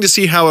interesting to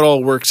see how it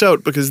all works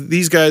out because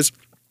these guys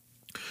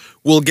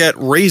will get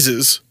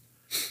raises,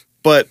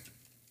 but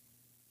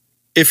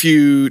if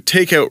you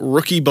take out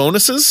rookie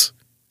bonuses,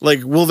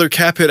 will their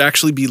cap hit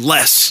actually be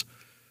less?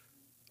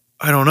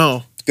 I don't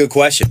know. Good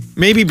question.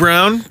 Maybe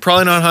Brown,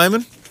 probably not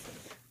Hyman.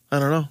 I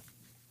don't know.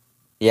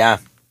 Yeah.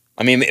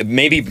 I mean,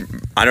 maybe,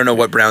 I don't know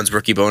what Brown's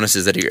rookie bonus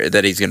is that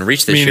he's going to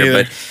reach this year,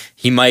 but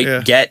he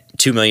might get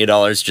 $2 million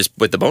just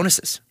with the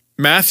bonuses.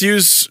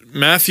 Matthews,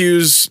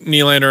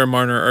 Nylander, and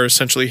Marner are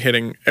essentially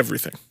hitting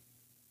everything.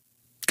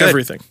 Good.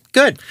 Everything.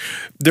 Good.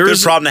 Good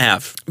problem to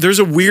have. There's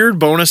a weird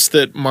bonus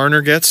that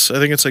Marner gets. I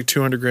think it's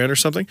 $200,000 or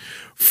something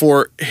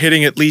for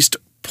hitting at least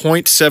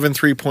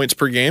 0.73 points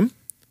per game.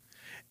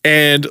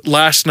 And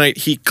last night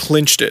he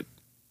clinched it.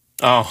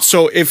 Oh,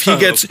 so if he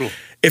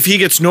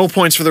gets no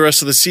points for the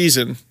rest of the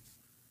season,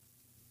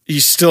 he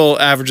still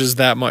averages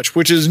that much,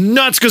 which is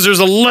nuts because there's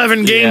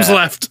 11 games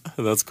left.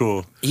 That's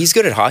cool. He's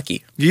good at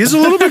hockey. He is a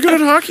little bit good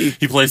at hockey.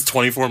 He plays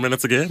 24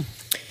 minutes a game.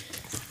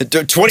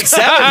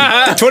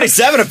 27.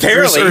 27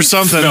 apparently. Or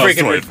something. No,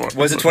 Freaking, 24.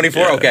 Was it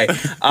 24? Yeah. Okay.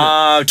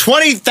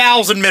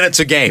 20,000 minutes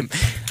a game.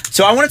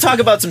 So I want to talk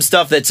about some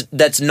stuff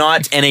that's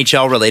not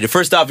NHL related.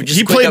 First off, just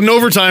he played in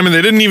overtime and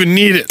they didn't even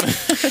need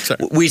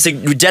it. We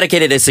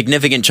dedicated a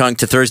significant chunk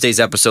to Thursday's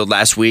episode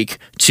last week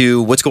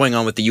to what's going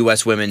on with the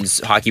U.S. women's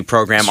hockey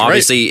program. That's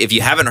Obviously, right. if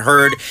you haven't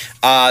heard,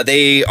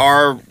 they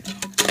are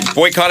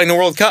boycotting the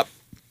World Cup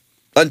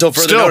until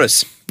further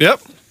notice.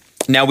 Yep.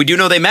 Now, we do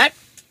know they met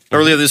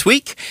earlier this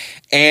week,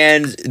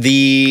 and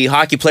the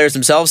hockey players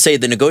themselves say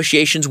the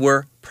negotiations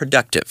were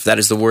productive. That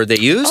is the word they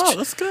used. Oh,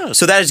 that's good.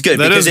 So that is good.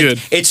 That is because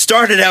good. It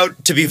started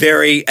out to be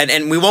very,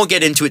 and we won't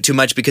get into it too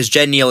much because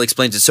Jen Neal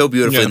explains it so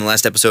beautifully in the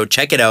last episode.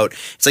 Check it out.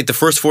 It's like the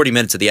first 40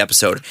 minutes of the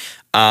episode.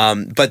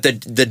 But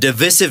the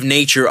divisive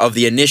nature of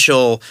the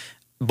initial,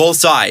 both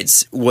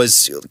sides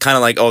was kind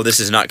of like, oh, this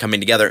is not coming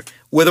together.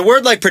 With a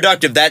word like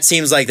productive, that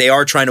seems like they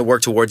are trying to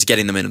work towards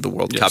getting them into the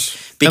World Cup.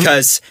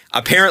 Because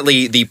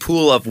apparently the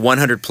pool of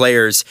 100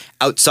 players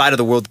outside of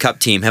the World Cup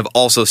team have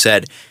also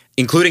said,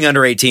 including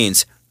under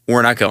 18s,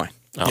 we're not going.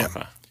 Oh,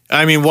 okay.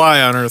 I mean,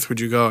 why on earth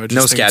would you go? I just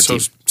No think scab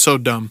it's so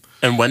dumb.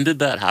 And when did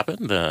that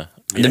happen? The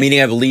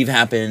meeting, I believe,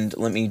 happened.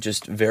 Let me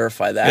just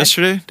verify that.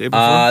 Yesterday? Day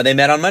before? They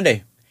met on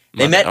Monday.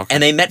 They Monday, met, okay.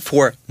 and they met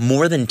for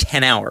more than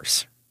 10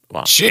 hours.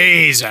 Wow.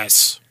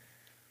 Jesus.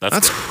 That's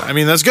That's. I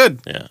mean, that's good.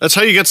 Yeah. That's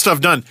how you get stuff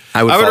done.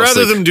 I would fall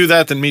rather asleep. them do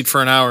that than meet for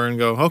an hour and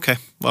go, okay,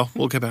 well,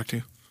 we'll get back to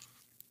you.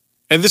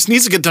 And this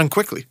needs to get done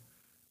quickly.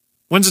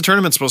 When's the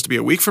tournament supposed to be?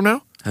 A week from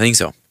now? I think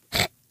so.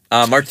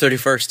 March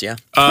 31st, yeah.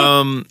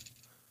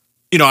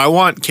 You know, I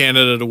want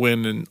Canada to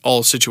win in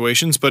all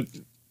situations, but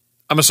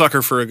I'm a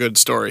sucker for a good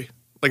story.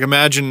 Like,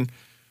 imagine,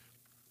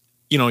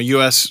 you know,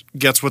 U.S.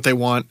 gets what they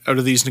want out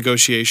of these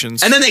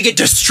negotiations. And then they get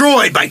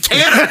destroyed by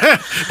Canada.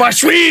 by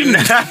Sweden!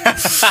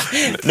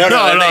 No,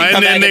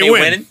 and then they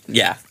win.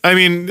 Yeah. I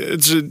mean,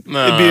 it'd be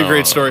a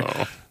great story.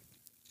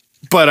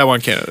 But I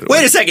want Canada to Wait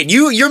win. a second.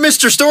 You're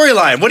Mr.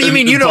 Storyline. What do you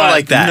mean you don't But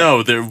like that?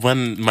 No,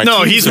 when my No,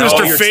 team's he's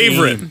involved- Mr.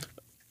 Favorite.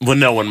 Well,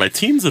 no, when my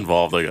team's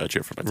involved, I got to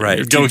cheer for my team. Right.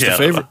 Your Go team's the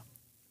Canada. favorite.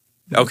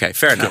 Okay,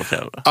 fair Go enough.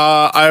 Canada.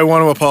 I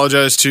want to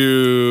apologize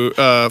to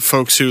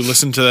folks who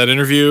listened to that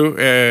interview.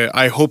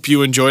 I hope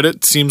you enjoyed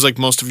it. Seems like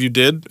most of you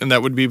did, and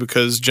that would be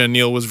because Jen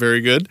Neal was very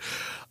good.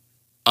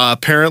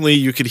 Apparently,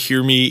 you could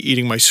hear me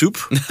eating my soup.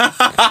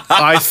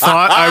 I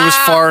thought I was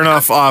far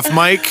enough off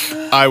mic.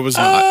 I was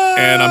not,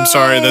 and I'm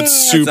sorry.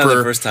 That's super That's not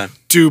the first time.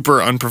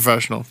 duper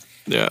unprofessional.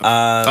 Yeah.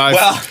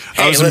 Well,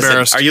 I was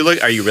embarrassed. Are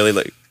you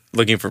really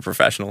looking for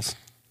professionals?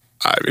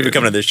 You're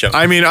coming to this show.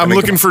 I mean, I'm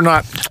looking for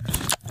not.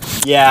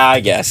 Yeah, I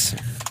guess.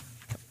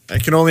 I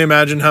can only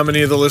imagine how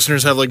many of the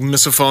listeners have like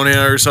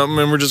misophonia or something,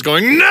 and we're just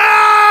going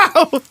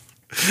no,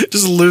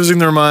 just losing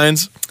their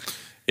minds.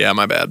 Yeah,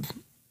 my bad.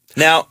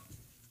 Now,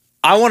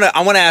 I want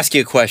to ask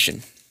you a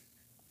question.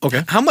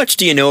 Okay. How much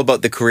do you know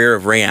about the career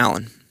of Ray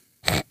Allen?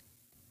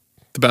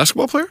 The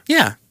basketball player?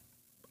 Yeah,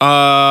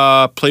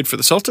 Played for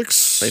the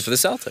Celtics. played for the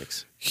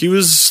Celtics. He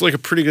was like a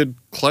pretty good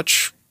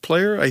clutch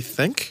player, I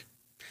think.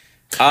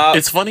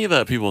 It's funny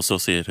that people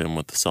associate him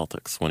with the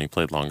Celtics when he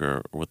played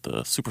longer with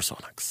the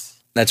Supersonics.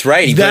 That's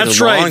right. He played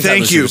That's a long right. time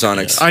Thank with you.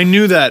 Supersonics. I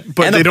knew that,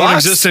 but And they the don't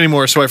Bucks. exist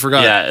anymore, so I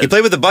forgot. Yeah, He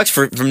played with the Bucks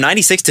from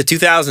 96 to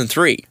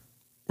 2003.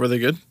 Were they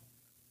good?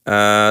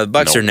 The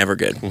Bucks Nope. are never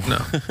good. No,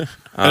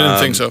 I didn't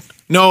think so.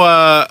 No,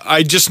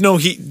 I just know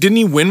didn't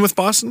he win with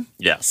Boston?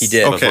 Yes, He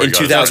did. Okay. Before he In got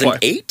his-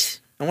 2008,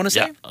 I want to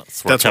say. Yeah,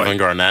 that's where That's Kevin why.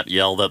 Garnett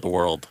yelled at the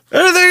world.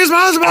 Anything is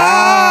possible.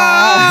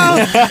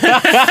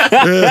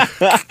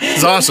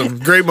 It's awesome.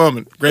 Great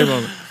moment. Great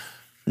moment.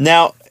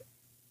 Now,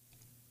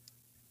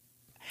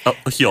 Oh,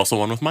 he also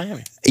won with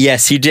Miami.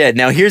 yes, he did.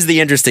 Now, here's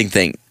the interesting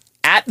thing.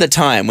 At the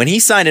time, when he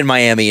signed in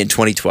Miami in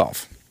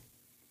 2012,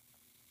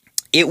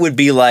 it would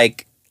be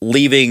like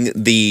leaving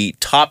the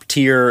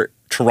top-tier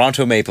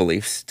Toronto Maple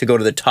Leafs to go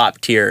to the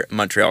top-tier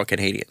Montreal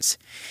Canadiens.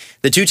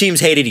 The two teams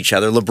hated each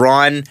other.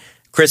 LeBron,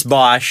 Chris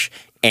Bosh,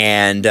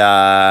 and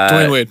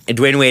Dwayne Wade. And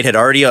Dwayne Wade had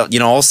already,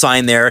 all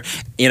signed there.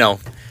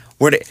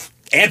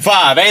 And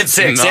 5, and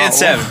 6, No. and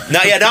 7.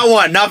 Not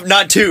 1,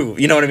 not 2.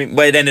 You know what I mean?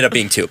 But it ended up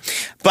being 2.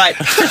 But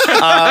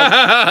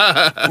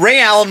Ray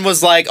Allen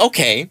was like,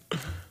 okay,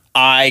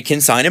 I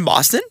can sign in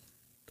Boston,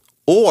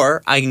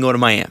 or I can go to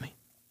Miami.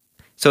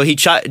 So he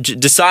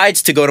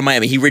decides to go to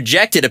Miami. He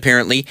rejected,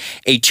 apparently,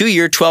 a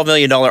 2-year, $12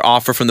 million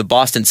offer from the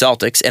Boston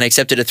Celtics and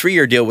accepted a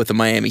 3-year deal with the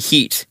Miami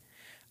Heat.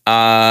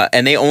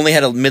 And they only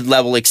had a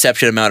mid-level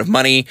exception amount of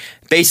money.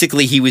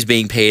 Basically, he was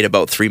being paid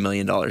about $3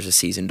 million a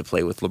season to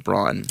play with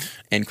LeBron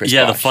and Chris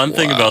Yeah, the Bosh. fun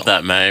thing about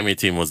that Miami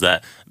team was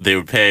that they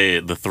would pay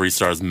the 3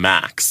 stars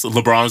max.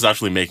 LeBron was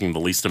actually making the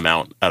least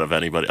amount out of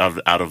anybody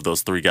out of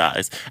those 3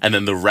 guys, and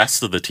then the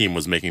rest of the team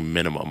was making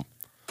minimum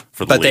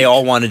for the But they league.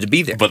 all wanted to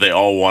be there. But they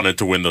all wanted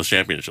to win those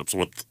championships,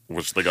 with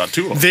which they got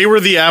 2 of. They were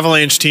the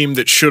Avalanche team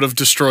that should have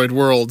destroyed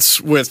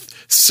worlds with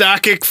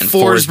Sakic,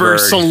 Forsberg.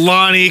 Forsberg,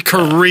 Solani,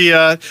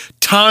 Correa,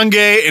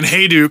 Tanguay, and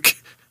Hayduk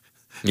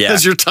Yeah.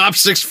 as your top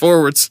 6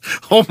 forwards.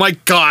 Oh my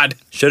God.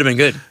 Should have been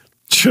good.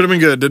 Should have been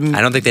good. Didn't I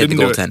don't think they had the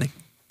didn't do it. goaltending.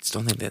 Just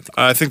don't think they had the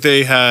I think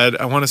they had,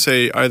 I want to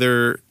say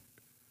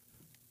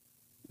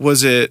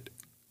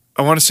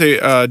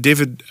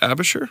David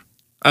Abisher?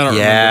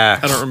 I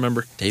don't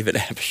remember. David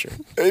Abisher.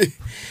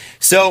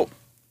 So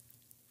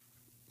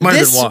might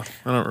have been Waugh.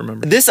 I don't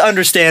remember. This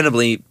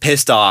understandably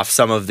pissed off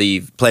some of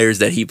the players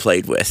that he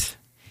played with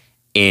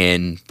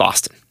in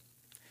Boston.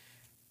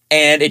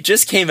 And it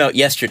just came out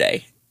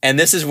yesterday. And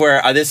this is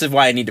why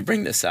I need to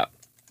bring this up.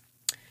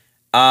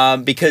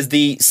 Because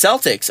the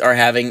Celtics are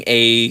having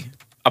a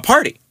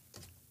party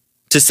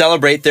to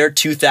celebrate their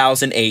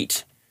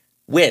 2008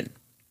 win.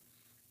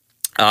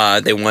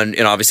 They won,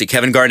 and obviously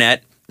Kevin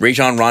Garnett,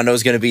 Rajon Rondo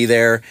is going to be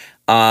there.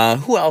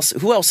 Who else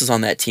is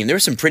on that team? There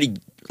was some pretty,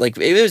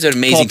 it was an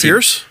amazing team.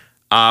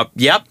 Paul Pierce?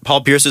 Yep,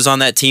 Paul Pierce is on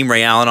that team.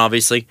 Ray Allen,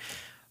 obviously.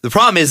 The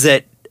problem is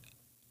that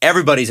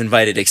everybody's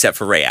invited except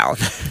for Ray Allen.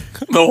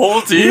 The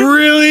whole team?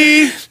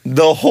 Really?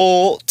 The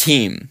whole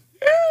team.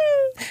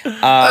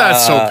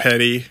 That's so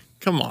petty.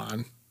 Come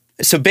on.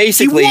 So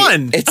basically, he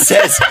won. It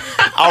says,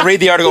 I'll read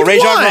the article.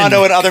 Rajon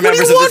Rondo and other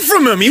members of the...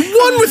 from him? He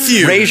won with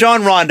you.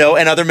 Rajon Rondo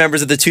and other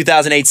members of the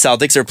 2008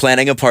 Celtics are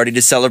planning a party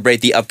to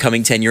celebrate the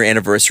upcoming 10-year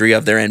anniversary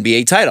of their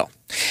NBA title.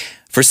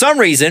 For some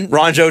reason,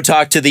 Rondo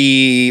talked to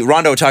the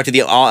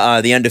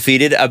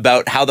undefeated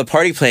about how the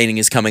party planning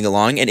is coming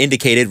along and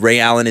indicated Ray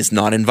Allen is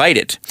not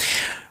invited.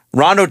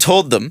 Rondo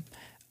told them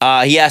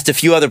he asked a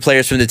few other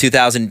players from the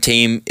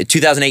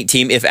 2008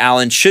 team if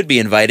Allen should be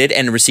invited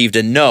and received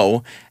a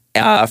no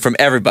from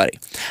everybody.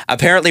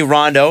 Apparently,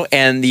 Rondo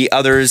and the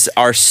others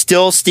are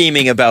still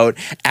steaming about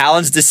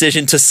Allen's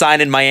decision to sign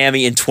in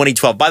Miami in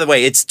 2012. By the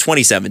way, it's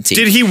 2017.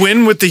 Did he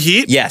win with the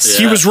Heat? Yes.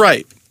 Yeah. He was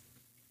right.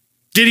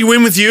 Did he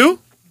win with you?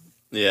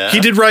 Yeah. He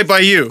did right by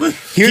you.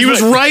 He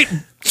was right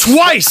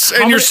twice,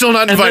 and you're still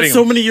not inviting him.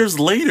 So many years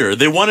later.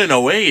 They won in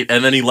 08,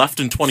 and then he left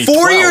in 2012.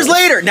 4 years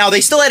later. Now,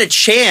 they still had a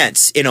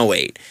chance in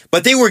 08,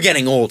 but they were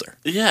getting older.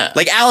 Yeah.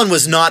 Allen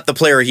was not the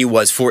player he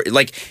was for.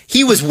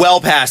 He was well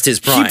past his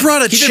prime. He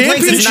brought a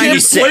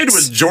championship. He played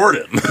with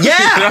Jordan.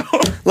 Yeah.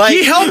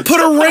 He helped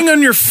put a ring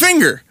on your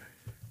finger.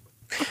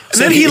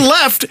 And then he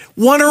left,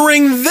 won a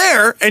ring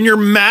there, and you're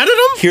mad at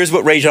him? Here's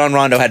what Rajon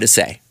Rondo had to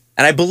say.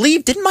 And I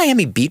believe, didn't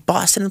Miami beat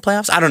Boston in the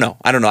playoffs? I don't know.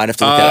 I'd have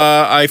to look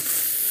that up. I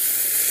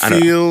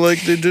feel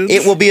like they did.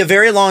 It will be a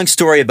very long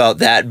story about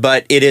that,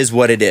 but it is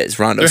what it is,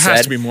 Rondo said. There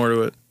has to be more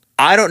to it.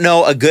 I don't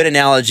know a good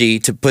analogy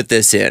to put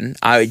this in.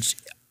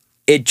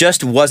 It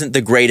just wasn't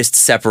the greatest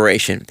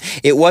separation.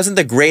 It wasn't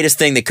the greatest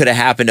thing that could have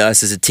happened to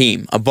us as a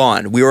team, a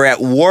bond. We were at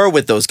war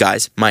with those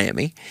guys,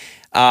 Miami.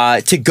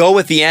 To go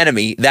with the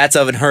enemy, that's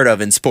unheard of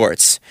in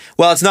sports.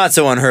 Well, it's not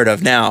so unheard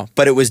of now,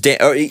 but it's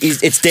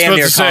damn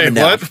near common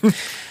now.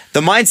 The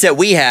mindset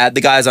we had,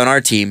 the guys on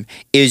our team,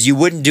 is you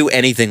wouldn't do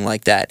anything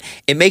like that.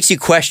 It makes you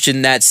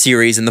question that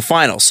series in the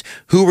finals.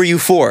 Who were you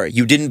for?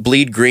 You didn't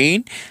bleed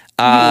green?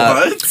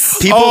 What?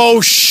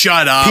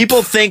 Shut up.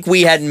 People think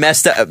we had a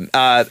messed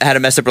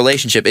up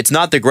relationship. It's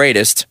not the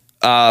greatest.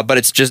 But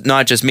it's just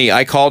not just me.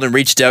 I called and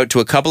reached out to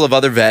a couple of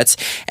other vets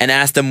and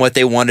asked them what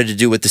they wanted to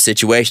do with the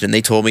situation, and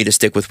they told me to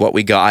stick with what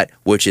we got,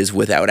 which is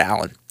without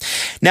Allen.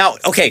 Now,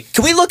 okay,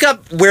 can we look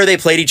up where they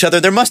played each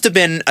other? There must have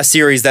been a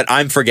series that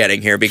I'm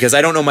forgetting here because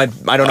I don't know my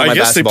basketball. I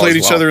guess they played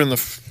each other in the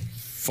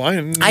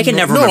final. I can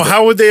never remember. No,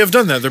 how would they have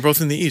done that? They're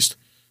both in the East,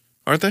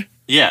 aren't they?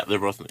 Yeah, they're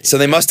both in the East. So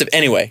they must have.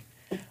 Anyway.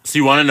 So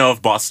you want to know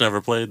if Boston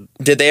ever played?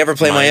 Did they ever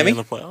play Miami in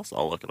the playoffs?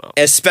 I'll look it up.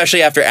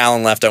 Especially after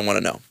Allen left, I want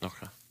to know.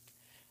 Okay.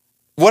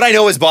 What I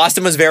know is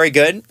Boston was very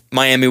good.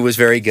 Miami was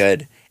very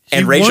good.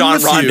 And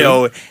Rajon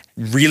Rondo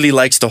really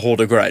likes to hold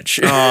a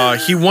grudge.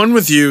 He won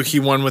with you. He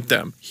won with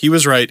them. He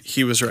was right.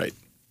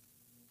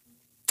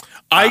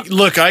 I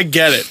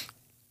get it.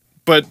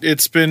 But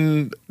it's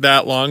been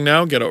that long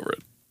now. Get over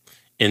it.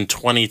 In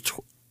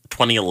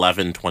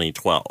 2011,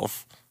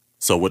 2012.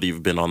 So would he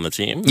have been on the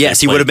team? Yes,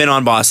 he would have been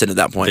on Boston at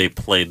that point. They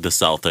played the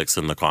Celtics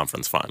in the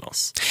conference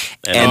finals.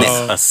 And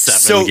a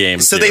 7-game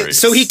series.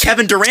 So he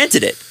Kevin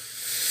Duranted it.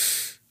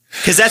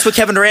 Because that's what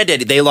Kevin Durant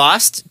did. They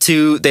lost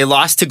to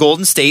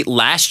Golden State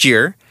last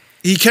year.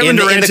 In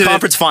the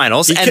conference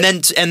finals, and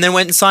then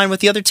went and signed with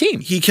the other team.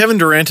 He Kevin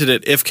Duranted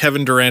it if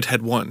Kevin Durant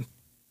had won.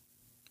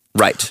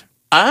 Right.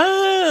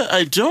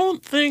 I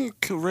don't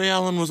think Ray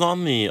Allen was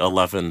on the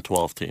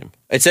 11-12 team.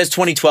 It says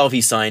 2012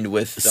 he signed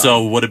with.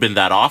 So would have been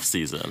that off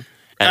season.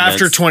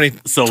 After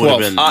 2012. So would have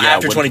been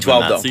after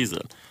 2012 that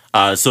season.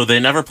 So they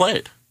never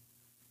played.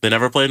 They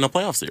never played in a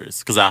playoff series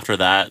because after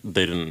that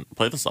they didn't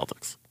play the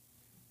Celtics.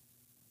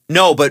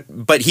 No,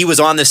 but he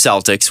was on the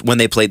Celtics when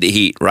they played the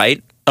Heat,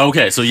 right?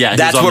 Okay, so yeah,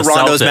 that's what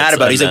Rondo's mad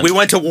about. He's like, we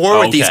went to war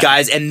with these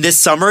guys, and this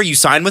summer you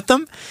signed with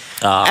them.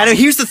 And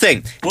here's the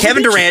thing: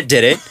 Kevin Durant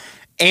did it,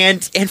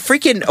 and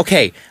freaking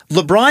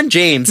LeBron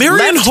James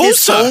left his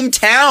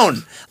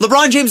hometown.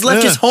 LeBron James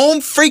left his home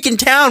freaking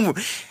town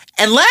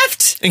and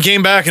left and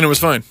came back, and it was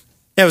fine.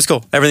 Yeah, it was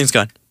cool. Everything's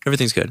gone.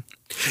 Everything's good.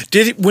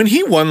 When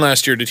he won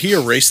last year, did he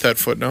erase that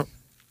footnote?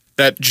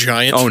 That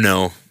giant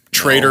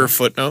traitor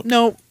footnote?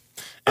 No.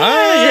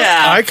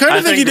 I kind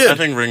of think he did. I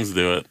think rings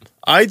do it.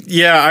 I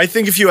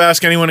think if you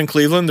ask anyone in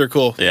Cleveland, they're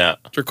cool. Yeah.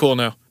 They're cool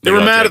now. They were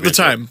mad at the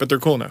time, but they're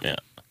cool now. Yeah.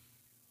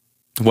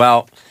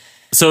 Well,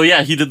 So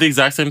yeah, he did the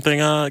exact same thing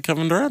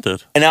Kevin Durant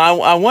did. And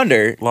I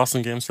wonder, Lost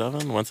in Game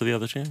 7, went to the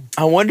other team.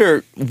 I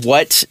wonder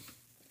what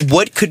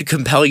could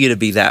compel you to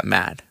be that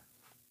mad?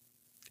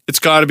 It's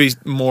got to be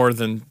more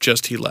than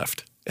just he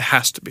left. It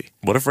has to be.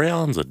 What if Ray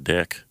Allen's a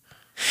dick?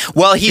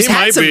 Well, he's He had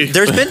might some. be.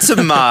 There's been some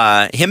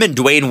him and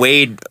Dwayne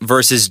Wade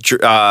versus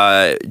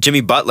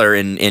Jimmy Butler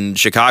in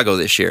Chicago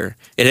this year.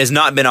 It has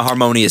not been a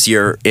harmonious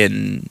year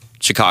in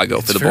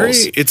Chicago for the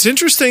Bulls. It's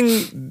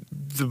interesting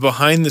the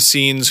behind the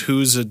scenes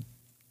who's a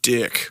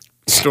dick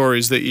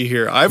stories that you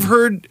hear. I've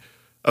heard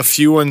a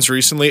few ones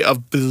recently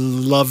of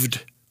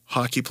beloved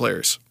hockey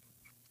players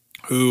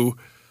who,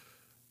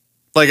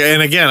 like,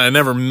 and again, I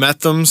never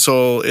met them,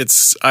 so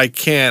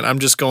I'm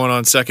just going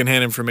on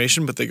secondhand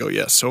information, but they go,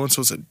 yes,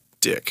 so-and-so's a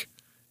dick.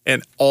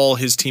 And all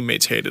his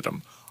teammates hated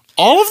him.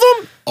 All of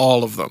them?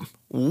 All of them.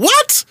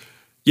 What?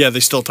 Yeah, they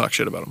still talk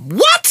shit about him.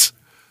 What?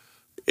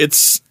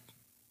 It's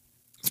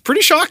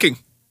pretty shocking.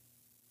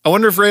 I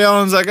wonder if Ray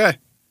Allen's that guy.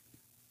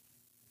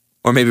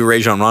 Or maybe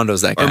Rajon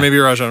Rondo's that guy. Or maybe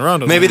Rajon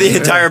Rondo. Maybe the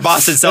entire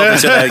Boston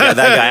Celtics are that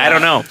guy. I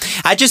don't know.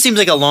 It just seems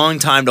like a long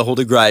time to hold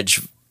a grudge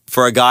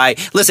for a guy.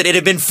 Listen, it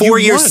had been 4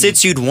 years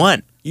since you'd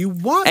won. You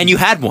won. And you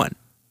had one.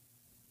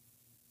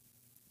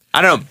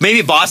 I don't know.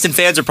 Maybe Boston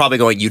fans are probably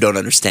going, you don't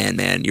understand,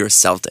 man. You're a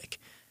Celtic.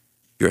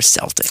 You're a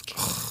Celtic.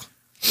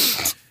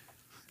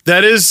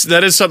 That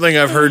is something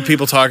I've heard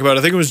people talk about.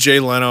 I think it was Jay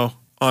Leno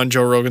on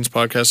Joe Rogan's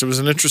podcast. It was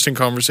an interesting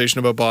conversation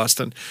about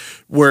Boston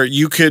where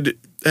you could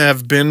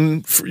have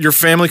been, your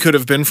family could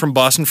have been from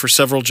Boston for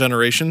several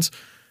generations,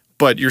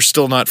 but you're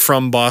still not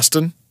from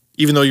Boston,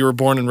 even though you were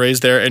born and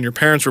raised there and your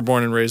parents were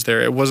born and raised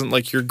there. It wasn't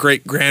like your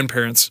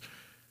great-grandparents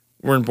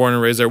weren't born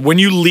and raised there. When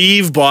you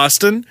leave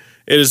Boston,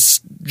 it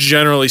is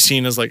generally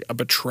seen as like a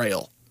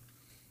betrayal.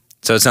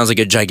 So it sounds like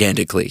a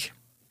gigantic league.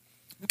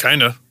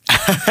 Kind of.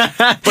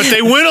 But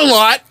they win a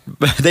lot.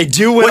 They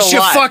do win What's a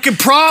your lot. fucking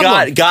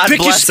problem? God Pick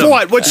your bless them.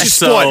 sport. What's your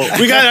sport?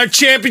 We got our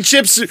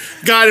championships.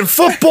 Got in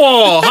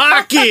football,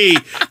 hockey,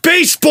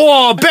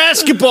 baseball,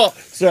 basketball.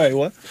 Sorry,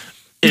 what?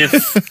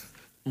 If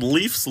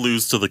Leafs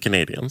lose to the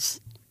Canadiens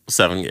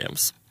 7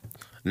 games,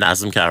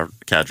 Nazem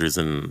Kadri's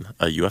in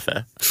a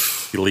UFA.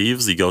 He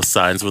leaves. He goes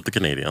signs with the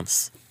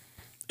Canadiens.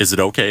 Is it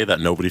okay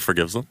that nobody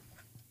forgives him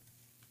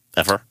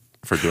ever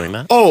for doing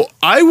that? Oh,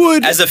 I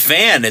would. As a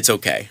fan, it's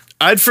okay.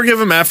 I'd forgive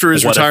him after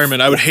his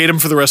retirement. I would hate him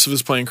for the rest of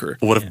his playing career.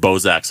 What if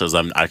Bozak says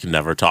I can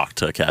never talk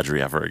to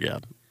Kadri ever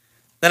again?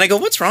 Then I go,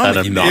 what's wrong And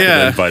with I'm you? not man? going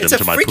to invite him It's a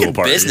to my pool freaking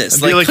party.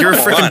 business. I'd be like, you're a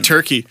come freaking on.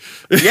 turkey.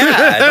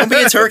 Yeah, don't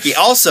be a turkey.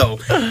 Also,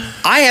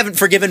 I haven't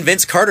forgiven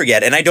Vince Carter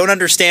yet, and I don't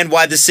understand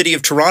why the city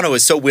of Toronto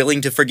is so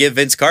willing to forgive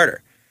Vince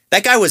Carter.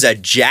 That guy was a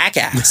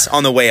jackass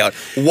on the way out.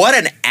 What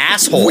an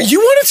asshole. You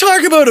want to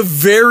talk about a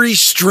very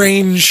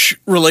strange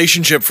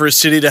relationship for a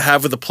city to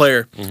have with a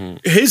player.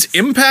 Mm-hmm. His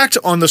impact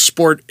on the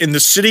sport in the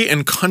city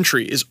and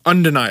country is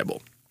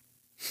undeniable.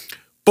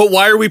 But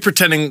why are we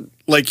pretending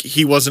like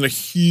he wasn't a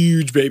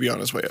huge baby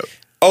on his way out?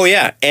 Oh,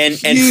 yeah. And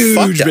Huge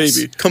fucked us.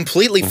 baby.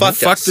 Completely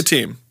fucked us. Fuck the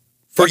team.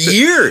 For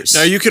years.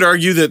 Now, you could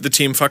argue that the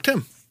team fucked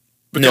him.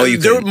 No, you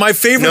couldn't. My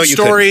favorite No, you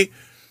story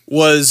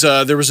was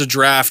there was a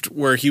draft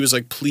where he was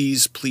like,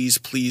 please, please,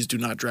 please do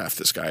not draft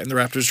this guy. And the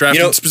Raptors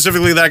drafted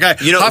specifically that guy,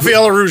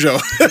 Rafael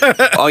Arujo.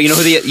 Oh,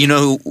 you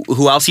know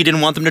who else he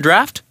didn't want them to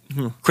draft?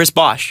 Chris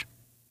Bosh.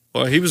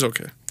 Well, he was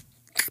okay.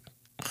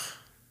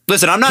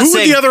 Listen, I'm not Who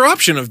saying... would the other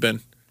option have been?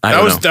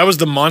 That was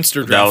the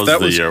monster draft. That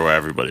was the year where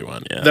everybody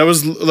won, yeah. That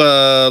was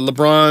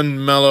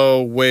LeBron,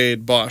 Melo,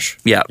 Wade, Bosh.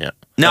 Yeah.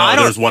 No, I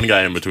don't... There's one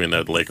guy in between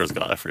there, the Lakers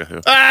guy. I forget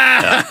who.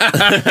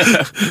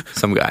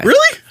 Some guy.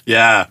 Really?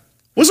 Yeah.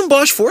 Wasn't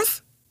Bosh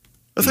fourth?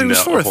 I thought he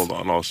was fourth. Hold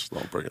on, I'll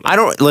bring it up. I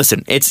don't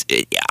listen.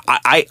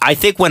 I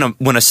think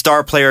when a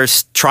star player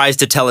tries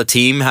to tell a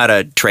team how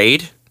to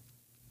trade,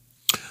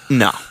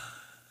 no.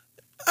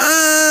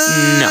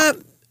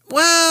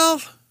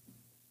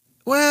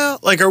 Well,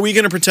 like, are we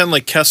going to pretend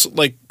like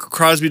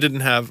Crosby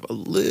didn't have a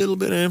little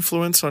bit of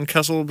influence on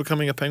Kessel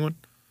becoming a Penguin?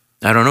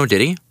 I don't know.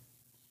 Did he?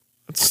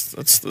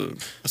 That's the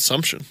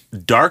assumption.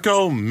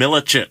 Darko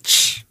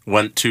Milicic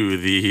went to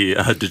the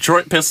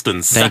Detroit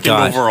Pistons Thank second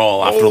God.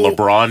 overall after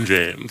LeBron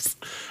James,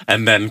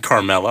 and then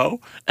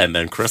Carmelo, and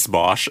then Chris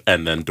Bosh,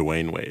 and then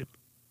Dwayne Wade.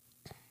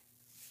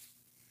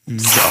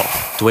 So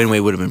Dwayne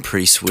Wade would have been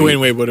pretty sweet. Dwayne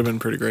Wade would have been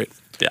pretty great.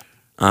 yeah,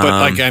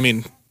 But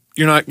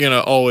you're not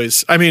gonna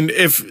always. I mean,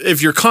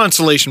 if your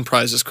consolation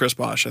prize is Chris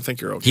Bosh, I think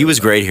you're okay. He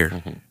was great here.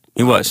 Mm-hmm.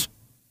 He was.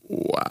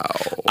 Wow.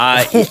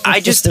 I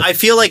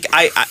feel like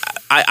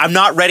I'm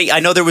not ready. I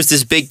know there was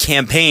this big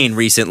campaign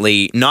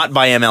recently, not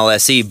by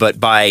MLSE, but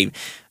by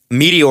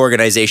media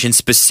organizations,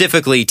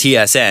 specifically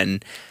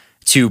TSN,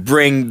 to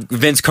bring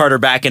Vince Carter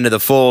back into the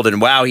fold. And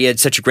wow, he had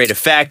such a great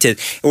effect. And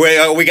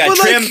we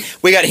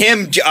got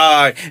him,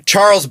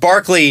 Charles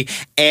Oakley,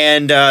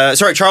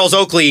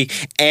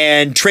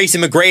 and Tracy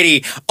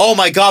McGrady. Oh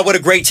my God, what a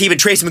great team! And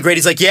Tracy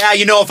McGrady's like, yeah,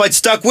 if I'd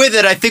stuck with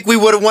it, I think we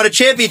would have won a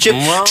championship.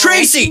 Well,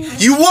 Tracy,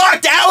 you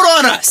walked out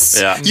on us.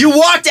 Yeah. You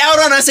walked out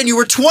on us, and you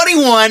were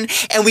 21,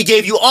 and we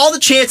gave you all the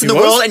chance in the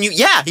world. And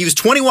he was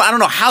 21. I don't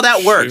know how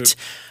that worked.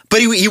 But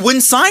he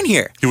wouldn't sign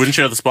here. He wouldn't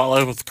share the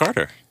spotlight with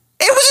Carter.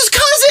 It was his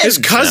cousin. His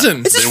cousin.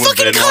 It's his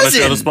fucking They didn't want to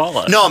share the cousin.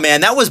 spotlight. No,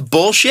 man, that was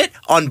bullshit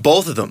on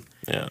both of them.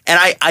 Yeah. And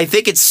I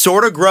think it's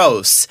sort of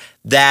gross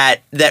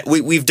that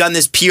we've done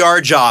this PR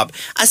job.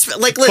 Listen,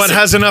 But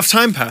has enough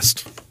time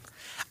passed?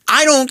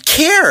 I don't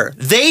care.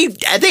 They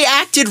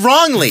acted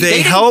wrongly.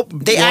 Maybe not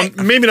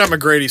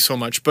McGrady so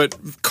much, but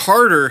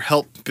Carter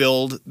helped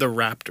build the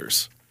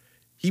Raptors.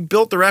 He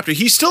built the Raptors.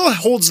 He still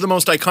holds the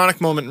most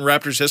iconic moment in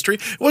Raptors history.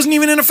 It wasn't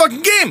even in a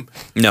fucking game.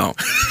 No.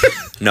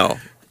 No.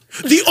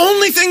 The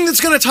only thing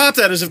that's going to top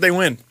that is if they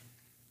win.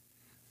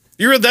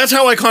 That's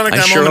how iconic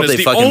that moment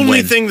is. The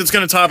only thing that's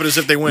going to top it is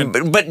if they win.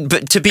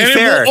 But to be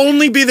fair, it will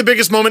only be the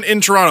biggest moment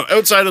in Toronto.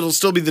 Outside, it'll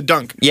still be the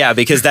dunk. Yeah,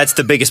 because that's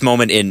the biggest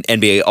moment in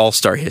NBA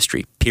All-Star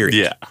history. Period.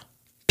 Yeah.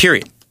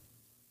 Period.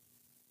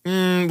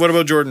 What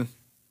about Jordan?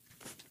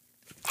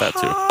 That too.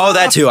 Oh,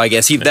 that too. I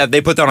guess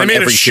they put that on made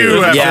a every shoe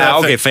shoe. after Yeah. that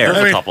Okay. thing. Fair.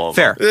 There's a couple of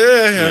Fair.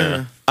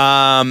 them.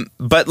 Yeah.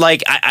 But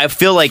like, I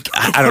feel like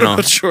I don't know.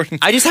 about Jordan?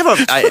 I just have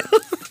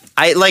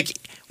I like.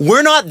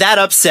 We're not that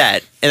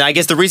upset, and I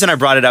guess the reason I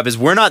brought it up is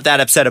we're not that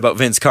upset about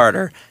Vince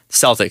Carter.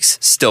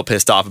 Celtics still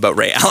pissed off about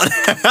Ray Allen.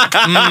 You know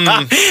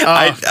what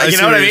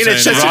I mean?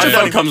 It's just such a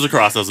Ron comes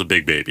across as a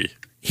big baby.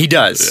 He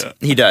does. Yeah.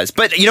 He does.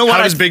 But you know what?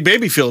 How does Big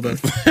Baby feel about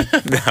it?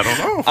 I don't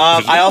know.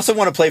 I also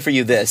want to play for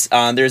you this.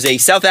 There's a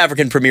South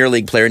African Premier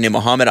League player named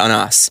Mohamed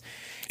Anas.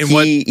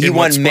 He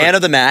won man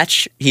of the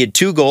match. He had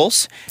 2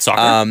 goals.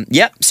 Soccer?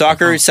 Yep,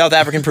 soccer, South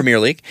African Premier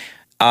League.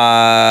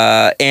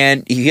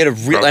 And he had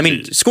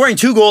scoring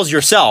 2 goals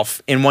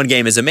yourself in one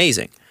game is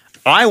amazing.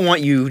 I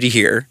want you to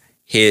hear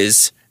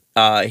his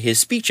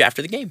speech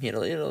after the game.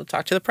 He'll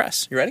talk to the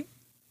press. You ready?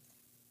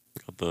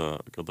 Got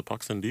the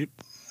pucks in deep.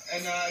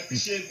 And I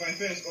appreciate my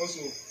fans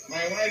also.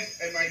 My wife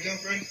and my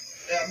girlfriend.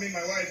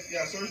 My wife.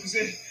 Yeah, sorry to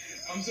say.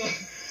 I'm so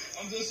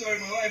sorry,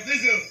 my wife.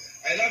 Listen,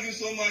 I love you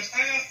so much.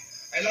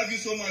 I love you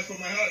so much from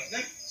my heart.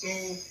 So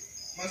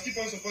must keep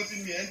on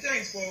supporting me. And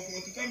thanks for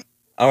to come.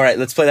 All right,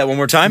 let's play that one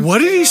more time. What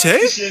did he say? I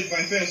appreciate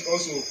my fans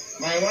also.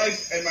 My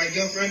wife and my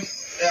girlfriend.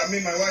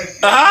 My wife.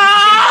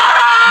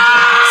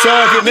 So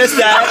if you missed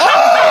that,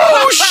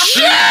 Oh,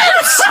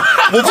 shit!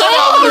 we'll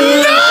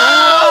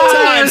put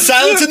time.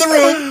 Silence in the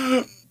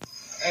room.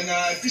 And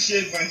I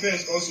appreciate my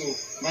fans also.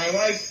 My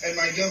wife and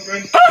my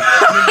girlfriend.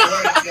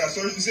 My wife. Yeah,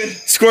 sorry to say.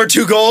 Scored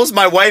 2 goals.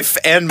 My wife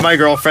and my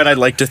girlfriend. I'd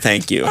like to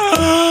thank you.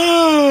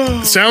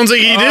 Sounds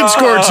like he did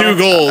score 2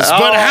 goals,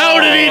 but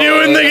how did he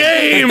do in the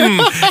game?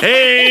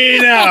 Hey,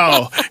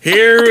 now.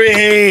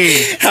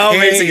 How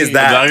amazing is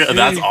that?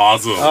 That's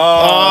awesome.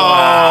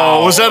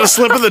 Oh, was that a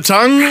slip of the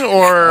tongue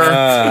or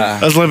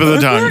a slip of the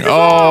tongue?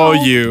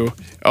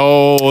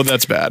 Oh,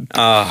 that's bad.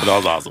 That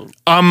was awesome.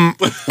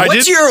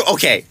 What's your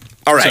okay?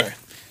 All right. Sorry.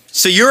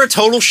 So you're a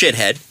total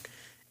shithead,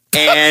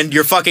 and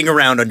you're fucking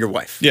around on your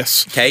wife.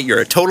 Yes. Okay. You're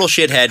a total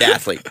shithead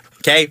athlete.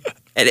 Okay.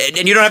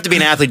 And you don't have to be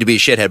an athlete to be a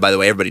shithead, by the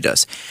way. Everybody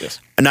does. Yes.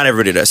 Not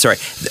everybody does. Sorry.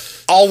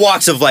 All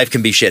walks of life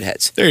can be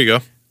shitheads. There you go.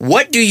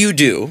 What do you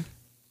do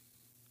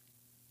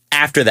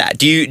after that?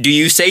 Do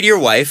you say to your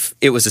wife,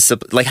 it was a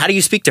slip? Like, how do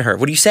you speak to her?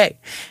 What do you say?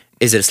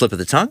 Is it a slip of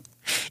the tongue?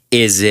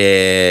 Is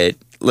it,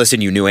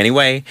 listen, you knew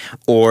anyway?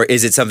 Or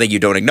is it something you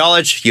don't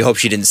acknowledge? You hope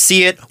she didn't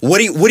see it? What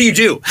do you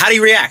do? How do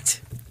you react?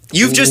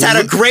 You've just had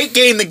a great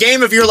game, the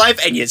game of your life,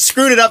 and you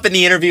screwed it up in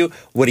the interview.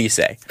 What do you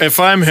say? If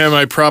I'm him,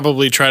 I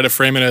probably try to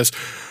frame it as,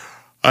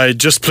 I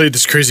just played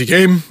this crazy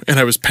game, and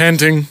I was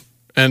panting,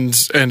 and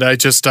I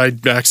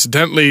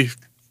accidentally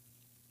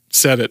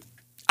said it.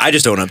 I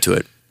just own up to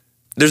it.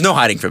 There's no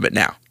hiding from it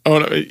now. Oh,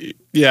 no,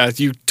 yeah,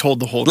 you told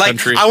the whole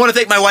country. I want to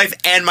thank my wife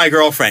and my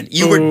girlfriend.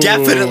 You were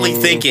definitely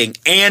thinking,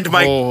 and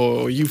my...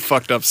 Oh, you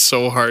fucked up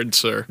so hard,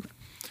 sir.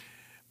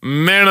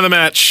 Man of the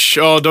match.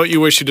 Oh, don't you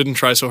wish you didn't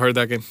try so hard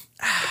that game?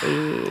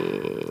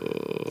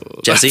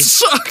 Jesse, That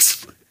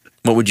sucks.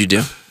 what would you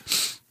do?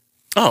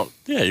 Oh,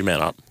 yeah, you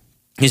man up.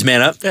 He's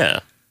man up?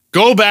 Yeah.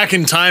 Go back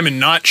in time and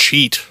not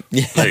cheat.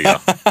 There you go.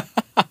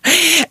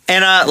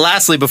 And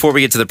lastly, before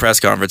we get to the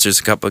press conference, there's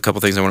a couple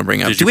things I want to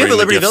bring up. Did Do you we have a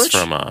bring the Liberty gifts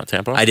Village? from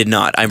Tampa? I did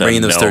not. I'm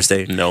bringing those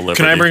Thursday. No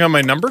Liberty. Can I bring up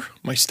my number?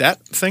 My stat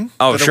thing?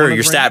 Oh, that I sure, wanted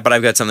your to bring stat, but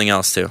I've got something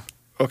else too. up?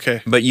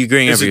 Okay. But you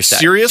bring Is over your it stat.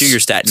 serious? Do your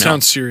stat. No,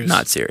 Sounds serious.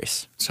 Not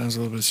serious. Sounds a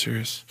little bit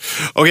serious.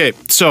 Okay,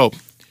 so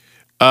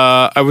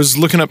I was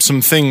looking up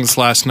some things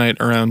last night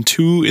around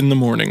 2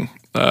 a.m.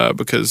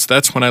 Because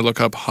that's when I look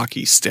up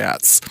hockey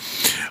stats.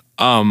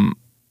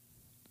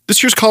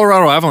 This year's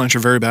Colorado Avalanche are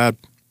very bad.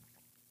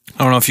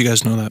 I don't know if you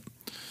guys know that.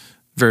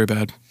 Very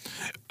bad.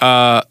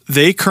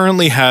 They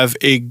currently have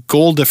a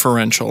goal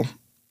differential,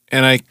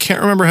 and I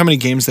can't remember how many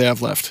games they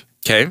have left.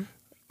 Okay.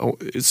 Oh,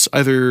 is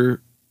it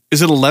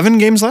 11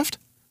 games left?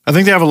 I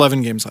think they have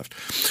 11 games left.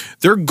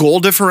 Their goal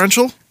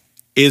differential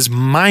is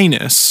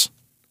minus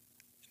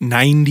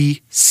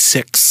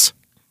 96.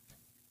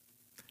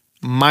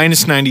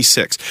 Minus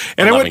 96.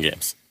 And 11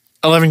 games.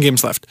 11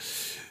 games left.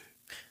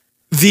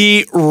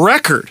 The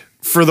record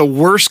for the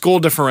worst goal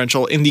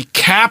differential in the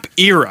Cap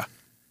era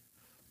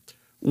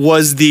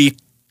was the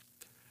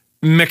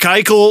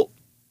McEichel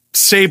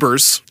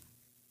Sabres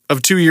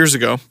of 2 years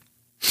ago.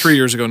 3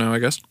 years ago now, I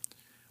guess.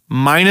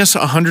 Minus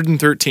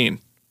 113.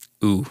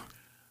 Ooh.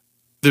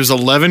 There's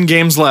 11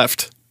 games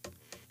left.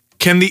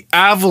 Can the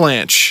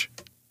Avalanche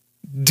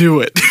do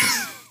it?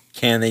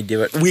 Can they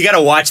do it? We got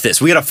to watch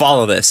this. We got to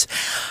follow this.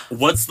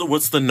 What's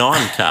the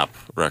non-cap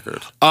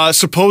record?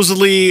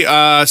 Supposedly,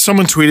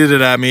 someone tweeted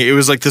it at me. It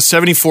was like the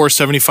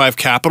 74-75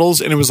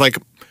 Capitals, and it was like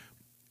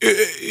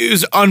it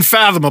was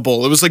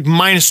unfathomable. It was like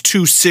minus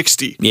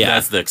 260. Yeah,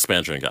 that's the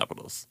expansion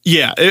Capitals.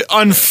 Yeah,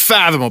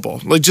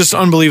 unfathomable, like just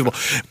unbelievable.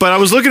 But I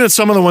was looking at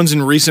some of the ones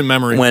in recent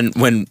memory when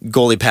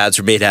goalie pads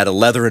were made out of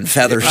leather and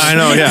feathers. I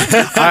know.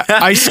 Yeah,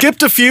 I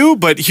skipped a few,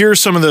 but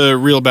here's some of the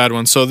real bad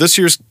ones. So this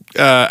year's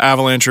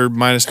Avalanche are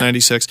minus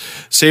 96.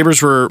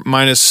 Sabres were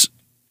minus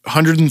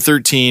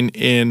 113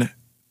 in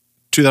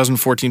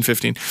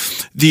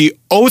 2014-15. The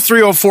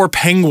 03-04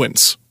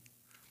 Penguins.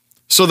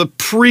 So the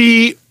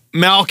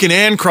pre-Malkin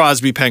and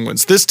Crosby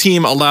Penguins. This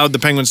team allowed the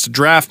Penguins to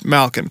draft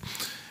Malkin.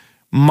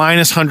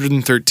 Minus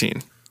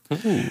 113. Ooh.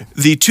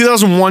 The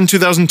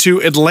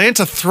 2001-2002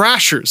 Atlanta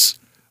Thrashers.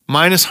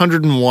 Minus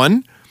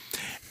 101.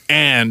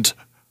 And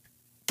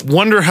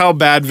wonder how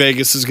bad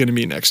Vegas is going to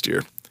be next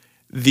year.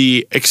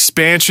 The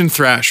expansion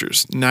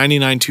Thrashers,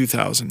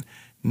 99-2000.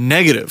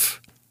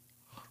 Negative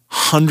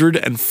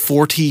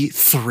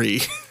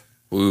 143.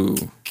 Ooh.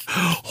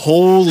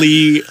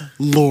 Holy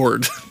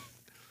Lord.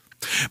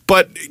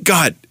 But,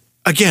 God,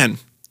 again,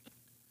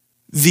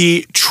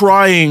 the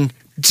trying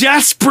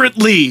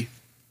desperately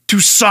to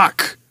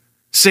suck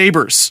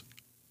Sabres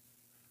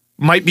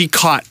might be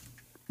caught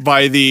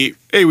by the,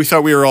 hey, we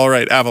thought we were all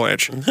right,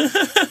 Avalanche.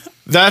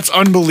 That's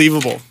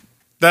unbelievable.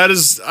 That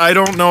is, I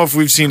don't know if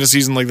we've seen a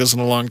season like this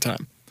in a long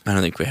time. I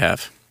don't think we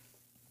have.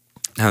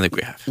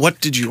 What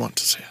did you want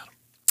to say, Adam?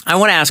 I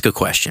want to ask a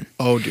question.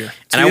 Oh, dear.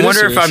 And I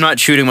wonder if I'm not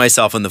shooting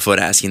myself in the foot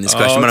asking this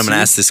question, but I'm going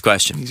to ask this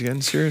question. He's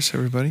getting serious,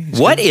 everybody.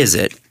 What is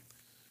it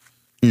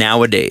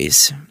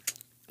nowadays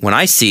when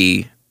I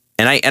see,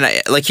 and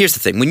I like, here's the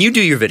thing. When you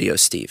do your videos,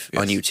 Steve,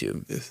 on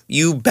YouTube,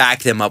 you back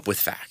them up with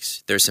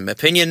facts. There's some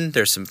opinion,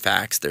 there's some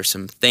facts, there's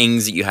some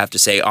things that you have to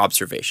say,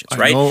 observations,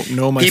 right?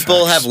 know my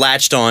People facts. have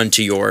latched on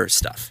to your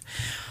stuff.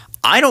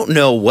 I don't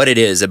know what it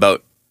is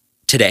about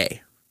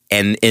today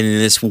and in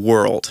this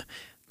world,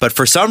 but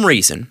for some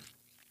reason,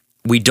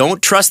 we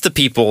don't trust the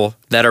people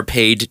that are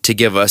paid to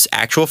give us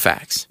actual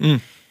facts,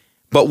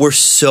 but we're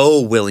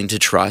so willing to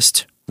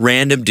trust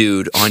random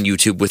dude on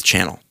YouTube with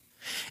channel.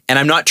 And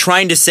I'm not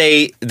trying to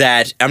say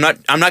that I'm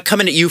not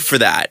coming at you for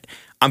that.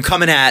 I'm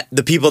coming at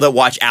the people that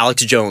watch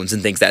Alex Jones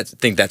and think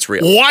that's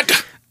real. What?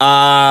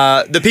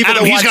 The people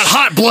Adam, that watch he's got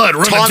hot blood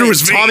running through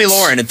his veins. Tommy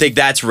Lauren and think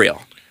that's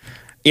real.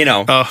 You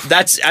know,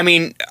 that's, I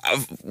mean,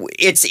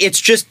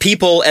 it's just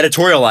people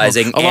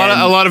editorializing. A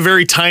lot of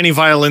very tiny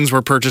violins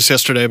were purchased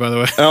yesterday, by the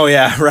way. Oh,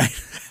 yeah, right.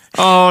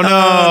 Oh, no.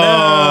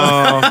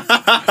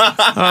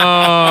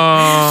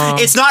 Oh.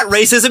 It's not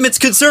racism, it's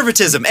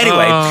conservatism.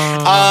 Anyway,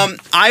 I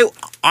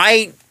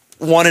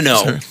want to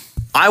know. Sorry.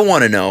 I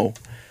want to know,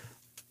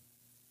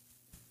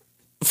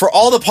 for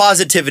all the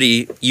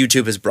positivity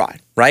YouTube has brought,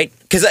 right?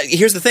 Because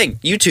here's the thing.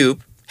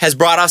 YouTube has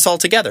brought us all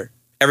together.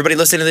 Everybody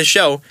listening to this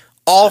show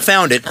all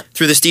found it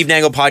through the Steve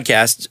Dangle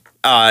podcast,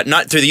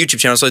 not through the YouTube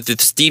channel, so through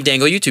the Steve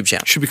Dangle YouTube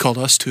channel. It should be called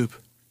Us Tube.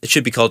 It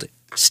should be called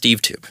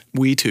Steve Tube.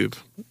 We Tube.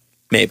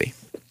 Maybe.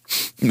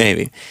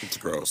 It's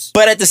gross.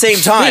 But at the same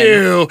time,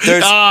 you're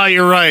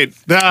right.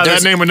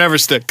 That name would never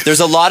stick. There's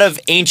a lot of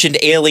ancient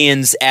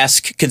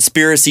aliens-esque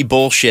conspiracy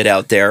bullshit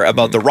out there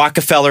about the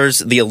Rockefellers,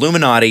 the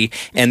Illuminati,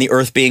 and the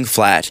Earth being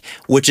flat,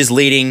 which is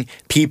leading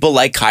people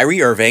like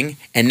Kyrie Irving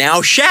and now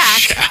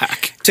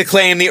Shaq to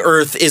claim the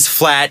Earth is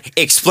flat.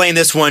 Explain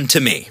this one to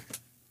me.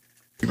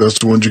 That's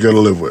the ones you got to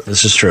live with.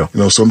 This is true.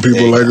 You know, some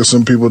people like it,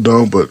 some people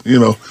don't, but,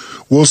 you know,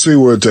 we'll see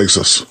where it takes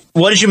us.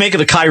 What did you make of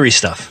the Kyrie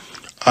stuff?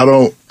 I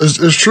don't.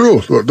 It's true.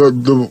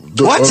 The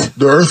What?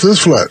 The Earth is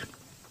flat.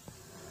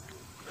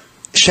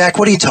 Shaq,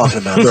 what are you talking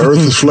about? The Earth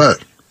is flat.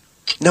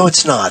 No,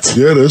 it's not.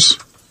 Yeah, it is.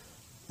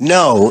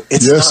 No,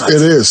 it's not. Yes,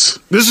 it is.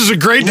 This is a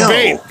great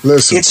debate.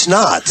 Listen, it's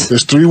not.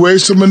 There's 3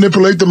 ways to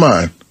manipulate the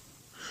mind: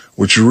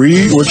 what you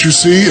read, what you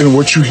see, and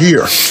what you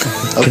hear.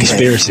 Okay.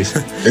 Conspiracies.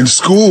 In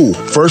school,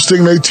 first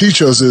thing they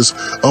teach us is,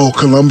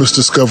 Columbus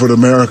discovered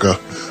America.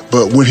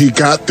 But when he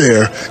got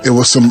there, it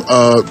was some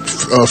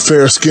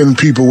fair-skinned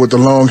people with the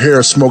long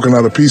hair smoking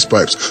out of peace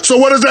pipes. So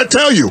what does that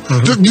tell you?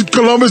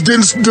 Columbus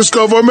didn't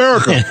discover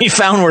America. He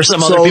found where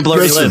some other people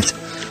already lived.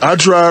 I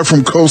drive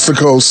from coast to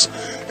coast,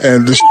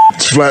 and this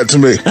is flat to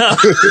me. I'm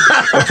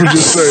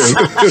just saying.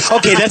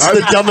 Okay, that's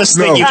the dumbest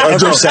thing you've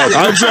ever said.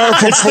 I drive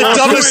from It's the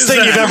dumbest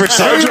thing you've ever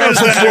said. I drive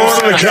from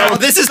Florida to California.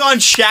 This is on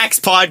Shaq's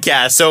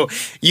podcast, so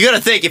you got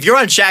to think, if you're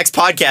on Shaq's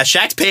podcast,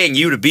 Shaq's paying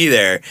you to be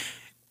there.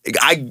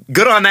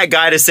 Good on that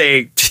guy to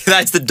say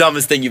that's the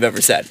dumbest thing you've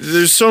ever said.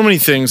 There's so many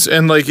things,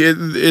 and like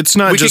it's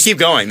not. We just... could keep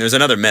going. There's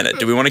another minute.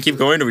 Do we want to keep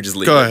going, or do we just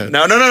leave? Go it? ahead.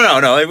 No.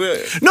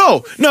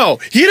 No.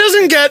 He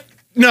doesn't get.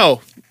 No.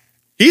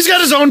 He's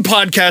got his own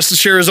podcast to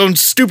share his own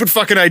stupid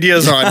fucking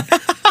ideas on.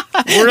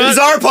 It's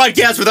our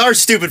podcast with our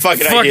stupid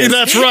fucking ideas.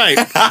 That's right.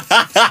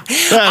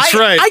 That's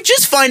right. I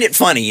just find it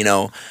funny,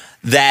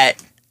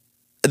 that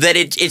that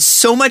it's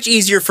so much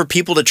easier for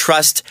people to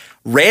trust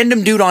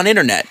random dude on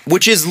internet,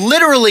 which is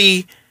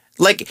literally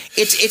like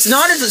it's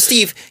not as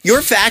Steve.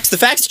 Your facts, the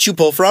facts that you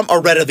pull from,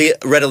 are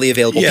readily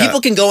available. Yeah.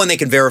 People can go and they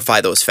can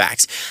verify those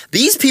facts.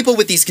 These people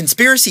with these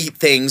conspiracy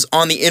things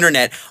on the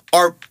internet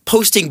are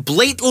posting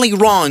blatantly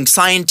wrong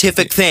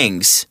scientific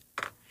things,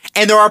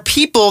 and there are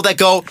people that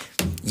go,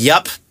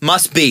 "Yup,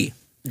 must be."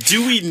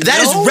 Do we know?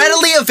 That is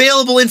readily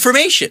available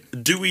information.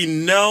 Do we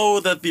know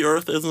that the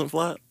Earth isn't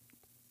flat?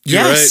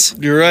 Yes.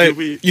 You're right.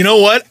 You know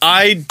what?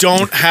 I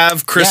don't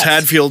have Chris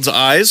Hadfield's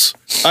eyes.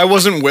 I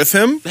wasn't with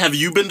him. Have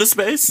you been to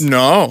space?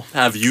 No.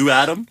 Have you,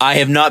 Adam? I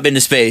have not been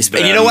to space.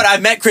 But you know what?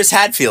 I've met Chris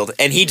Hadfield,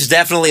 and he's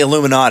definitely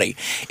Illuminati.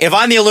 If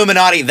I'm the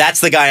Illuminati,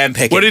 that's the guy I'm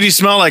picking. What did he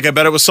smell like? I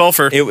bet it was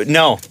sulfur.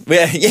 No.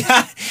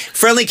 Yeah.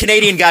 Friendly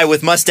Canadian guy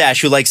with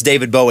mustache who likes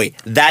David Bowie.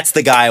 That's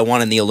the guy I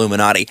want in the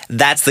Illuminati.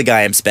 That's the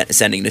guy I'm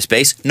sending to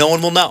space. No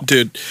one will know.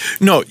 Dude.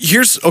 No,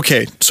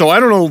 okay. So I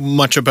don't know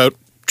much about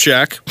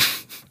Jack.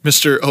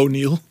 Mr.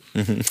 O'Neill.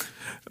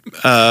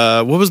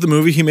 Mm-hmm. What was the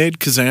movie he made?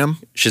 Shazam?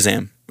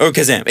 Or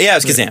Kazam. Yeah,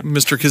 it was Kazam.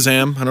 Mr.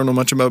 Kazam. I don't know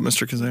much about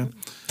Mr.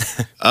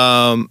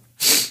 Kazam.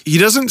 He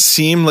doesn't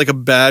seem like a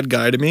bad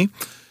guy to me.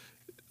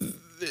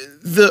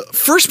 The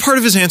first part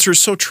of his answer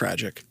is so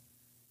tragic.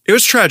 It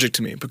was tragic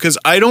to me because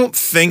I don't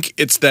think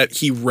it's that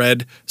he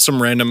read some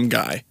random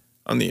guy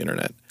on the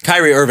internet.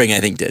 Kyrie Irving,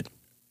 I think, did.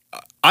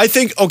 I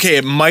think, okay,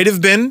 it might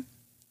have been.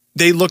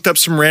 They looked up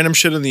some random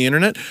shit on the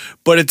internet,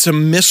 but it's a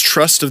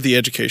mistrust of the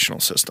educational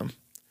system.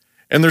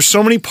 And there's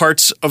so many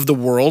parts of the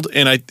world,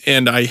 and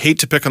I hate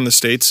to pick on the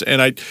States,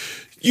 and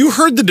you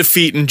heard the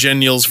defeat in Jen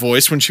Neal's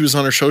voice when she was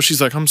on her show. She's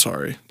like, I'm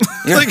sorry.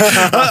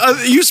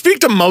 You speak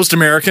to most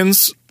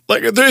Americans,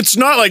 like it's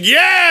not like,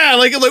 yeah,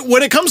 like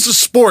when it comes to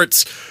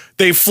sports,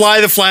 they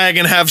fly the flag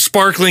and have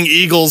sparkling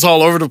eagles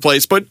all over the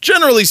place. But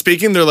generally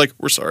speaking, they're like,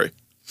 we're sorry.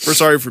 We're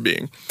sorry for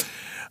being.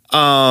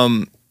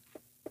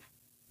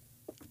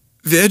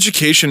 The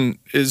education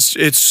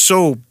it's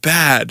so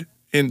bad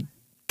in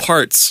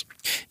parts.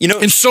 You know,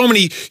 in so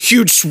many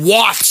huge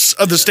swaths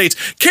of the States.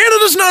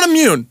 Canada's not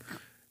immune.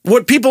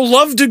 What people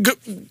love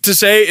to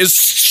say is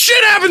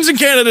shit happens in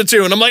Canada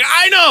too. And I'm like,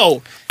 I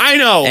know.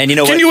 And you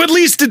know Can you at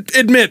least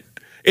admit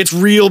it's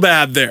real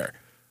bad there?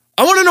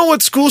 I want to know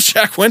what school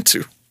Shaq went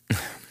to.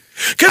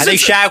 I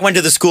think Shaq went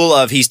to the school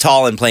of he's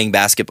tall and playing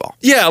basketball.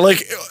 Yeah,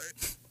 like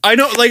I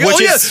know, like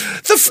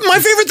my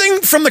favorite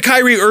thing from the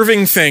Kyrie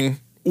Irving thing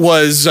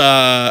was,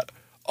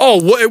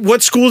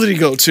 what school did he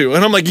go to?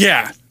 And I'm like,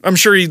 yeah, I'm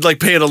sure he like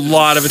paid a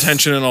lot of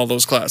attention in all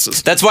those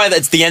classes. That's why the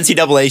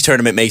NCAA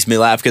tournament makes me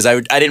laugh because I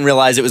didn't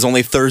realize it was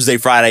only Thursday,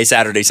 Friday,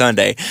 Saturday,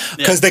 Sunday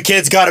because the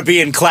kids got to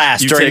be in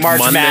class during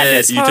March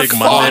Madness. You take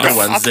Monday to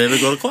Wednesday to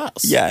go to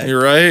class. Yeah,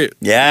 you're right.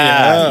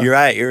 Yeah, you're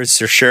right. You're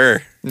for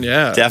sure.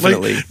 Yeah,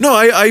 definitely. Like, no,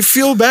 I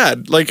feel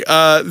bad. Like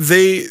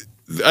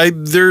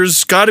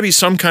there's got to be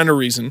some kind of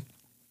reason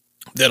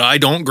that I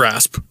don't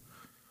grasp.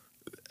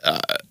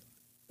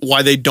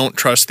 Why they don't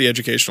trust the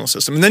educational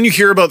system. And then you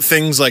hear about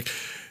things like,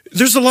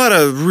 there's a lot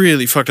of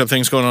really fucked up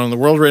things going on in the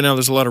world right now.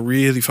 There's a lot of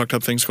really fucked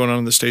up things going on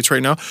in the States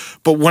right now.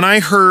 But when I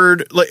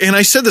heard, and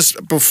I said this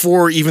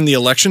before even the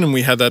election, and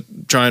we had that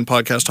giant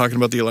podcast talking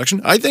about the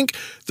election, I think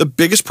the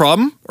biggest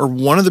problem, or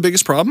one of the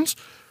biggest problems,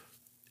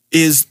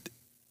 is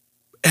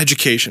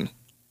education.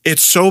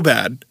 It's so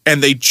bad,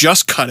 and they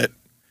just cut it,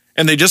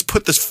 and they just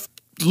put this,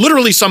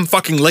 literally some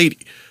fucking lady,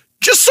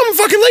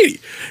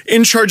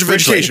 in charge of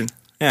education.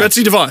 Yeah.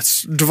 Betsy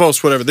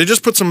DeVos, whatever. They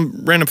just put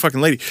some random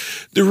fucking lady.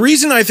 The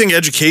reason I think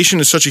education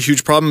is such a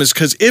huge problem is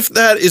because if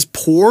that is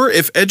poor,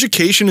 if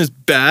education is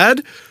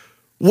bad,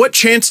 what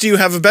chance do you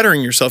have of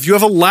bettering yourself? You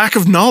have a lack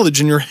of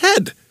knowledge in your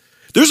head.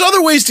 There's other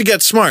ways to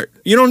get smart.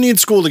 You don't need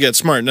school to get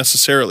smart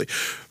necessarily.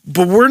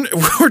 But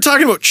we're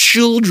talking about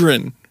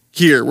children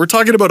here. We're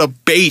talking about a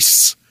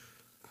base.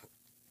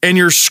 And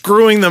you're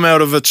screwing them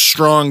out of a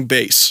strong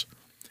base.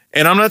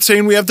 And I'm not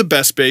saying we have the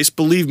best base.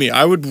 Believe me,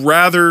 I would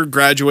rather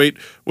graduate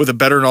with a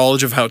better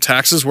knowledge of how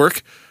taxes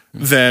work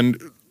than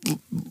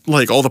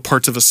like all the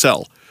parts of a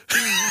cell.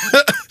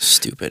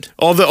 Stupid.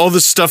 All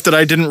the stuff that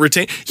I didn't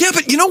retain. Yeah,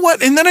 but you know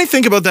what? And then I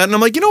think about that and I'm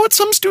like, you know what?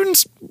 Some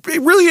students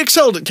really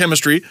excelled at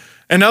chemistry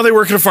and now they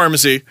work in a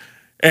pharmacy.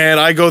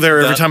 And I go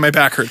there every time my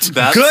back hurts.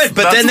 Good,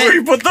 but then where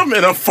you put them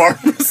in a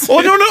pharmacy.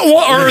 Oh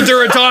no! Or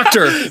they're a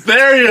doctor.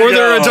 There you go. Or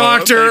they're a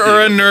doctor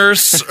or a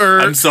nurse. Or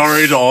I'm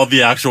sorry to all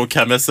the actual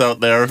chemists out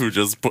there who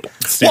just put.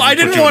 I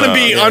didn't want to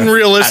be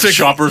unrealistic. At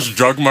Shoppers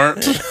Drug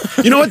Mart.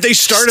 You know what? They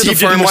started the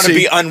pharmacy. Didn't want to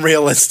be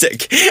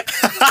unrealistic.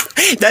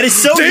 That is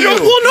so you.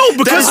 Well, no,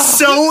 because that's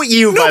so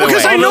you. No, by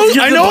because the way.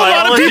 I know a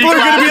lot of people are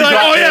going to be like,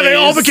 oh yeah, they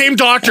all became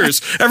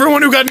doctors.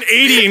 Everyone who got an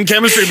 80 in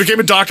chemistry became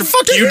a doctor.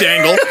 Fuck you,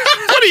 Dangle.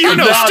 What do you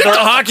know? Stick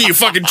to hockey, you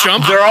fucking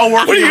chump. They're all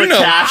working with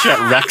cash at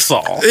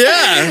Rexall.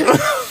 Yeah.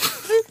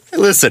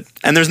 Listen,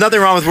 and there's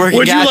nothing wrong with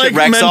working cash at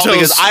Rexall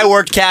because I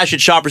worked cash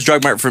at Shoppers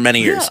Drug Mart for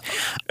many years.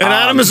 And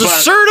Adam is a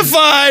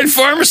certified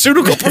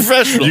pharmaceutical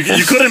professional.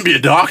 You couldn't be a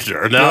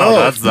doctor.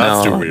 No,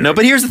 that's too weird. No,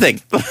 but here's the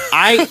thing.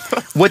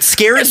 What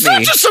scares me... It's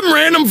not just some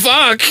random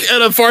fuck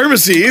at a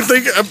pharmacy.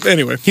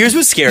 Anyway. Here's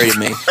what's scary to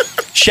me.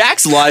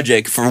 Shaq's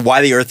logic for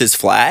why the Earth is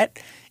flat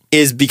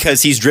is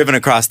because he's driven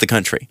across the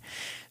country.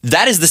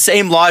 That is the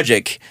same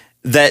logic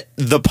that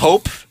the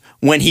Pope,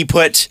 when he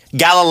put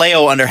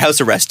Galileo under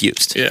house arrest,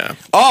 used. Yeah.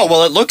 Oh,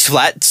 well, it looks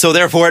flat, so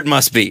therefore it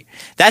must be.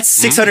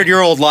 That's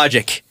 600-year-old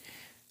logic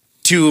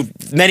to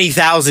many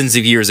thousands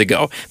of years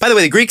ago. By the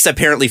way, the Greeks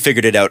apparently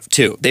figured it out,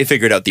 too. They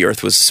figured out the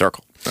Earth was a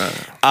circle. Or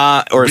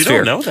a We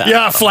sphere. don't know that.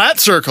 Yeah, a flat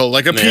circle,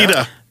 like a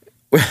pita.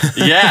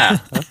 Yeah.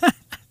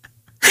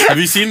 Have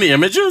you seen the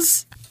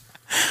images?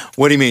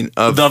 What do you mean?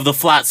 Of the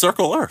flat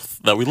circle Earth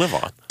that we live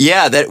on.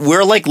 Yeah, that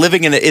we're like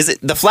living in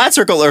the flat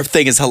circle Earth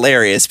thing is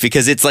hilarious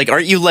because it's like,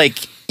 aren't we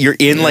like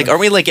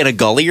in a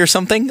gully or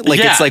something? Like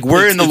it's like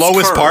we're in the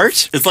lowest curved.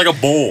 part. It's like a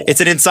bowl. It's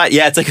an inside.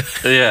 Yeah, it's like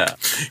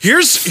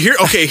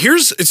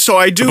So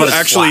I do But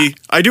it's flat.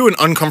 I do an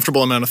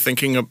uncomfortable amount of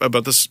thinking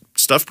about this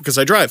stuff because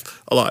I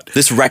drive a lot.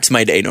 this wrecks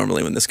my day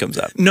normally when this comes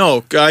up.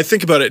 No, I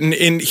think about it,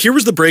 and here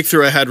was the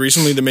breakthrough I had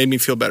recently that made me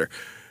feel better.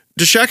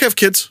 Does Shaq have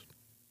kids?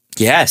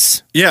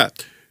 Yes. Yeah.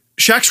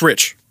 Shaq's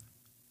rich.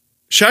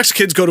 Shaq's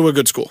kids go to a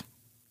good school.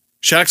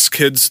 Shaq's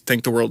kids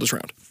think the world is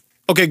round.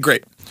 Okay,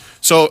 great.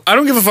 So I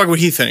don't give a fuck what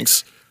he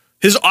thinks.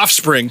 His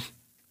offspring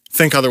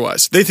think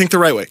otherwise. They think the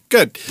right way.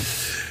 Good.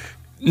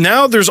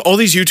 Now there's all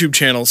these YouTube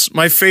channels.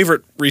 My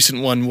favorite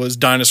recent one was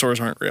Dinosaurs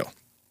Aren't Real.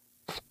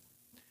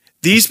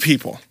 These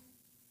people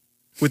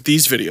with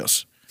these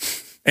videos,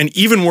 and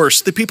even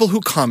worse, the people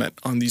who comment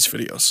on these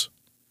videos,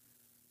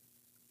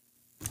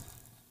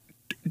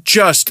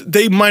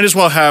 they might as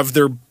well have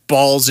their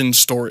balls in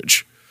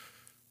storage.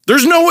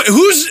 There's no way.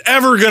 Who's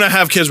ever going to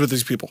have kids with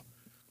these people?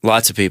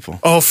 Lots of people.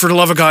 Oh, for the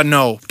love of God,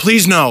 no.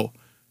 Please, no.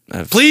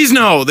 Please,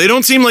 no. They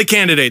don't seem like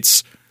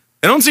candidates.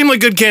 They don't seem like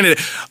good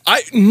candidates.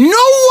 No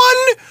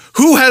one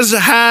who has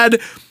had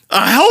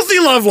a healthy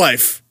love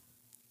life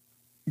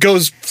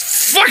goes,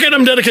 fuck it,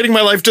 I'm dedicating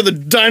my life to the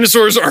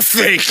dinosaurs are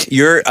fake.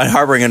 You're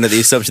harboring under the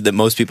assumption that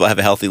most people have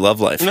a healthy love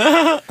life.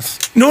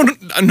 No,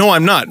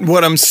 I'm not.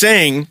 What I'm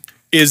saying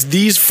is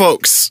these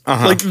folks,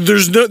 like,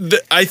 there's no,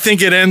 I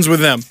think it ends with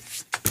them.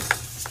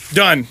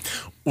 Done.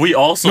 We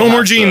also no have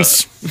more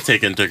genes. To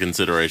take into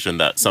consideration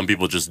that some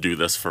people just do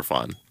this for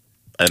fun,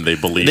 and they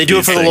believe they do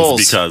it for the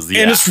lulz because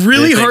and it's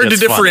really hard to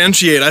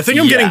differentiate. Funny. I think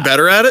I'm getting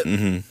better at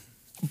it,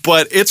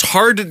 but it's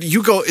hard to.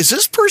 You go, is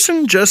this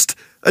person just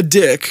a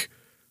dick,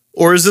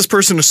 or is this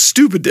person a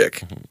stupid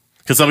dick?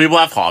 Because some people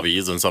have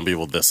hobbies, and some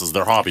people this is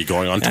their hobby,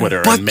 going on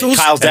Twitter and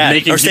Kyle's dad,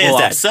 making people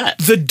upset.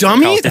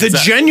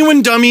 The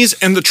genuine dummies,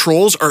 and the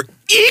trolls are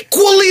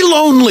equally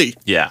lonely.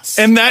 Yes,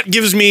 and that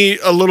gives me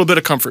a little bit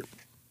of comfort.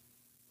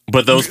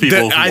 But those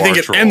people I think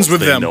it trolls, ends with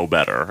they them. know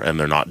better, and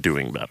they're not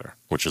doing better,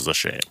 which is a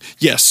shame.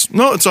 Yes.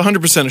 No, it's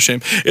 100% a shame.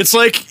 It's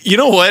like, you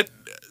know what?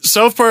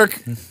 South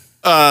Park,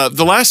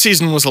 the last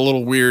season was a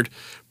little weird,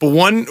 but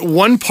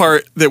one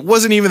part that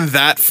wasn't even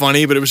that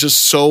funny, but it was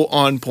just so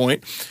on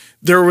point.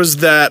 There was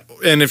that,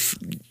 and if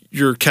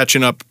you're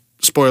catching up,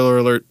 spoiler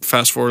alert,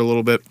 fast forward a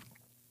little bit,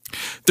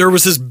 there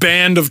was this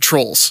band of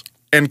trolls,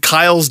 and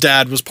Kyle's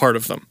dad was part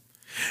of them.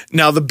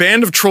 Now, the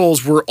band of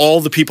trolls were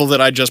all the people that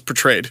I just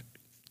portrayed.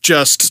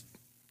 Just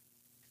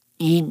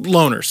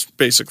loners,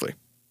 basically.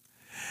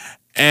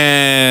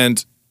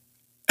 And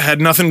had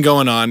nothing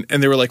going on.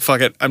 And they were like, fuck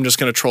it, I'm just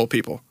going to troll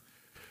people.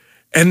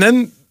 And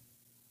then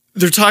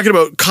they're talking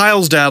about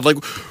Kyle's dad, like,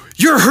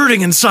 you're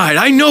hurting inside.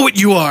 I know what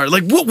you are.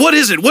 Like, what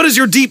is it? What is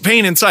your deep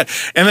pain inside?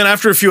 And then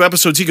after a few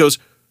episodes, he goes,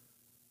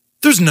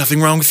 there's nothing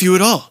wrong with you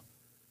at all.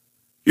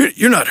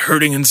 You're not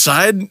hurting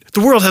inside. The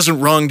world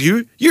hasn't wronged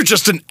you. You're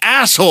just an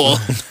asshole.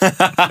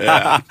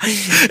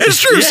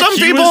 It's true. Yeah, some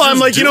people, I'm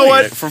like, you know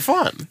what? For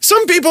fun.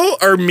 Some people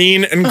are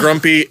mean and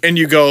grumpy, and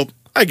you go,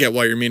 I get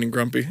why you're mean and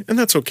grumpy, and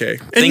that's okay.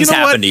 And things you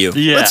know happen what? to you.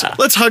 Yeah.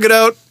 Let's hug it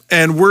out,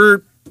 and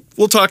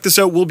we'll talk this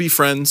out. We'll be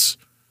friends.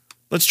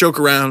 Let's joke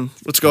around.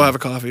 Let's go have a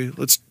coffee.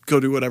 Let's go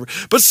do whatever.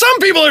 But some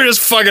people are just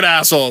fucking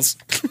assholes.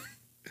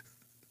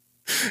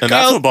 And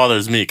that's what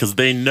bothers me, because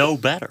they know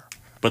better.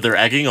 But they're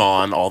egging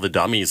on all the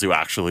dummies who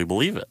actually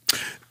believe it.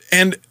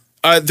 And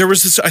there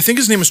was this, I think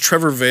his name is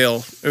Trevor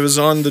Vail. It was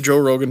on the Joe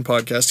Rogan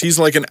podcast. He's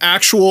like an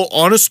actual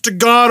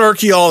honest-to-God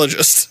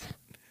archaeologist.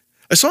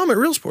 I saw him at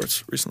Real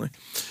Sports recently.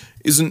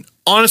 He's an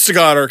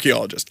honest-to-God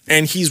archaeologist.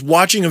 And he's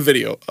watching a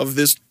video of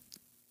this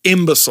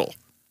imbecile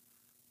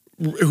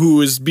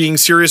who is being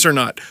serious or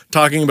not,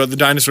 talking about the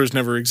dinosaurs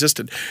never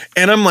existed.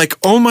 And I'm like,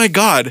 oh my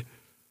God.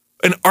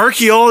 An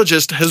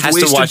archaeologist has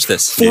wasted to watch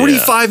this.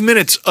 45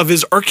 minutes of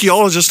his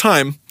archaeologist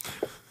time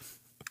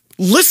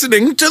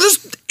listening to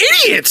this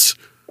idiot.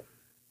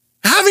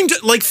 Having to,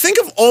 like, think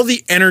of all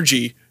the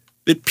energy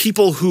that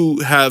people who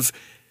have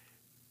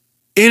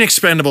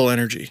inexpendable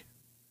energy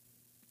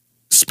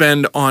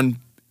spend on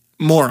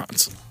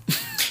morons.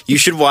 You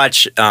should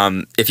watch,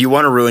 if you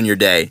want to ruin your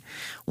day,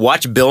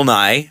 watch Bill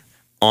Nye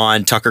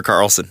on Tucker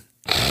Carlson.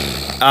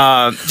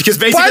 Because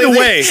basically, by the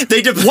way,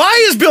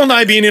 why is Bill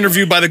Nye being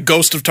interviewed by the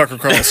ghost of Tucker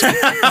Carlson?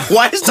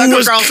 Why is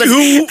Tucker Carlson,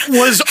 who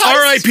was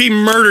R.I.P.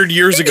 murdered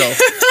years ago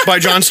by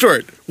Jon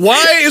Stewart?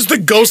 Why is the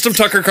ghost of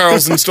Tucker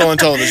Carlson still on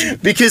television?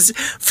 Because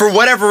for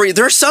whatever reason,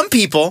 there are some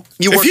people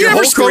you work if he your ever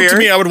whole spoke career. to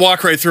me, I would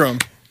walk right through him.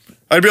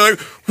 I'd be like,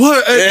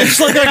 "What?" It's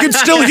like I could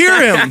still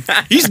hear him.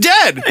 He's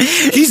dead.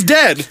 He's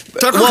dead.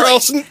 Tucker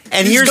Carlson.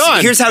 And he's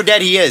gone. here's how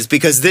dead he is,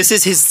 because this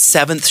is his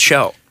 7th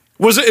show.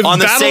 Was it on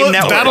the same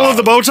network? Battle of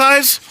the Bow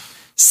Ties?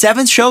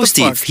 7th show,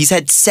 Steve. Fuck? He's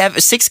had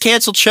 6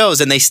 canceled shows,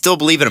 and they still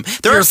believe in him.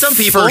 There are some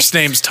people. First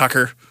name's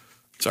Tucker.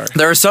 Sorry.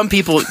 There are some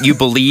people you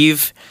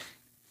believe.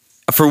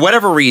 For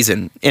whatever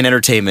reason, in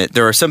entertainment,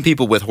 there are some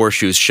people with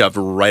horseshoes shoved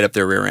right up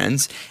their rear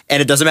ends,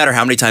 and it doesn't matter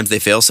how many times they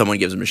fail, someone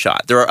gives them a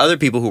shot. There are other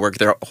people who work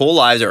their whole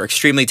lives, are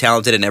extremely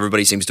talented, and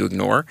everybody seems to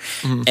ignore.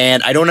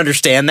 And I don't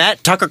understand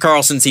that. Tucker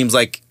Carlson seems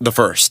like the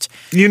first.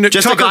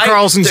 Tucker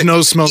Carlson's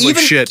nose smells like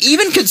shit.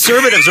 Even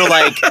conservatives are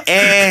like,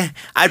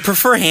 I'd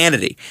prefer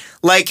Hannity.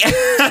 Like,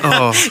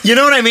 you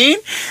know what I mean?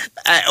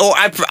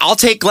 I'll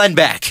take Glenn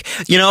Beck.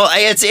 You know,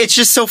 it's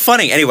just so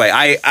funny. Anyway,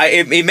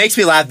 it makes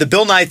me laugh. The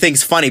Bill Nye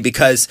thing's funny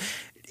because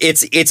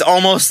it's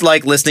almost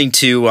like listening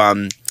to,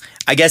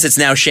 I guess it's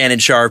now Shannon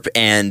Sharp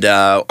and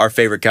our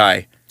favorite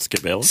guy.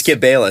 Skip Bayless? Skip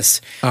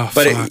Bayless. Oh,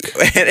 but fuck.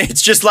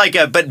 It's just like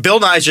but Bill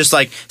Nye's just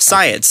like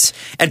science.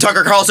 And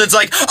Tucker Carlson's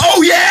like,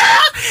 oh yeah!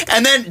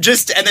 And then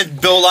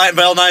Bill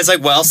Nye's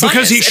like, well, science.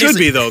 Because he And should he's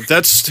be, though.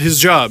 That's his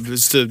job,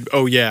 is to,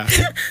 oh yeah.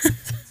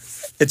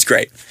 It's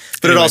great.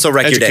 But Anyway, it also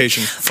wrecked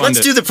education. your day. Fund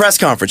Let's it. do the press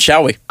conference,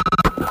 shall we?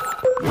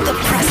 The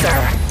Presser.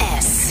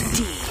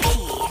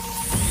 SDP.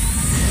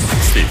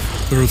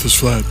 Steve. The earth is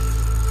flat.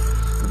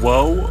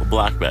 Whoa,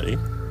 Black Betty.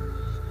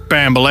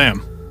 Bam,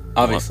 balam.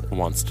 Obviously.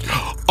 Wants to.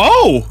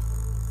 Oh!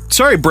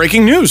 Sorry,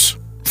 breaking news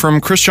from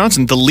Chris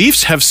Johnson. The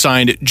Leafs have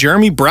signed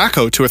Jeremy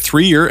Bracco to a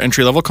 3-year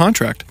entry-level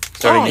contract.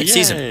 Starting Oh, next yay.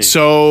 season.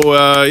 So,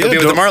 yeah, be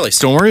with the Marlies.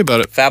 Don't worry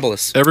about it.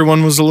 Fabulous.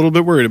 Everyone was a little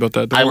bit worried about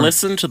that. Don't I worry.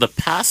 listen to the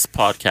past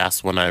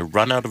podcast when I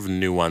run out of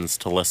new ones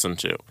to listen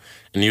to,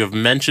 and you have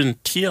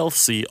mentioned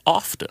TLC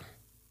often.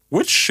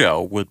 Which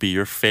show would be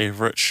your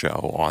favorite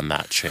show on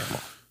that channel?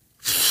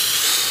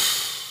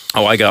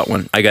 Oh, I got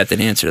one. I got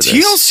the answer to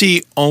this.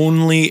 TLC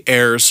only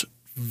airs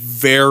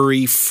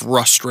very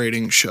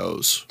frustrating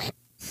shows.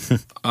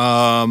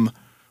 My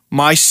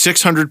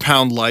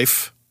 600-pound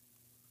life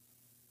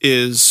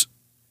is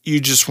you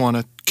just want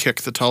to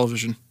kick the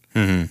television.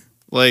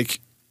 Like,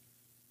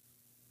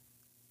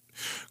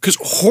 because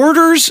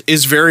Hoarders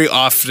is very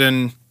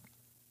often,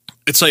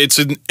 it's like it's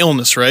an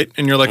illness, right?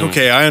 And you're like,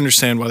 okay, I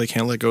understand why they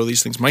can't let go of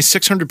these things. My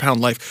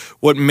 600-pound life,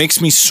 what makes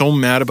me so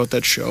mad about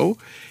that show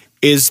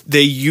is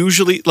they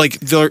usually, like,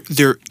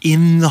 they're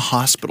in the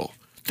hospital.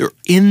 They're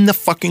in the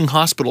fucking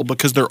hospital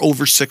because they're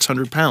over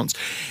 600 pounds.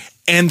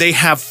 And they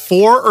have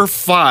 4 or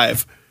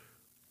 5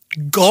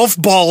 golf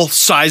ball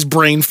size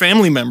brain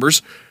family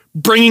members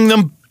bringing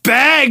them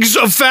bags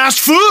of fast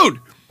food.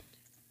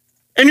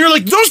 And you're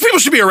like, those people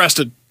should be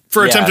arrested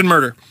for attempted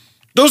murder.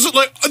 Those,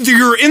 like,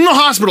 you're in the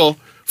hospital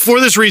for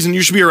this reason.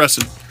 You should be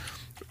arrested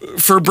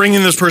for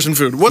bringing this person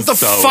food. What the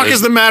fuck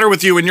is the matter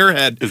with you in your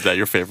head? Is that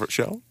your favorite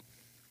show?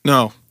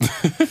 No.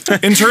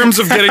 In terms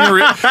of getting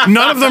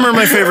none of them are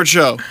my favorite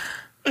show.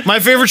 My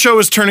favorite show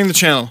is Turning the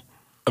Channel.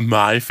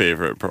 My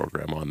favorite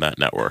program on that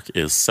network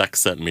is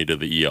Sex Sent Me to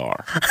the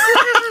ER.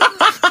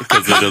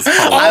 Because it is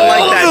hilarious. I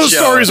like that Those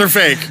show. stories are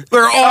fake.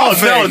 They're all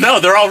fake. No,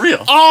 they're all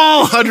real.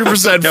 All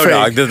 100% No, fake.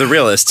 dog. They're the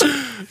realest.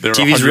 They're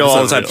TV's real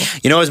all the 100% time. real.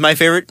 You know what was my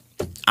favorite?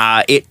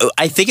 I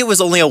think it was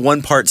only a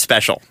 1-part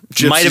special.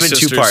 Gypsy Might have been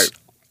Sisters. 2-part.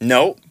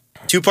 No.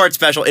 2-part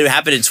special. It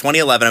happened in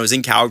 2011. I was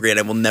in Calgary, and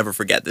I will never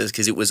forget this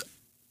because it was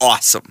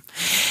awesome.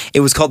 It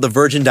was called The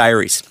Virgin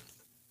Diaries.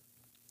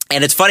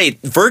 And it's funny,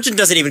 Virgin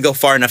doesn't even go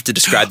far enough to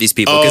describe these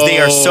people because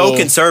they are so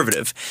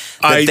conservative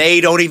that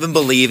they don't even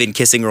believe in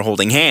kissing or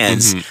holding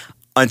hands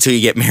until you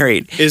get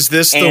married. Is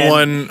this the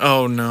one?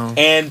 Oh, no.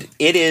 And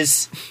it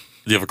is...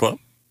 Do you have a clip?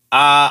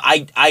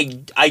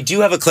 I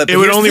do have a clip. It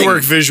would only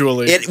work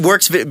visually. It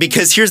works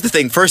because here's the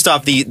thing. First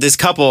off, this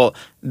couple,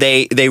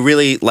 they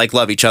really like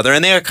love each other,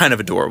 and they are kind of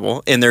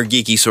adorable in their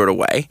geeky sort of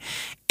way.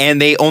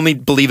 And they only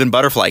believe in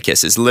butterfly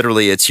kisses.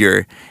 Literally, it's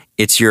your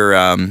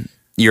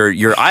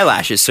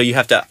eyelashes. So you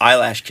have to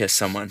eyelash kiss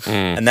someone,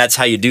 and that's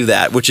how you do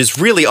that, which is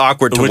really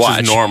awkward to watch.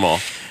 Which is normal.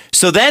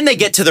 So then they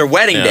get to their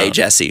wedding day,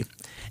 Jesse,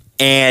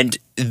 and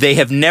they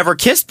have never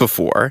kissed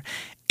before.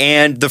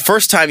 And the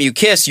first time you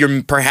kiss,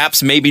 you're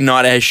perhaps maybe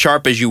not as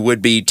sharp as you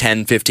would be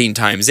 10, 15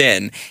 times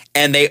in.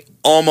 And they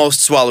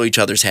almost swallow each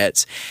other's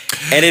heads.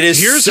 And it is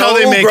Here's so how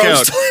they make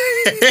gross. out.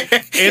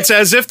 It's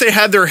as if they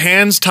had their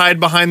hands tied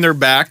behind their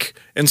back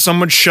and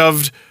someone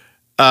shoved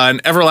an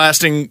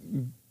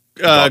everlasting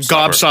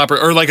gobstopper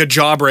or like a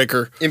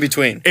jawbreaker In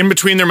between. in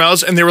between their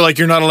mouths, and they were like,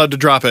 you're not allowed to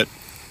drop it.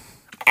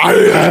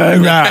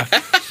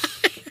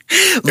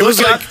 Look was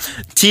up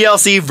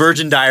TLC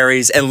Virgin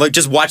Diaries and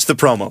just watch the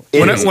promo.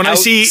 When I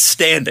see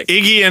outstanding.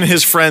 Iggy and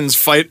his friends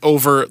fight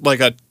over like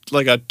a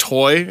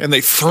toy and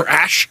they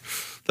thrash,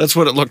 that's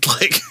what it looked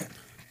like.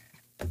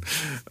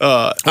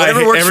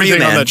 Whatever works for you, everything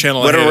man. on that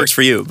channel, I Whatever hate works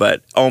for you.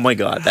 But oh my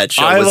god, that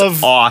show I was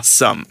love-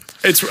 awesome.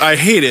 I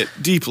hate it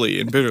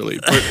deeply and bitterly,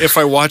 but if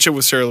I watch it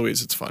with Sarah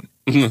Louise, it's fun.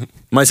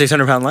 My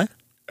 600-pound life.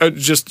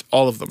 Just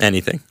all of them.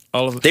 Anything.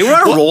 All of them. They were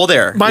on a roll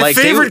there. My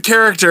favorite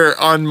character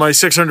on my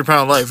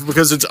 600-pound life,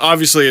 because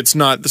it's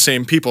not the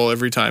same people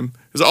every time.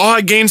 Is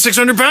I gained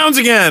 600 pounds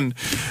again.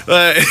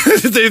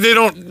 They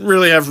don't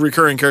really have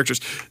recurring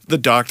characters. The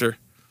doctor.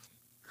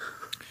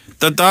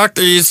 The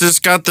doctor, he's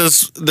just got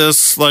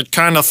this like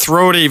kind of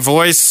throaty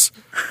voice.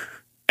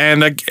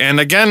 And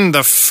again,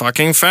 the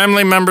fucking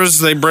family members,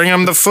 they bring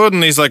him the food,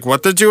 and he's like,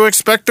 "What did you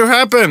expect to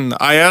happen?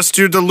 I asked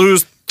you to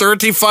lose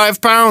 35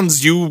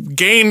 pounds. You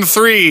gained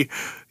 3.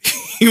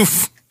 You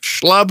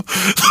schlub."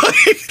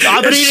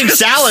 I've been eating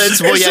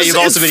salads. Well, yeah, you've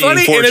also been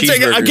eating 4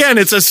 cheeseburgers. Again,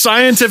 it's a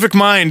scientific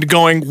mind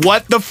going,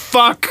 "What the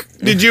fuck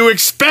did you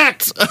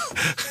expect?"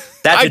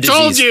 I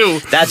told you.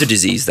 That's a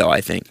disease, though,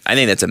 I think. I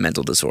think that's a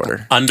mental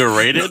disorder.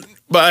 Underrated?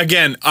 But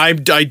again, I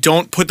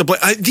don't put the blame.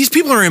 These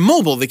people are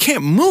immobile. They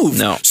can't move.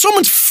 No.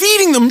 Someone's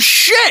feeding them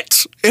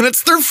shit, and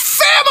it's their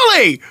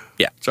family.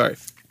 Yeah. Sorry.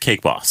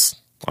 Cake Boss.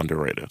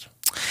 Underrated.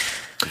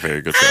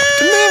 Very good show.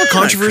 Didn't they have a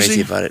controversy?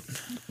 Crazy about it.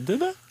 Did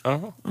they? I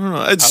don't know. I don't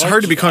know. It's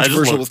hard to be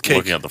controversial with cake.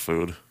 Looking at the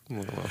food.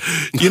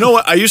 You know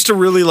what? I used to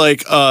really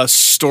like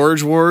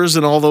Storage Wars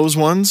and all those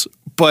ones,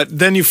 but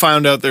then you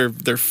found out they're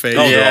fake.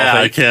 Oh, yeah,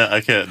 I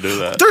can't do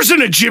that. There's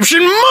an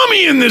Egyptian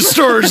mummy in this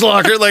storage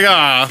locker. Like,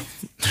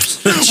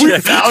 we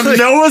found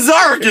Noah's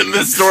Ark in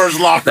this storage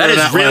locker. That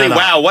is really,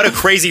 wow, what a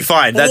crazy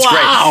find. That's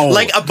great.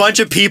 Like, a bunch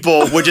of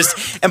people would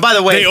just, and by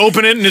the way, they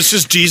open it and it's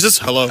just Jesus.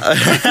 Hello.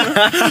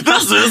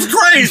 This is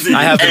crazy.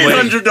 I have been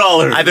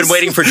 $800. I've been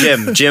waiting for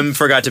Jim. Jim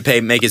forgot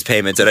to make his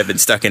payments, and I've been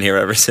stuck in here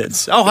ever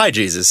since. Oh, hi,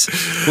 Jesus.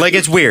 Like,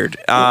 it's weird.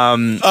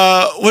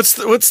 What's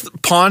the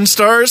Pawn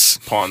Stars?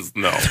 Pawns,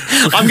 no.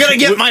 I'm going to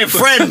get my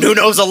friend who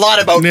knows a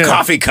lot about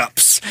coffee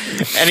cups.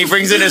 And he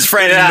brings in his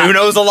friend who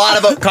knows a lot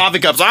about coffee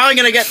cups. I'm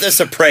going to get this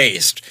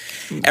appraised.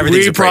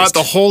 Everything's We brought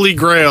the Holy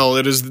Grail.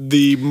 It is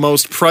the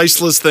most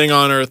priceless thing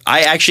on earth.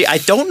 I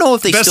don't know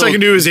if they Best still... I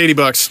can do is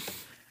 $80.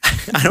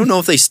 I don't know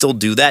if they still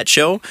do that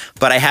show,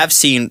 but I have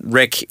seen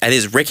Rick.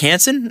 Is Rick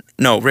Hansen?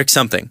 No, Rick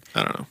something.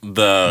 I don't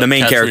know. The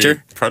main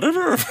character.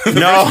 Predator?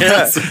 No,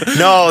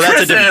 no,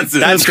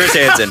 that's Chris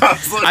Hansen. Like,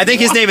 I think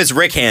his name is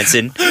Rick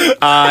Hansen.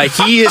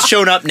 He has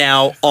shown up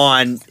now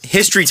on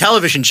history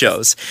television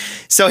shows.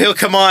 So he'll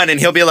come on and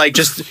he'll be like,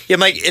 it's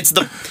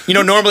the,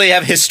 normally they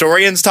have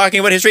historians talking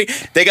about history.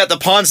 They got the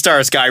Pawn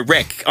Stars guy,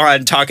 Rick,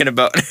 on talking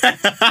about,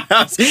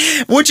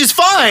 which is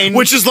fine.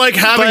 Which is like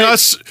having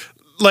us.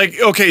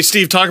 Like, okay,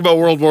 Steve, talk about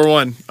World War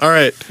I. All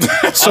right.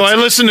 So I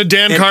listened to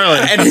Dan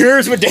Carlin. And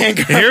here's what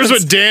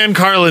Dan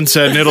Carlin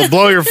said, and it'll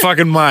blow your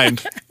fucking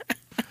mind.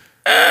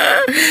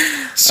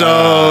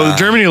 So,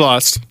 Germany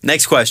lost.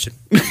 Next question.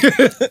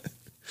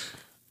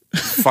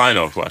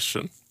 Final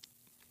question.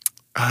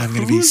 I'm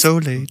going to be so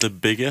late. The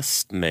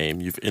biggest name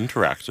you've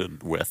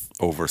interacted with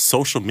over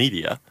social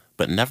media,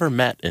 but never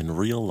met in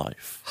real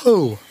life?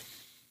 Who?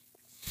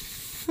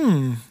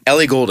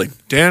 Ellie Goulding.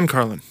 Dan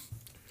Carlin.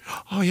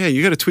 Oh, yeah,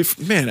 you got to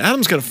tweet. Man,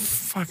 Adam's going to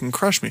fucking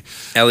crush me.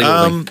 Ellie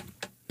Goulding.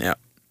 Yeah.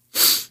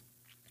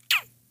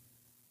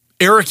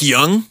 Eric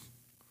Young.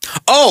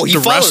 Oh, he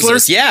the follows wrestler?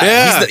 us.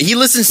 Yeah. He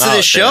listens to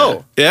this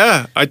show.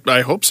 Yeah,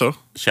 I hope so.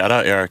 Shout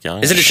out Eric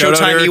Young. Isn't it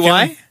Showtime EY?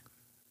 Young?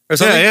 Or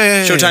something?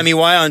 Yeah. Showtime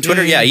EY on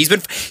Twitter? Yeah,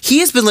 he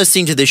has been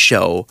listening to this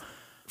show.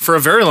 For a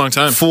very long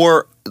time.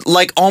 For,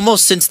 like,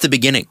 almost since the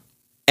beginning.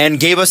 And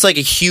gave us like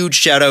a huge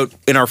shout out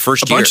in our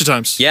first year. A bunch of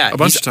times. Yeah, a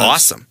bunch of times.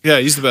 Awesome. Yeah,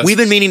 he's the best. We've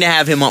been meaning to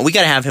have him on. We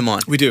got to have him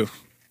on. We do.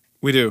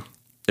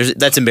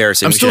 That's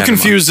embarrassing. I'm still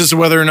confused as to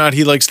whether or not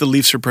he likes the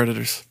Leafs or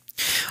Predators.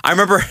 I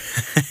remember.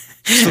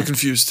 Still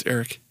confused,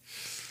 Eric.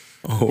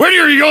 Oh. Where do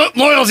your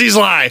loyalties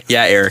lie?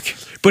 Yeah, Eric.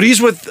 But he's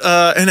with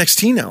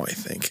NXT now, I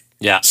think.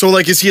 Yeah. So,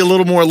 like, is he a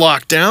little more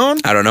locked down?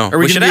 I don't know. Are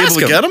we going to be able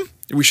to get him?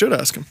 We should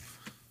ask him.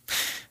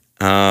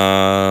 Do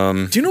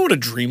you know what a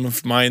dream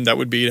of mine that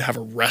would be to have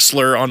a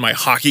wrestler on my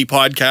hockey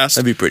podcast?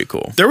 That'd be pretty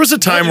cool. There was a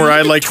time where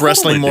I liked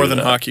wrestling more than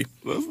hockey.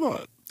 That's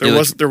not.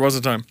 There was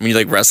a time. I mean, you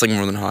like wrestling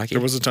more than hockey?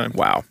 There was a time.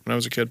 Wow. When I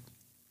was a kid.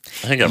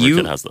 I think every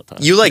kid has that time.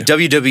 You like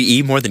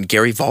WWE more than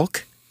Gary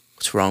Volk?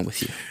 What's wrong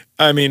with you?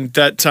 I mean,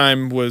 that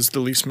time was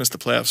the Leafs missed the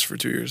playoffs for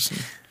 2 years.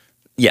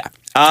 Yeah.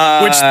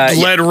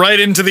 Which led right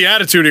into the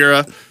Attitude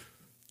Era.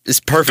 It's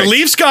perfect. The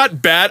Leafs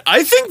got bad.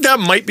 I think that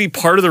might be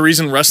part of the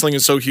reason wrestling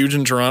is so huge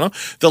in Toronto.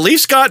 The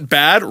Leafs got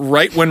bad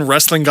right when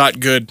wrestling got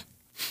good.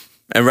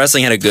 And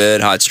wrestling had a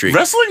good hot streak.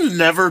 Wrestling's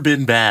never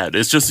been bad.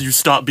 It's just you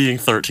stop being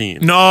 13.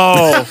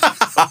 No.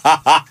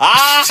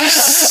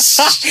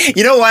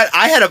 You know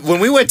what? When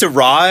we went to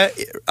Raw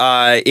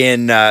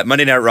in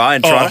Monday Night Raw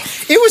in Toronto,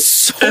 it was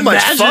so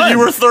much fun. Imagine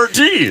you were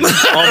 13.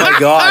 Oh my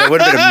God. It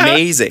would have been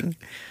amazing.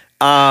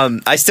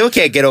 I still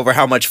can't get over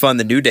how much fun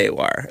the New Day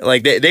were.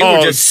 Like they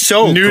were just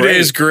so New great. Day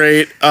is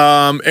great.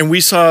 And we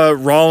saw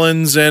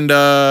Rollins and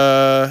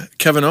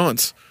Kevin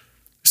Owens.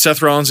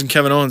 Seth Rollins and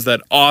Kevin Owens,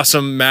 that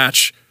awesome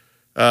match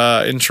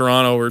in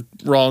Toronto where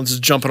Rollins is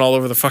jumping all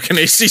over the fucking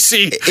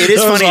ACC. It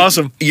is funny.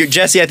 Awesome.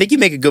 Jesse, I think you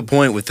make a good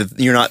point with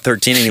you're not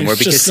 13 anymore.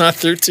 Because just not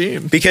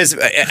 13. Because,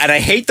 and I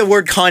hate the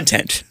word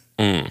content.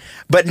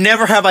 But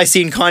never have I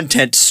seen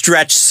content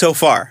stretched so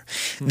far.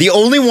 The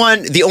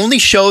only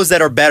shows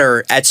that are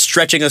better at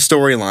stretching a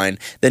storyline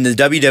than the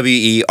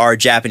WWE are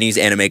Japanese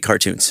anime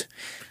cartoons.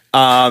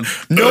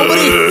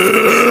 Nobody.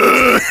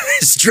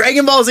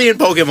 Dragon Ball Z and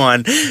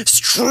Pokemon.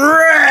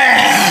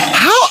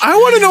 I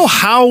want to know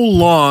how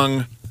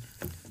long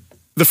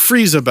the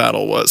Frieza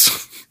battle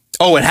was.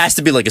 Oh, it has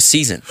to be like a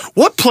season.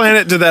 What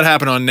planet did that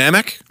happen on?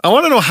 Namek? I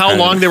want to know how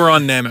long they were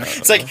on Namek.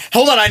 It's like,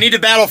 hold on, I need to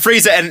battle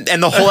Frieza,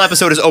 and the whole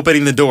episode is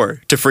opening the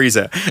door to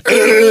Frieza.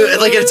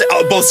 Like it's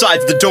both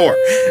sides of the door.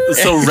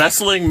 So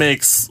wrestling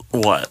makes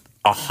what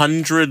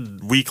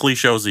 100 weekly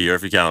shows a year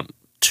if you count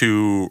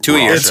two a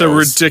year. It's a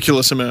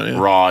ridiculous amount. Yeah.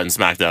 Raw and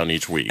SmackDown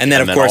each week, and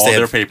then of course all they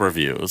their have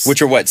pay-per-views,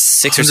 which are what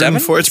 6 or 7.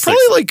 It's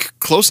probably like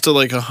close to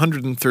like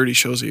 130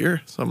 shows a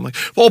year. Something like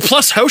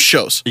plus house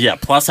shows. Yeah,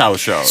 plus house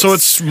shows. So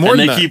it's more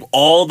than that. And they keep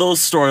all those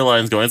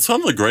storylines going. It's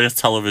some of the greatest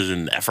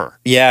television ever.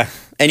 Yeah.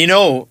 And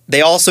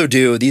they also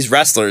do these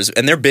wrestlers,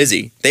 and they're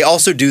busy. They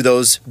also do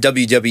those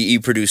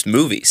WWE produced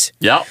movies.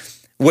 Yep.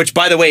 Which,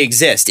 by the way,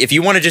 exist. If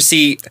you want to just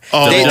see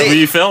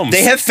WWE films,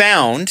 they have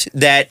found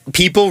that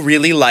people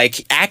really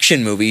like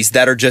action movies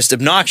that are just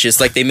obnoxious,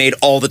 like they made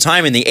all the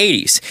time in the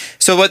 80s.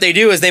 So what they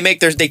do is they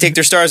take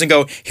their stars and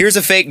go, here's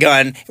a fake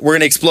gun, we're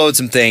gonna explode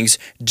some things.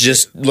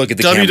 Just look at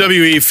the camera.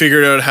 WWE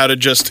figured out how to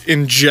just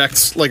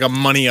inject like a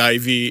money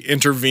IV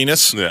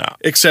intravenous,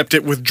 except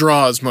it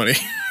withdraws money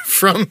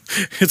from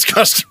its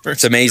customers.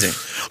 It's amazing.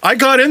 I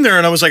got in there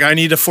and I was like, I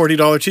need a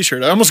 $40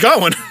 t-shirt. I almost got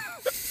one.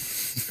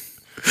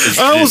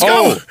 I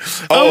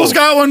almost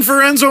got one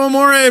for Enzo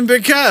Amore and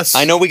Big Cass.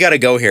 I know we got to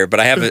go here, but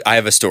I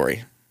have a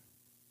story.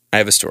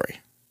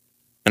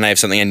 And I have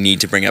something I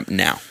need to bring up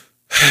now.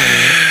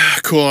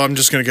 Cool. I'm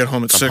just going to get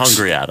home at 6. I'm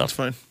hungry, Adam. That's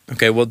fine.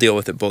 Okay, we'll deal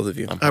with it, both of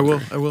you. I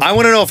will. I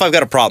want to know if I've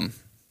got a problem.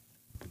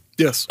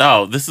 Yes.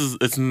 Oh,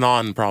 it's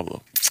non-problem.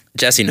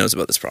 Jesse knows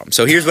about this problem.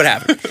 So here's what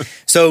happened.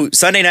 So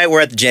Sunday night,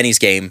 we're at the Jenny's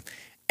game,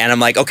 and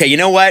I'm like, okay, you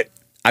know what?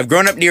 I've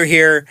grown up near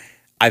here.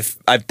 I've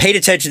paid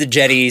attention to the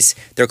Jennies.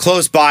 They're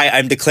close by.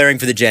 I'm declaring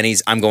for the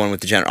Jennies. I'm going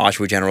with the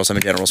Oshawa Generals. I'm a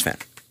Generals fan.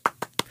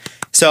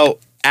 So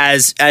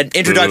as an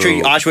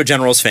introductory Oshawa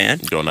Generals fan,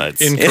 go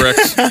Knights.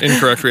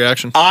 Incorrect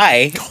reaction.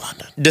 I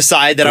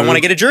decide that I want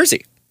to get a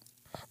jersey.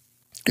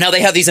 Now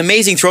they have these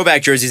amazing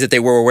throwback jerseys that they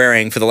were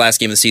wearing for the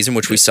last game of the season,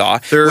 which we saw,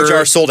 which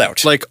are sold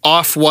out. Like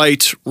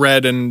off-white,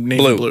 red, and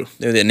navy blue.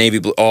 They're the navy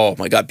blue. Oh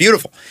my God,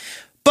 beautiful.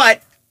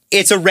 But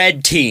it's a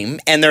red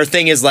team, and their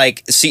thing is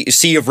like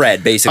sea of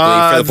red, basically,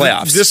 for the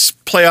playoffs. This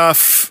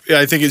playoff,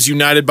 I think, is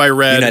United by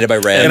Red. United by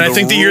Red. And I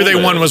think the year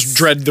they won was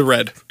Dread the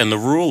Red. And the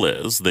rule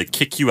is they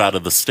kick you out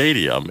of the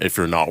stadium if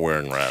you're not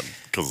wearing red.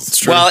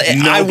 Well,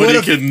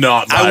 nobody could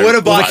not buy I would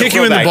have bought they kick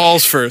you in the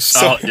balls first.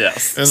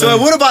 Yes. So I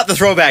would have bought the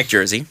throwback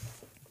jersey,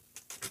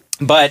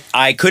 but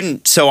I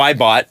couldn't, so I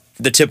bought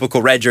the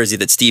typical red jersey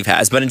that Steve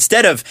has. But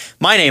instead of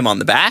my name on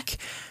the back,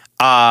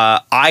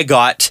 I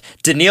got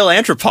Daniil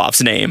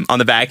Antropov's name on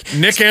the back.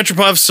 Nick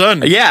Antropov's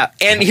son. Yeah,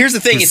 and here's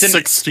the thing: he's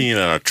 16 in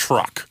a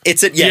truck.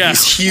 He's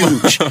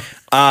huge.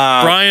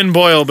 Brian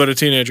Boyle, but a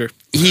teenager.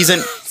 He's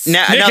Nick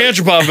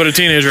Antropov, but a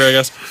teenager, I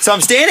guess. So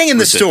I'm standing in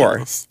the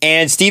store,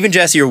 and Steve and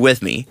Jesse are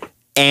with me,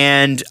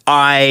 and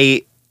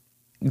I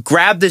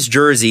grabbed this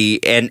jersey,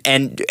 and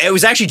it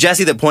was actually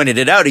Jesse that pointed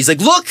it out. He's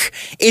like, "Look,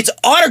 it's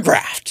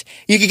autographed.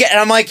 You can get." And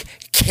I'm like,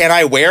 can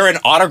I wear an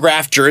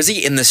autographed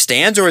jersey in the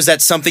stands, or is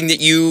that something that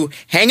you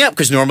hang up?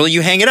 Because normally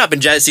you hang it up. And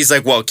Jesse's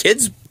like, well,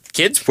 kids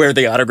wear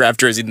the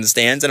autographed jersey in the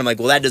stands. And I'm like,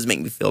 well, that doesn't make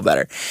me feel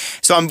better.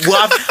 So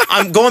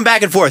I'm going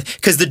back and forth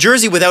because the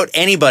jersey without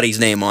anybody's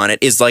name on it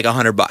is like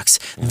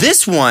 $100.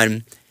 This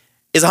one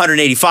is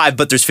 $185,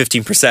 but there's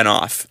 15%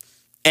 off.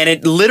 And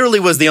it literally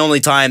was the only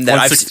time that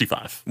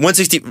 165,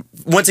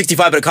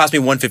 but it cost me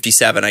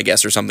 $157, I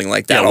guess, or something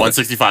like that. Yeah,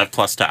 165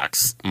 plus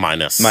tax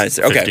minus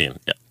 15. Okay.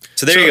 Yeah.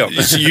 So there you go.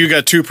 So you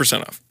got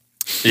 2% off.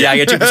 Yeah, I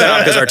get 2%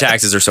 off because our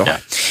taxes are so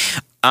high.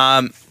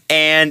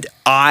 And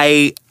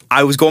I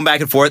was going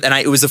back and forth, and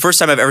it was the first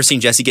time I've ever seen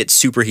Jesse get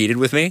super heated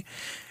with me.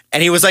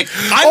 And he was like,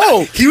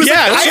 I'm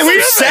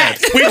upset.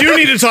 We do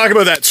need to talk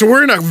about that. So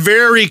we're in a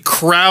very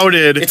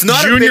crowded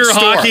junior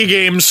hockey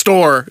game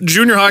store,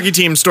 junior hockey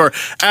team store,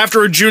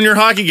 after a junior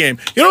hockey game.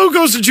 You know who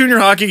goes to junior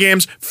hockey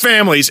games?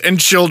 Families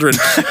and children.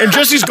 And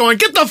Jesse's going,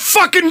 get the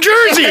fucking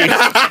jersey. Look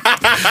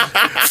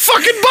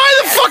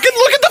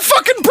at the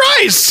fucking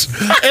price.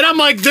 And I'm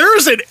like,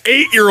 there's an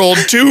 8-year-old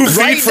 2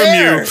 feet from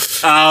you.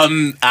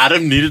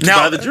 Adam needed to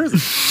buy the jersey.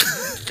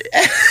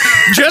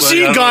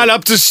 Jesse got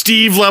up to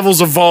Steve levels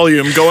of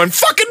volume going,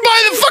 fucking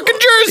buy the fucking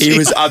jersey. He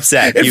was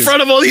upset. In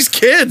front of all these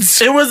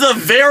kids. It was a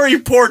very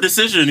poor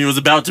decision he was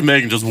about to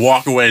make and just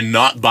walk away and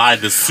not buy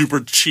this super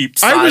cheap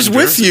I was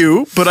with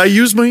you, but I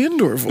used my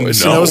indoor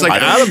voice. And I was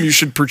like, Adam, you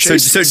should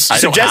purchase this.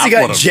 So Jesse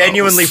got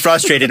genuinely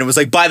frustrated and was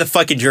like, buy the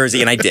fucking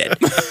jersey, and I did.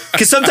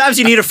 Because sometimes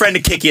you need a friend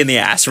to kick you in the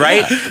ass,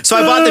 right? Yeah. So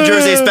I bought the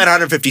jersey, I spent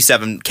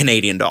 157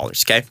 Canadian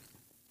dollars, okay?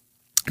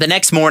 The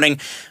next morning,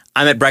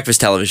 I'm at breakfast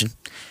television.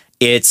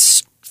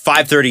 It's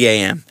 5:30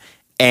 a.m.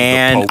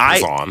 And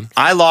on.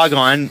 I log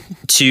on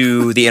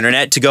to the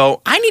internet to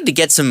go, I need to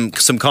get some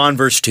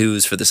Converse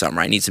 2s for the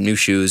summer. I need some new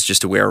shoes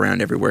just to wear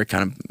around everywhere,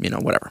 kind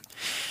of, whatever.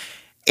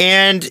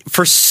 And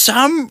for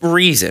some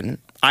reason,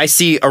 I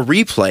see a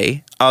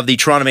replay of the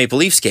Toronto Maple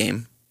Leafs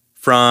game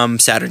from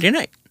Saturday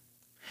night.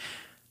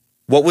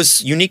 What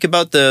was unique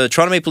about the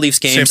Toronto Maple Leafs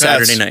game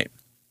Saturday night?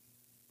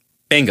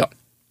 Bingo.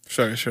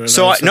 Sorry.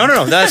 So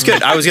no, that's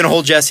good. I was going to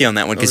hold Jesse on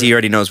that one because he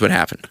already knows what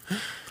happened.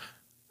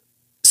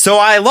 So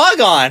I log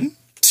on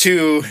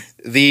to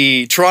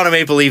the Toronto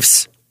Maple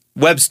Leafs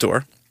web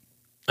store.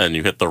 And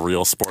you hit the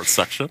real sports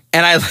section.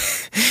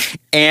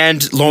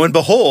 And lo and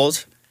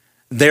behold,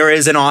 there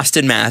is an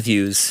Austin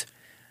Matthews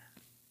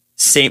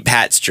St.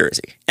 Pat's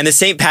jersey. And the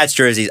St. Pat's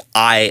jerseys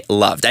I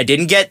loved. I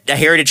didn't get a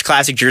Heritage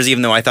Classic jersey,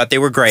 even though I thought they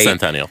were great.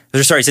 Centennial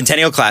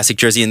Classic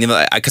jersey.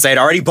 Because I had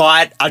already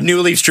bought a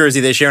new Leafs jersey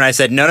this year, and I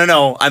said,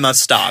 no, I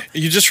must stop.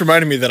 You just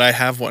reminded me that I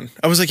have one.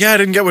 I was like, I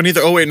didn't get one either.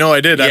 Oh, wait, no,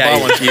 I did. I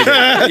bought one. You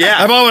did.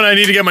 Yeah. I bought one. I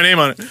need to get my name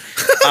on it.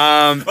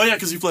 Oh, yeah,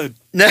 because you played.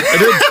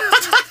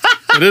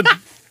 I did. I'm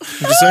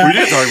just saying. We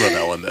didn't talk about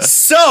that one day.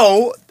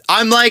 So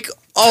I'm like,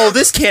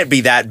 this can't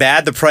be that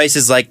bad. The price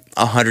is like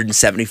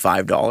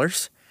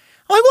 $175.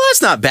 I'm like, well,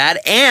 that's not bad.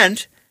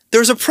 And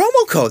there's a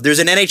promo code. There's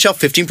an NHL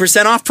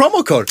 15% off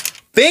promo code.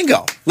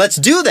 Bingo. Let's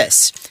do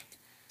this.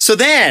 So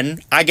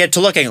then I get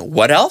to looking at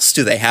what else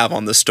do they have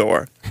on the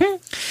store?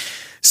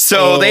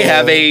 So they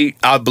have a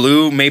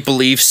blue Maple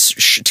Leafs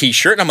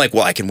t-shirt. And I'm like,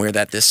 well, I can wear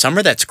that this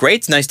summer. That's great.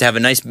 It's nice to have a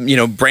nice,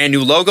 brand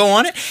new logo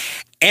on it.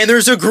 And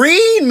there's a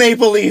green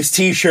Maple Leafs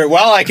t-shirt.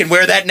 Well, I can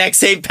wear that next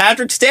St.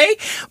 Patrick's Day.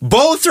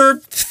 Both are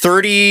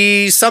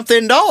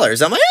 $30-something.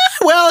 I'm like,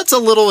 well, it's a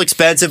little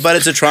expensive, but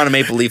it's a Toronto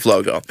Maple Leaf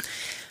logo.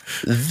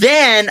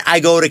 Then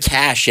I go to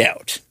cash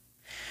out.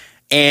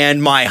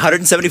 And my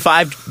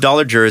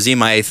 $175 jersey,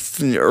 my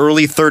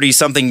early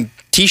 30-something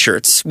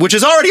t-shirts, which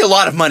is already a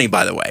lot of money,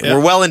 by the way. Yeah.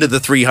 We're well into the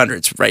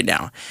 300s right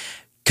now.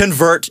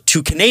 Convert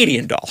to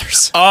Canadian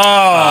dollars.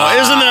 Oh,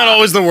 isn't that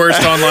always the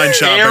worst online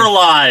shopping?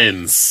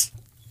 Airlines.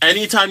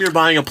 Anytime you're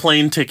buying a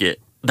plane ticket,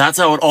 that's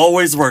how it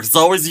always works. It's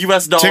always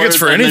US dollars. Tickets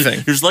for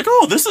anything. You're just like,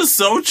 this is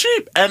so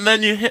cheap. And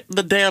then you hit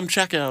the damn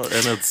checkout,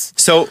 and it's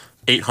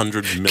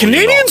 $800 million.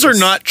 Canadians are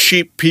not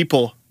cheap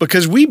people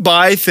because we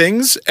buy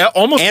things,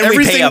 almost and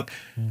everything. We pay a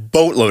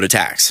boatload of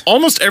tax.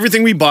 Almost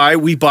everything we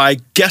buy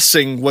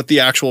guessing what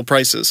the actual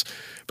price is.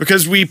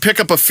 Because we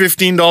pick up a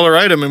 $15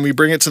 item and we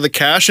bring it to the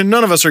cash, and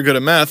none of us are good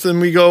at math, and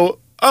we go,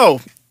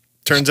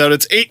 turns out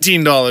it's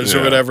 $18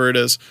 or whatever it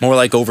is. More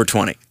like over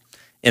 20.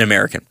 In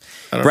American,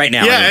 right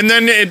now. Yeah, and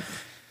then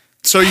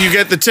so you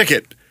get the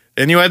ticket,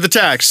 and you add the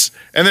tax,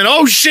 and then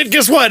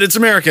guess what? It's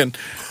American.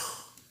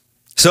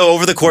 So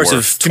over the course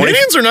of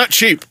Canadians are not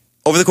cheap.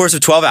 Over the course of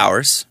 12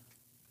 hours,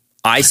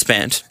 I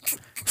spent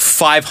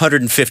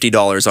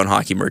 $550 on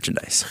hockey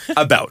merchandise.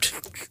 About.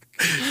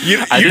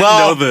 I didn't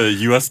know the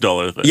US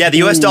dollar thing. Yeah, the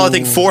US dollar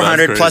thing,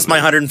 $400 plus my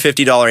 $150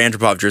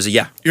 Andropov jersey.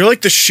 Yeah, you're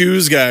like the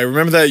shoes guy.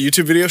 Remember that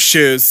YouTube video?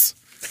 Shoes.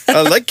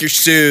 I like your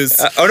shoes.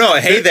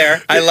 Hey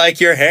there. I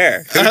like your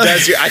hair. Who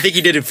does your? I think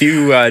you did a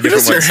few different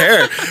ones. Your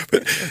hair?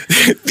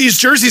 These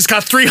jerseys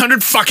cost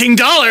 $300 fucking.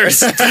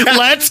 Let's get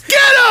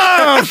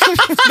them.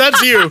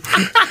 That's you.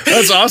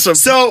 That's awesome.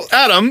 So,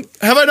 Adam,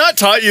 have I not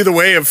taught you the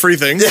way of free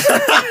things?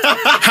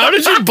 How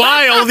did you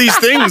buy all these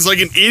things like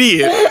an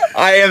idiot?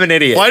 I am an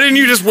idiot. Why didn't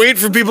you just wait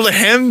for people to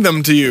hand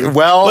them to you?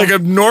 Well, like a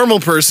normal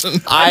person.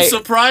 I'm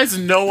surprised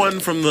no one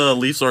from the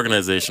Leafs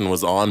organization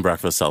was on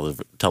breakfast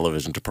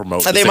television to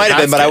promote. They might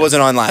have been, but I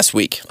wasn't on last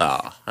week.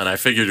 And I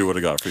figured you would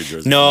have got a free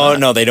jersey.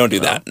 No, they don't do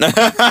that.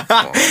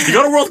 You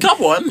got a World Cup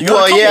one.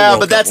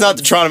 But that's not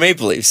the Toronto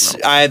Maple Leafs.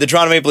 No. The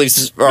Toronto Maple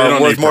Leafs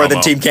are worth more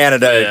than Team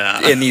Canada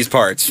in these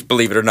parts,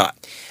 believe it or not.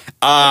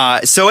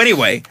 So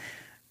anyway,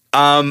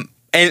 and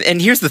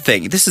here's the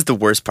thing. This is the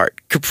worst part.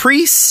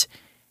 Caprice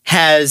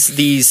has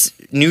these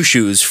new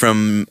shoes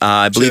from,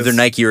 I believe they're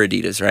Nike or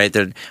Adidas, right?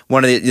 They're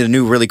one of the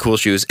new really cool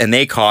shoes, and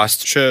they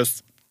cost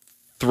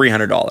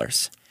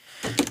 $300.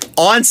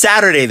 On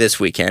Saturday this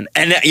weekend,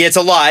 and it's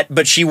a lot,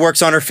 but she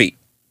works on her feet.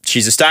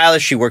 She's a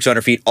stylist. She works on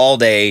her feet all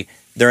day.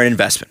 They're an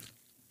investment.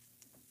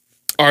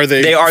 Are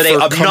they? Are they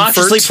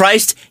obnoxiously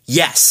priced?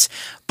 Yes.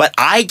 But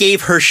I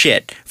gave her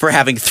shit for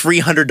having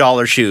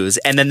 $300 shoes,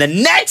 and then the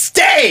next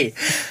day,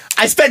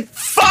 I spent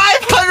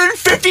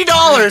 $550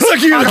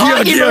 on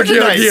hockey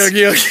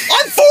merchandise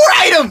on 4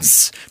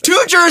 items: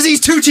 2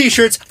 jerseys, 2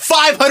 t-shirts,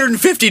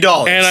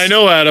 $550. And I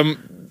know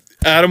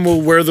Adam will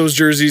wear those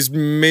jerseys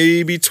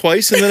maybe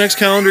twice in the next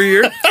calendar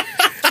year.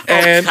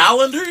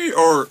 Calendar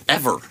or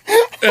ever?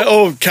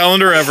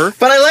 Calendar ever.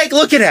 But I like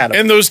looking at them.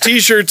 And those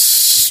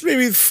t-shirts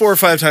maybe 4 or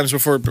 5 times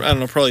before, I don't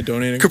know, probably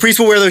donating. Caprice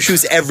will wear those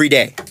shoes every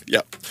day.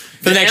 Yep.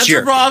 For the next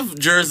year. The Andropov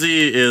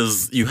jersey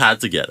you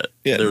had to get it.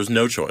 Yeah. There was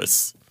no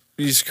choice.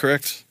 He's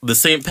correct. The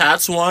St.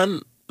 Pat's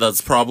one,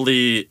 that's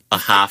probably a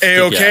half.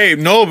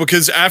 No,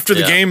 because after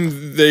the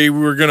game, they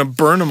were going to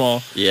burn them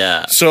all.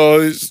 Yeah.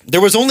 So there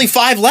was only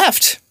 5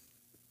 left.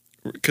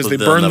 because they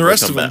burned the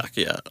rest of them. Back,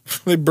 yeah.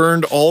 They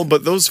burned all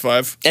but those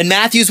 5. And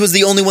Matthews was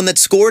the only one that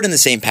scored in the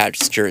St.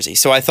 Pat's jersey.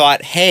 So I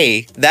thought,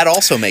 hey, that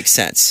also makes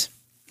sense.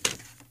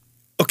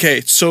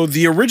 Okay, so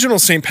the original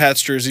St.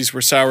 Pat's jerseys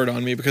were soured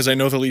on me because I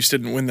know the Leafs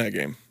didn't win that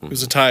game. It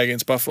was a tie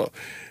against Buffalo.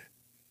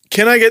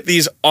 Can I get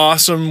these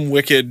awesome,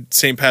 wicked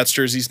St. Pat's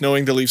jerseys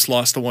knowing the Leafs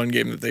lost the one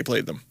game that they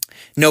played them?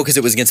 No, because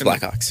it was against the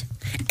Blackhawks.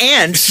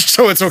 And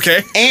so it's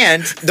okay.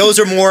 And those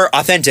are more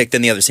authentic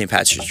than the other St.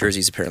 Pat's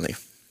jerseys, apparently.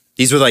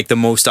 These were like the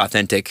most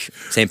authentic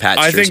St.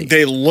 Pat's jerseys. I think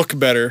they look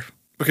better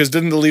because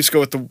didn't the Leafs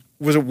go with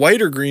was it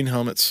white or green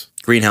helmets?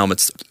 Green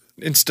helmets.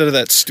 Instead of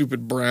that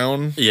stupid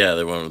brown. Yeah,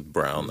 they went with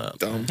brown. That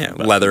dumb. Yeah,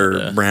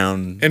 leather,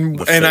 brown. And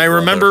I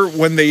remember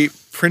when they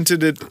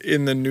printed it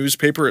in the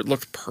newspaper, it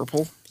looked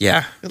purple.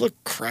 Yeah. It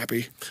looked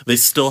crappy. They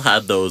still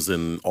had those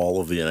in all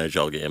of the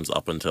NHL games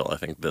up until, I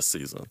think, this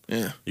season.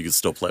 Yeah. You could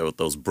still play with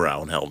those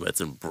brown helmets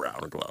and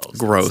brown gloves.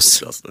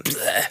 Gross.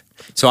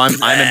 So I'm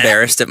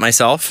embarrassed at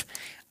myself.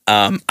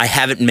 I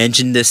haven't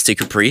mentioned this to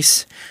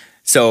Caprice.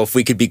 So if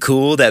we could be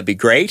cool, that'd be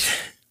great.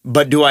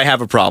 But do I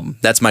have a problem?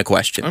 That's my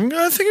question. I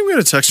think I'm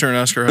going to text her and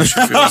ask her how she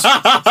feels.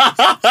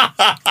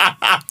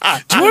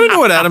 Do you want to know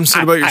what Adam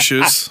said about your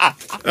shoes? I'll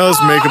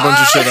just make a bunch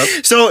of shit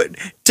up. So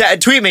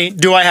tweet me,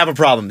 do I have a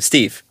problem?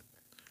 Steve,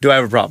 do I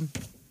have a problem?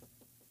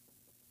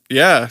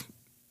 Yeah.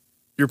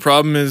 Your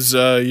problem is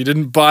you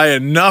didn't buy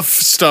enough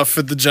stuff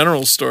at the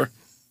general store.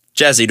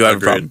 Jesse, do I have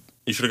a problem?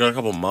 You should have got a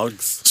couple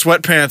mugs.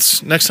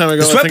 Sweatpants. Next time I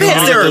go, the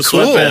sweatpants, they're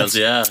cool. Sweatpants,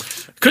 yeah.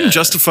 Couldn't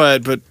justify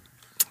it, but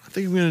I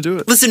think I'm going to do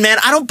it. Listen, man,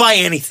 I don't buy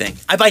anything.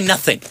 I buy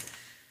nothing.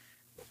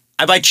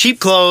 I buy cheap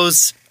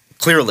clothes,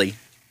 clearly.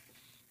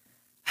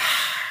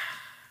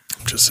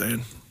 I'm just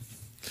saying.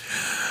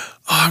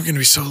 Oh, I'm going to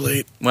be so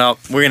late. Well,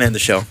 we're going to end the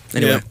show.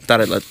 Anyway, Yeah.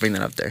 thought I'd bring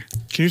that up there.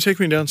 Can you take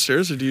me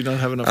downstairs, or do you not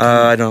have enough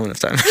time? I don't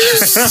have enough time.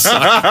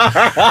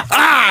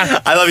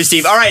 I love you,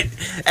 Steve. All right,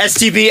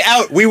 STP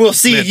out. We will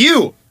see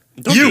you.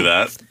 Don't do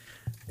that.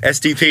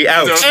 STP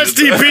out.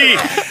 STP!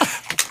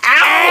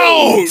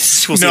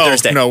 Ouch! We'll see you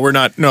Thursday. No, we're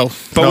not. No.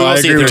 But we will I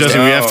see agree with Thursday.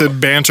 Jesse. We have to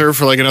banter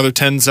for like another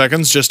 10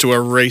 seconds just to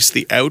erase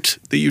the out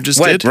that you just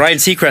What? did. Ryan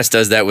Seacrest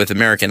does that with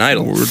American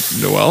Idol.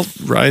 Well,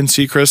 Ryan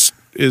Seacrest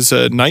is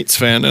a Knights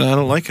fan, and I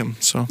don't like him.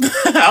 So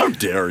How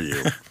dare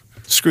you?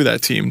 screw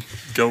that team.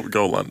 Go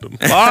London.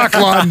 Fuck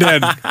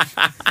London.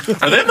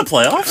 Are they in the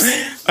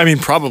playoffs? I mean,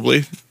 probably.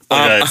 Okay,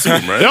 I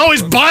assume, right? They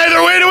always buy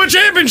their way to a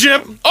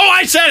championship. Oh,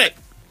 I said it.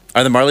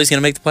 Are the Marlies going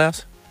to make the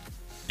playoffs?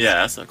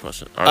 Yeah, ask that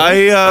question.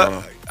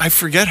 I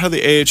forget how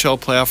the AHL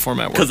playoff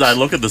format works. Because I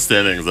look at the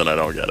standings and I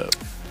don't get it.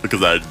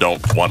 Because I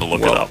don't want to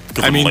look it up.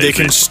 I mean, they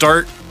can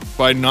start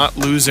by not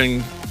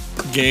losing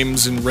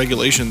games in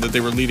regulation that they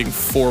were leading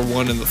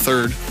 4-1 in the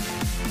third.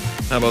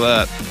 How about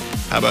that?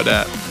 How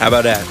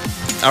about that?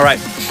 All right.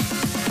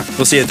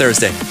 We'll see you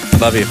Thursday.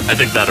 Love you. I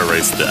think that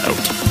erased the out.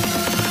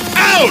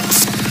 Out!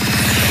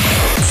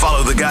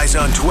 Follow the guys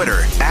on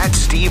Twitter at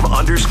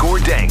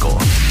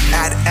Steve_Dangle,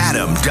 at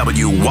Adam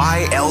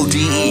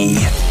WYLDE,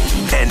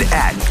 and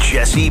at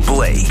Jesse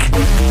Blake.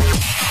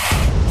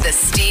 The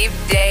Steve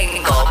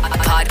Dangle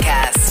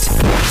Podcast.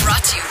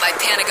 Brought to you by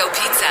Panago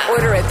Pizza.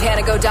 Order at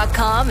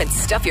panago.com and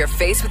stuff your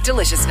face with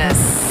deliciousness.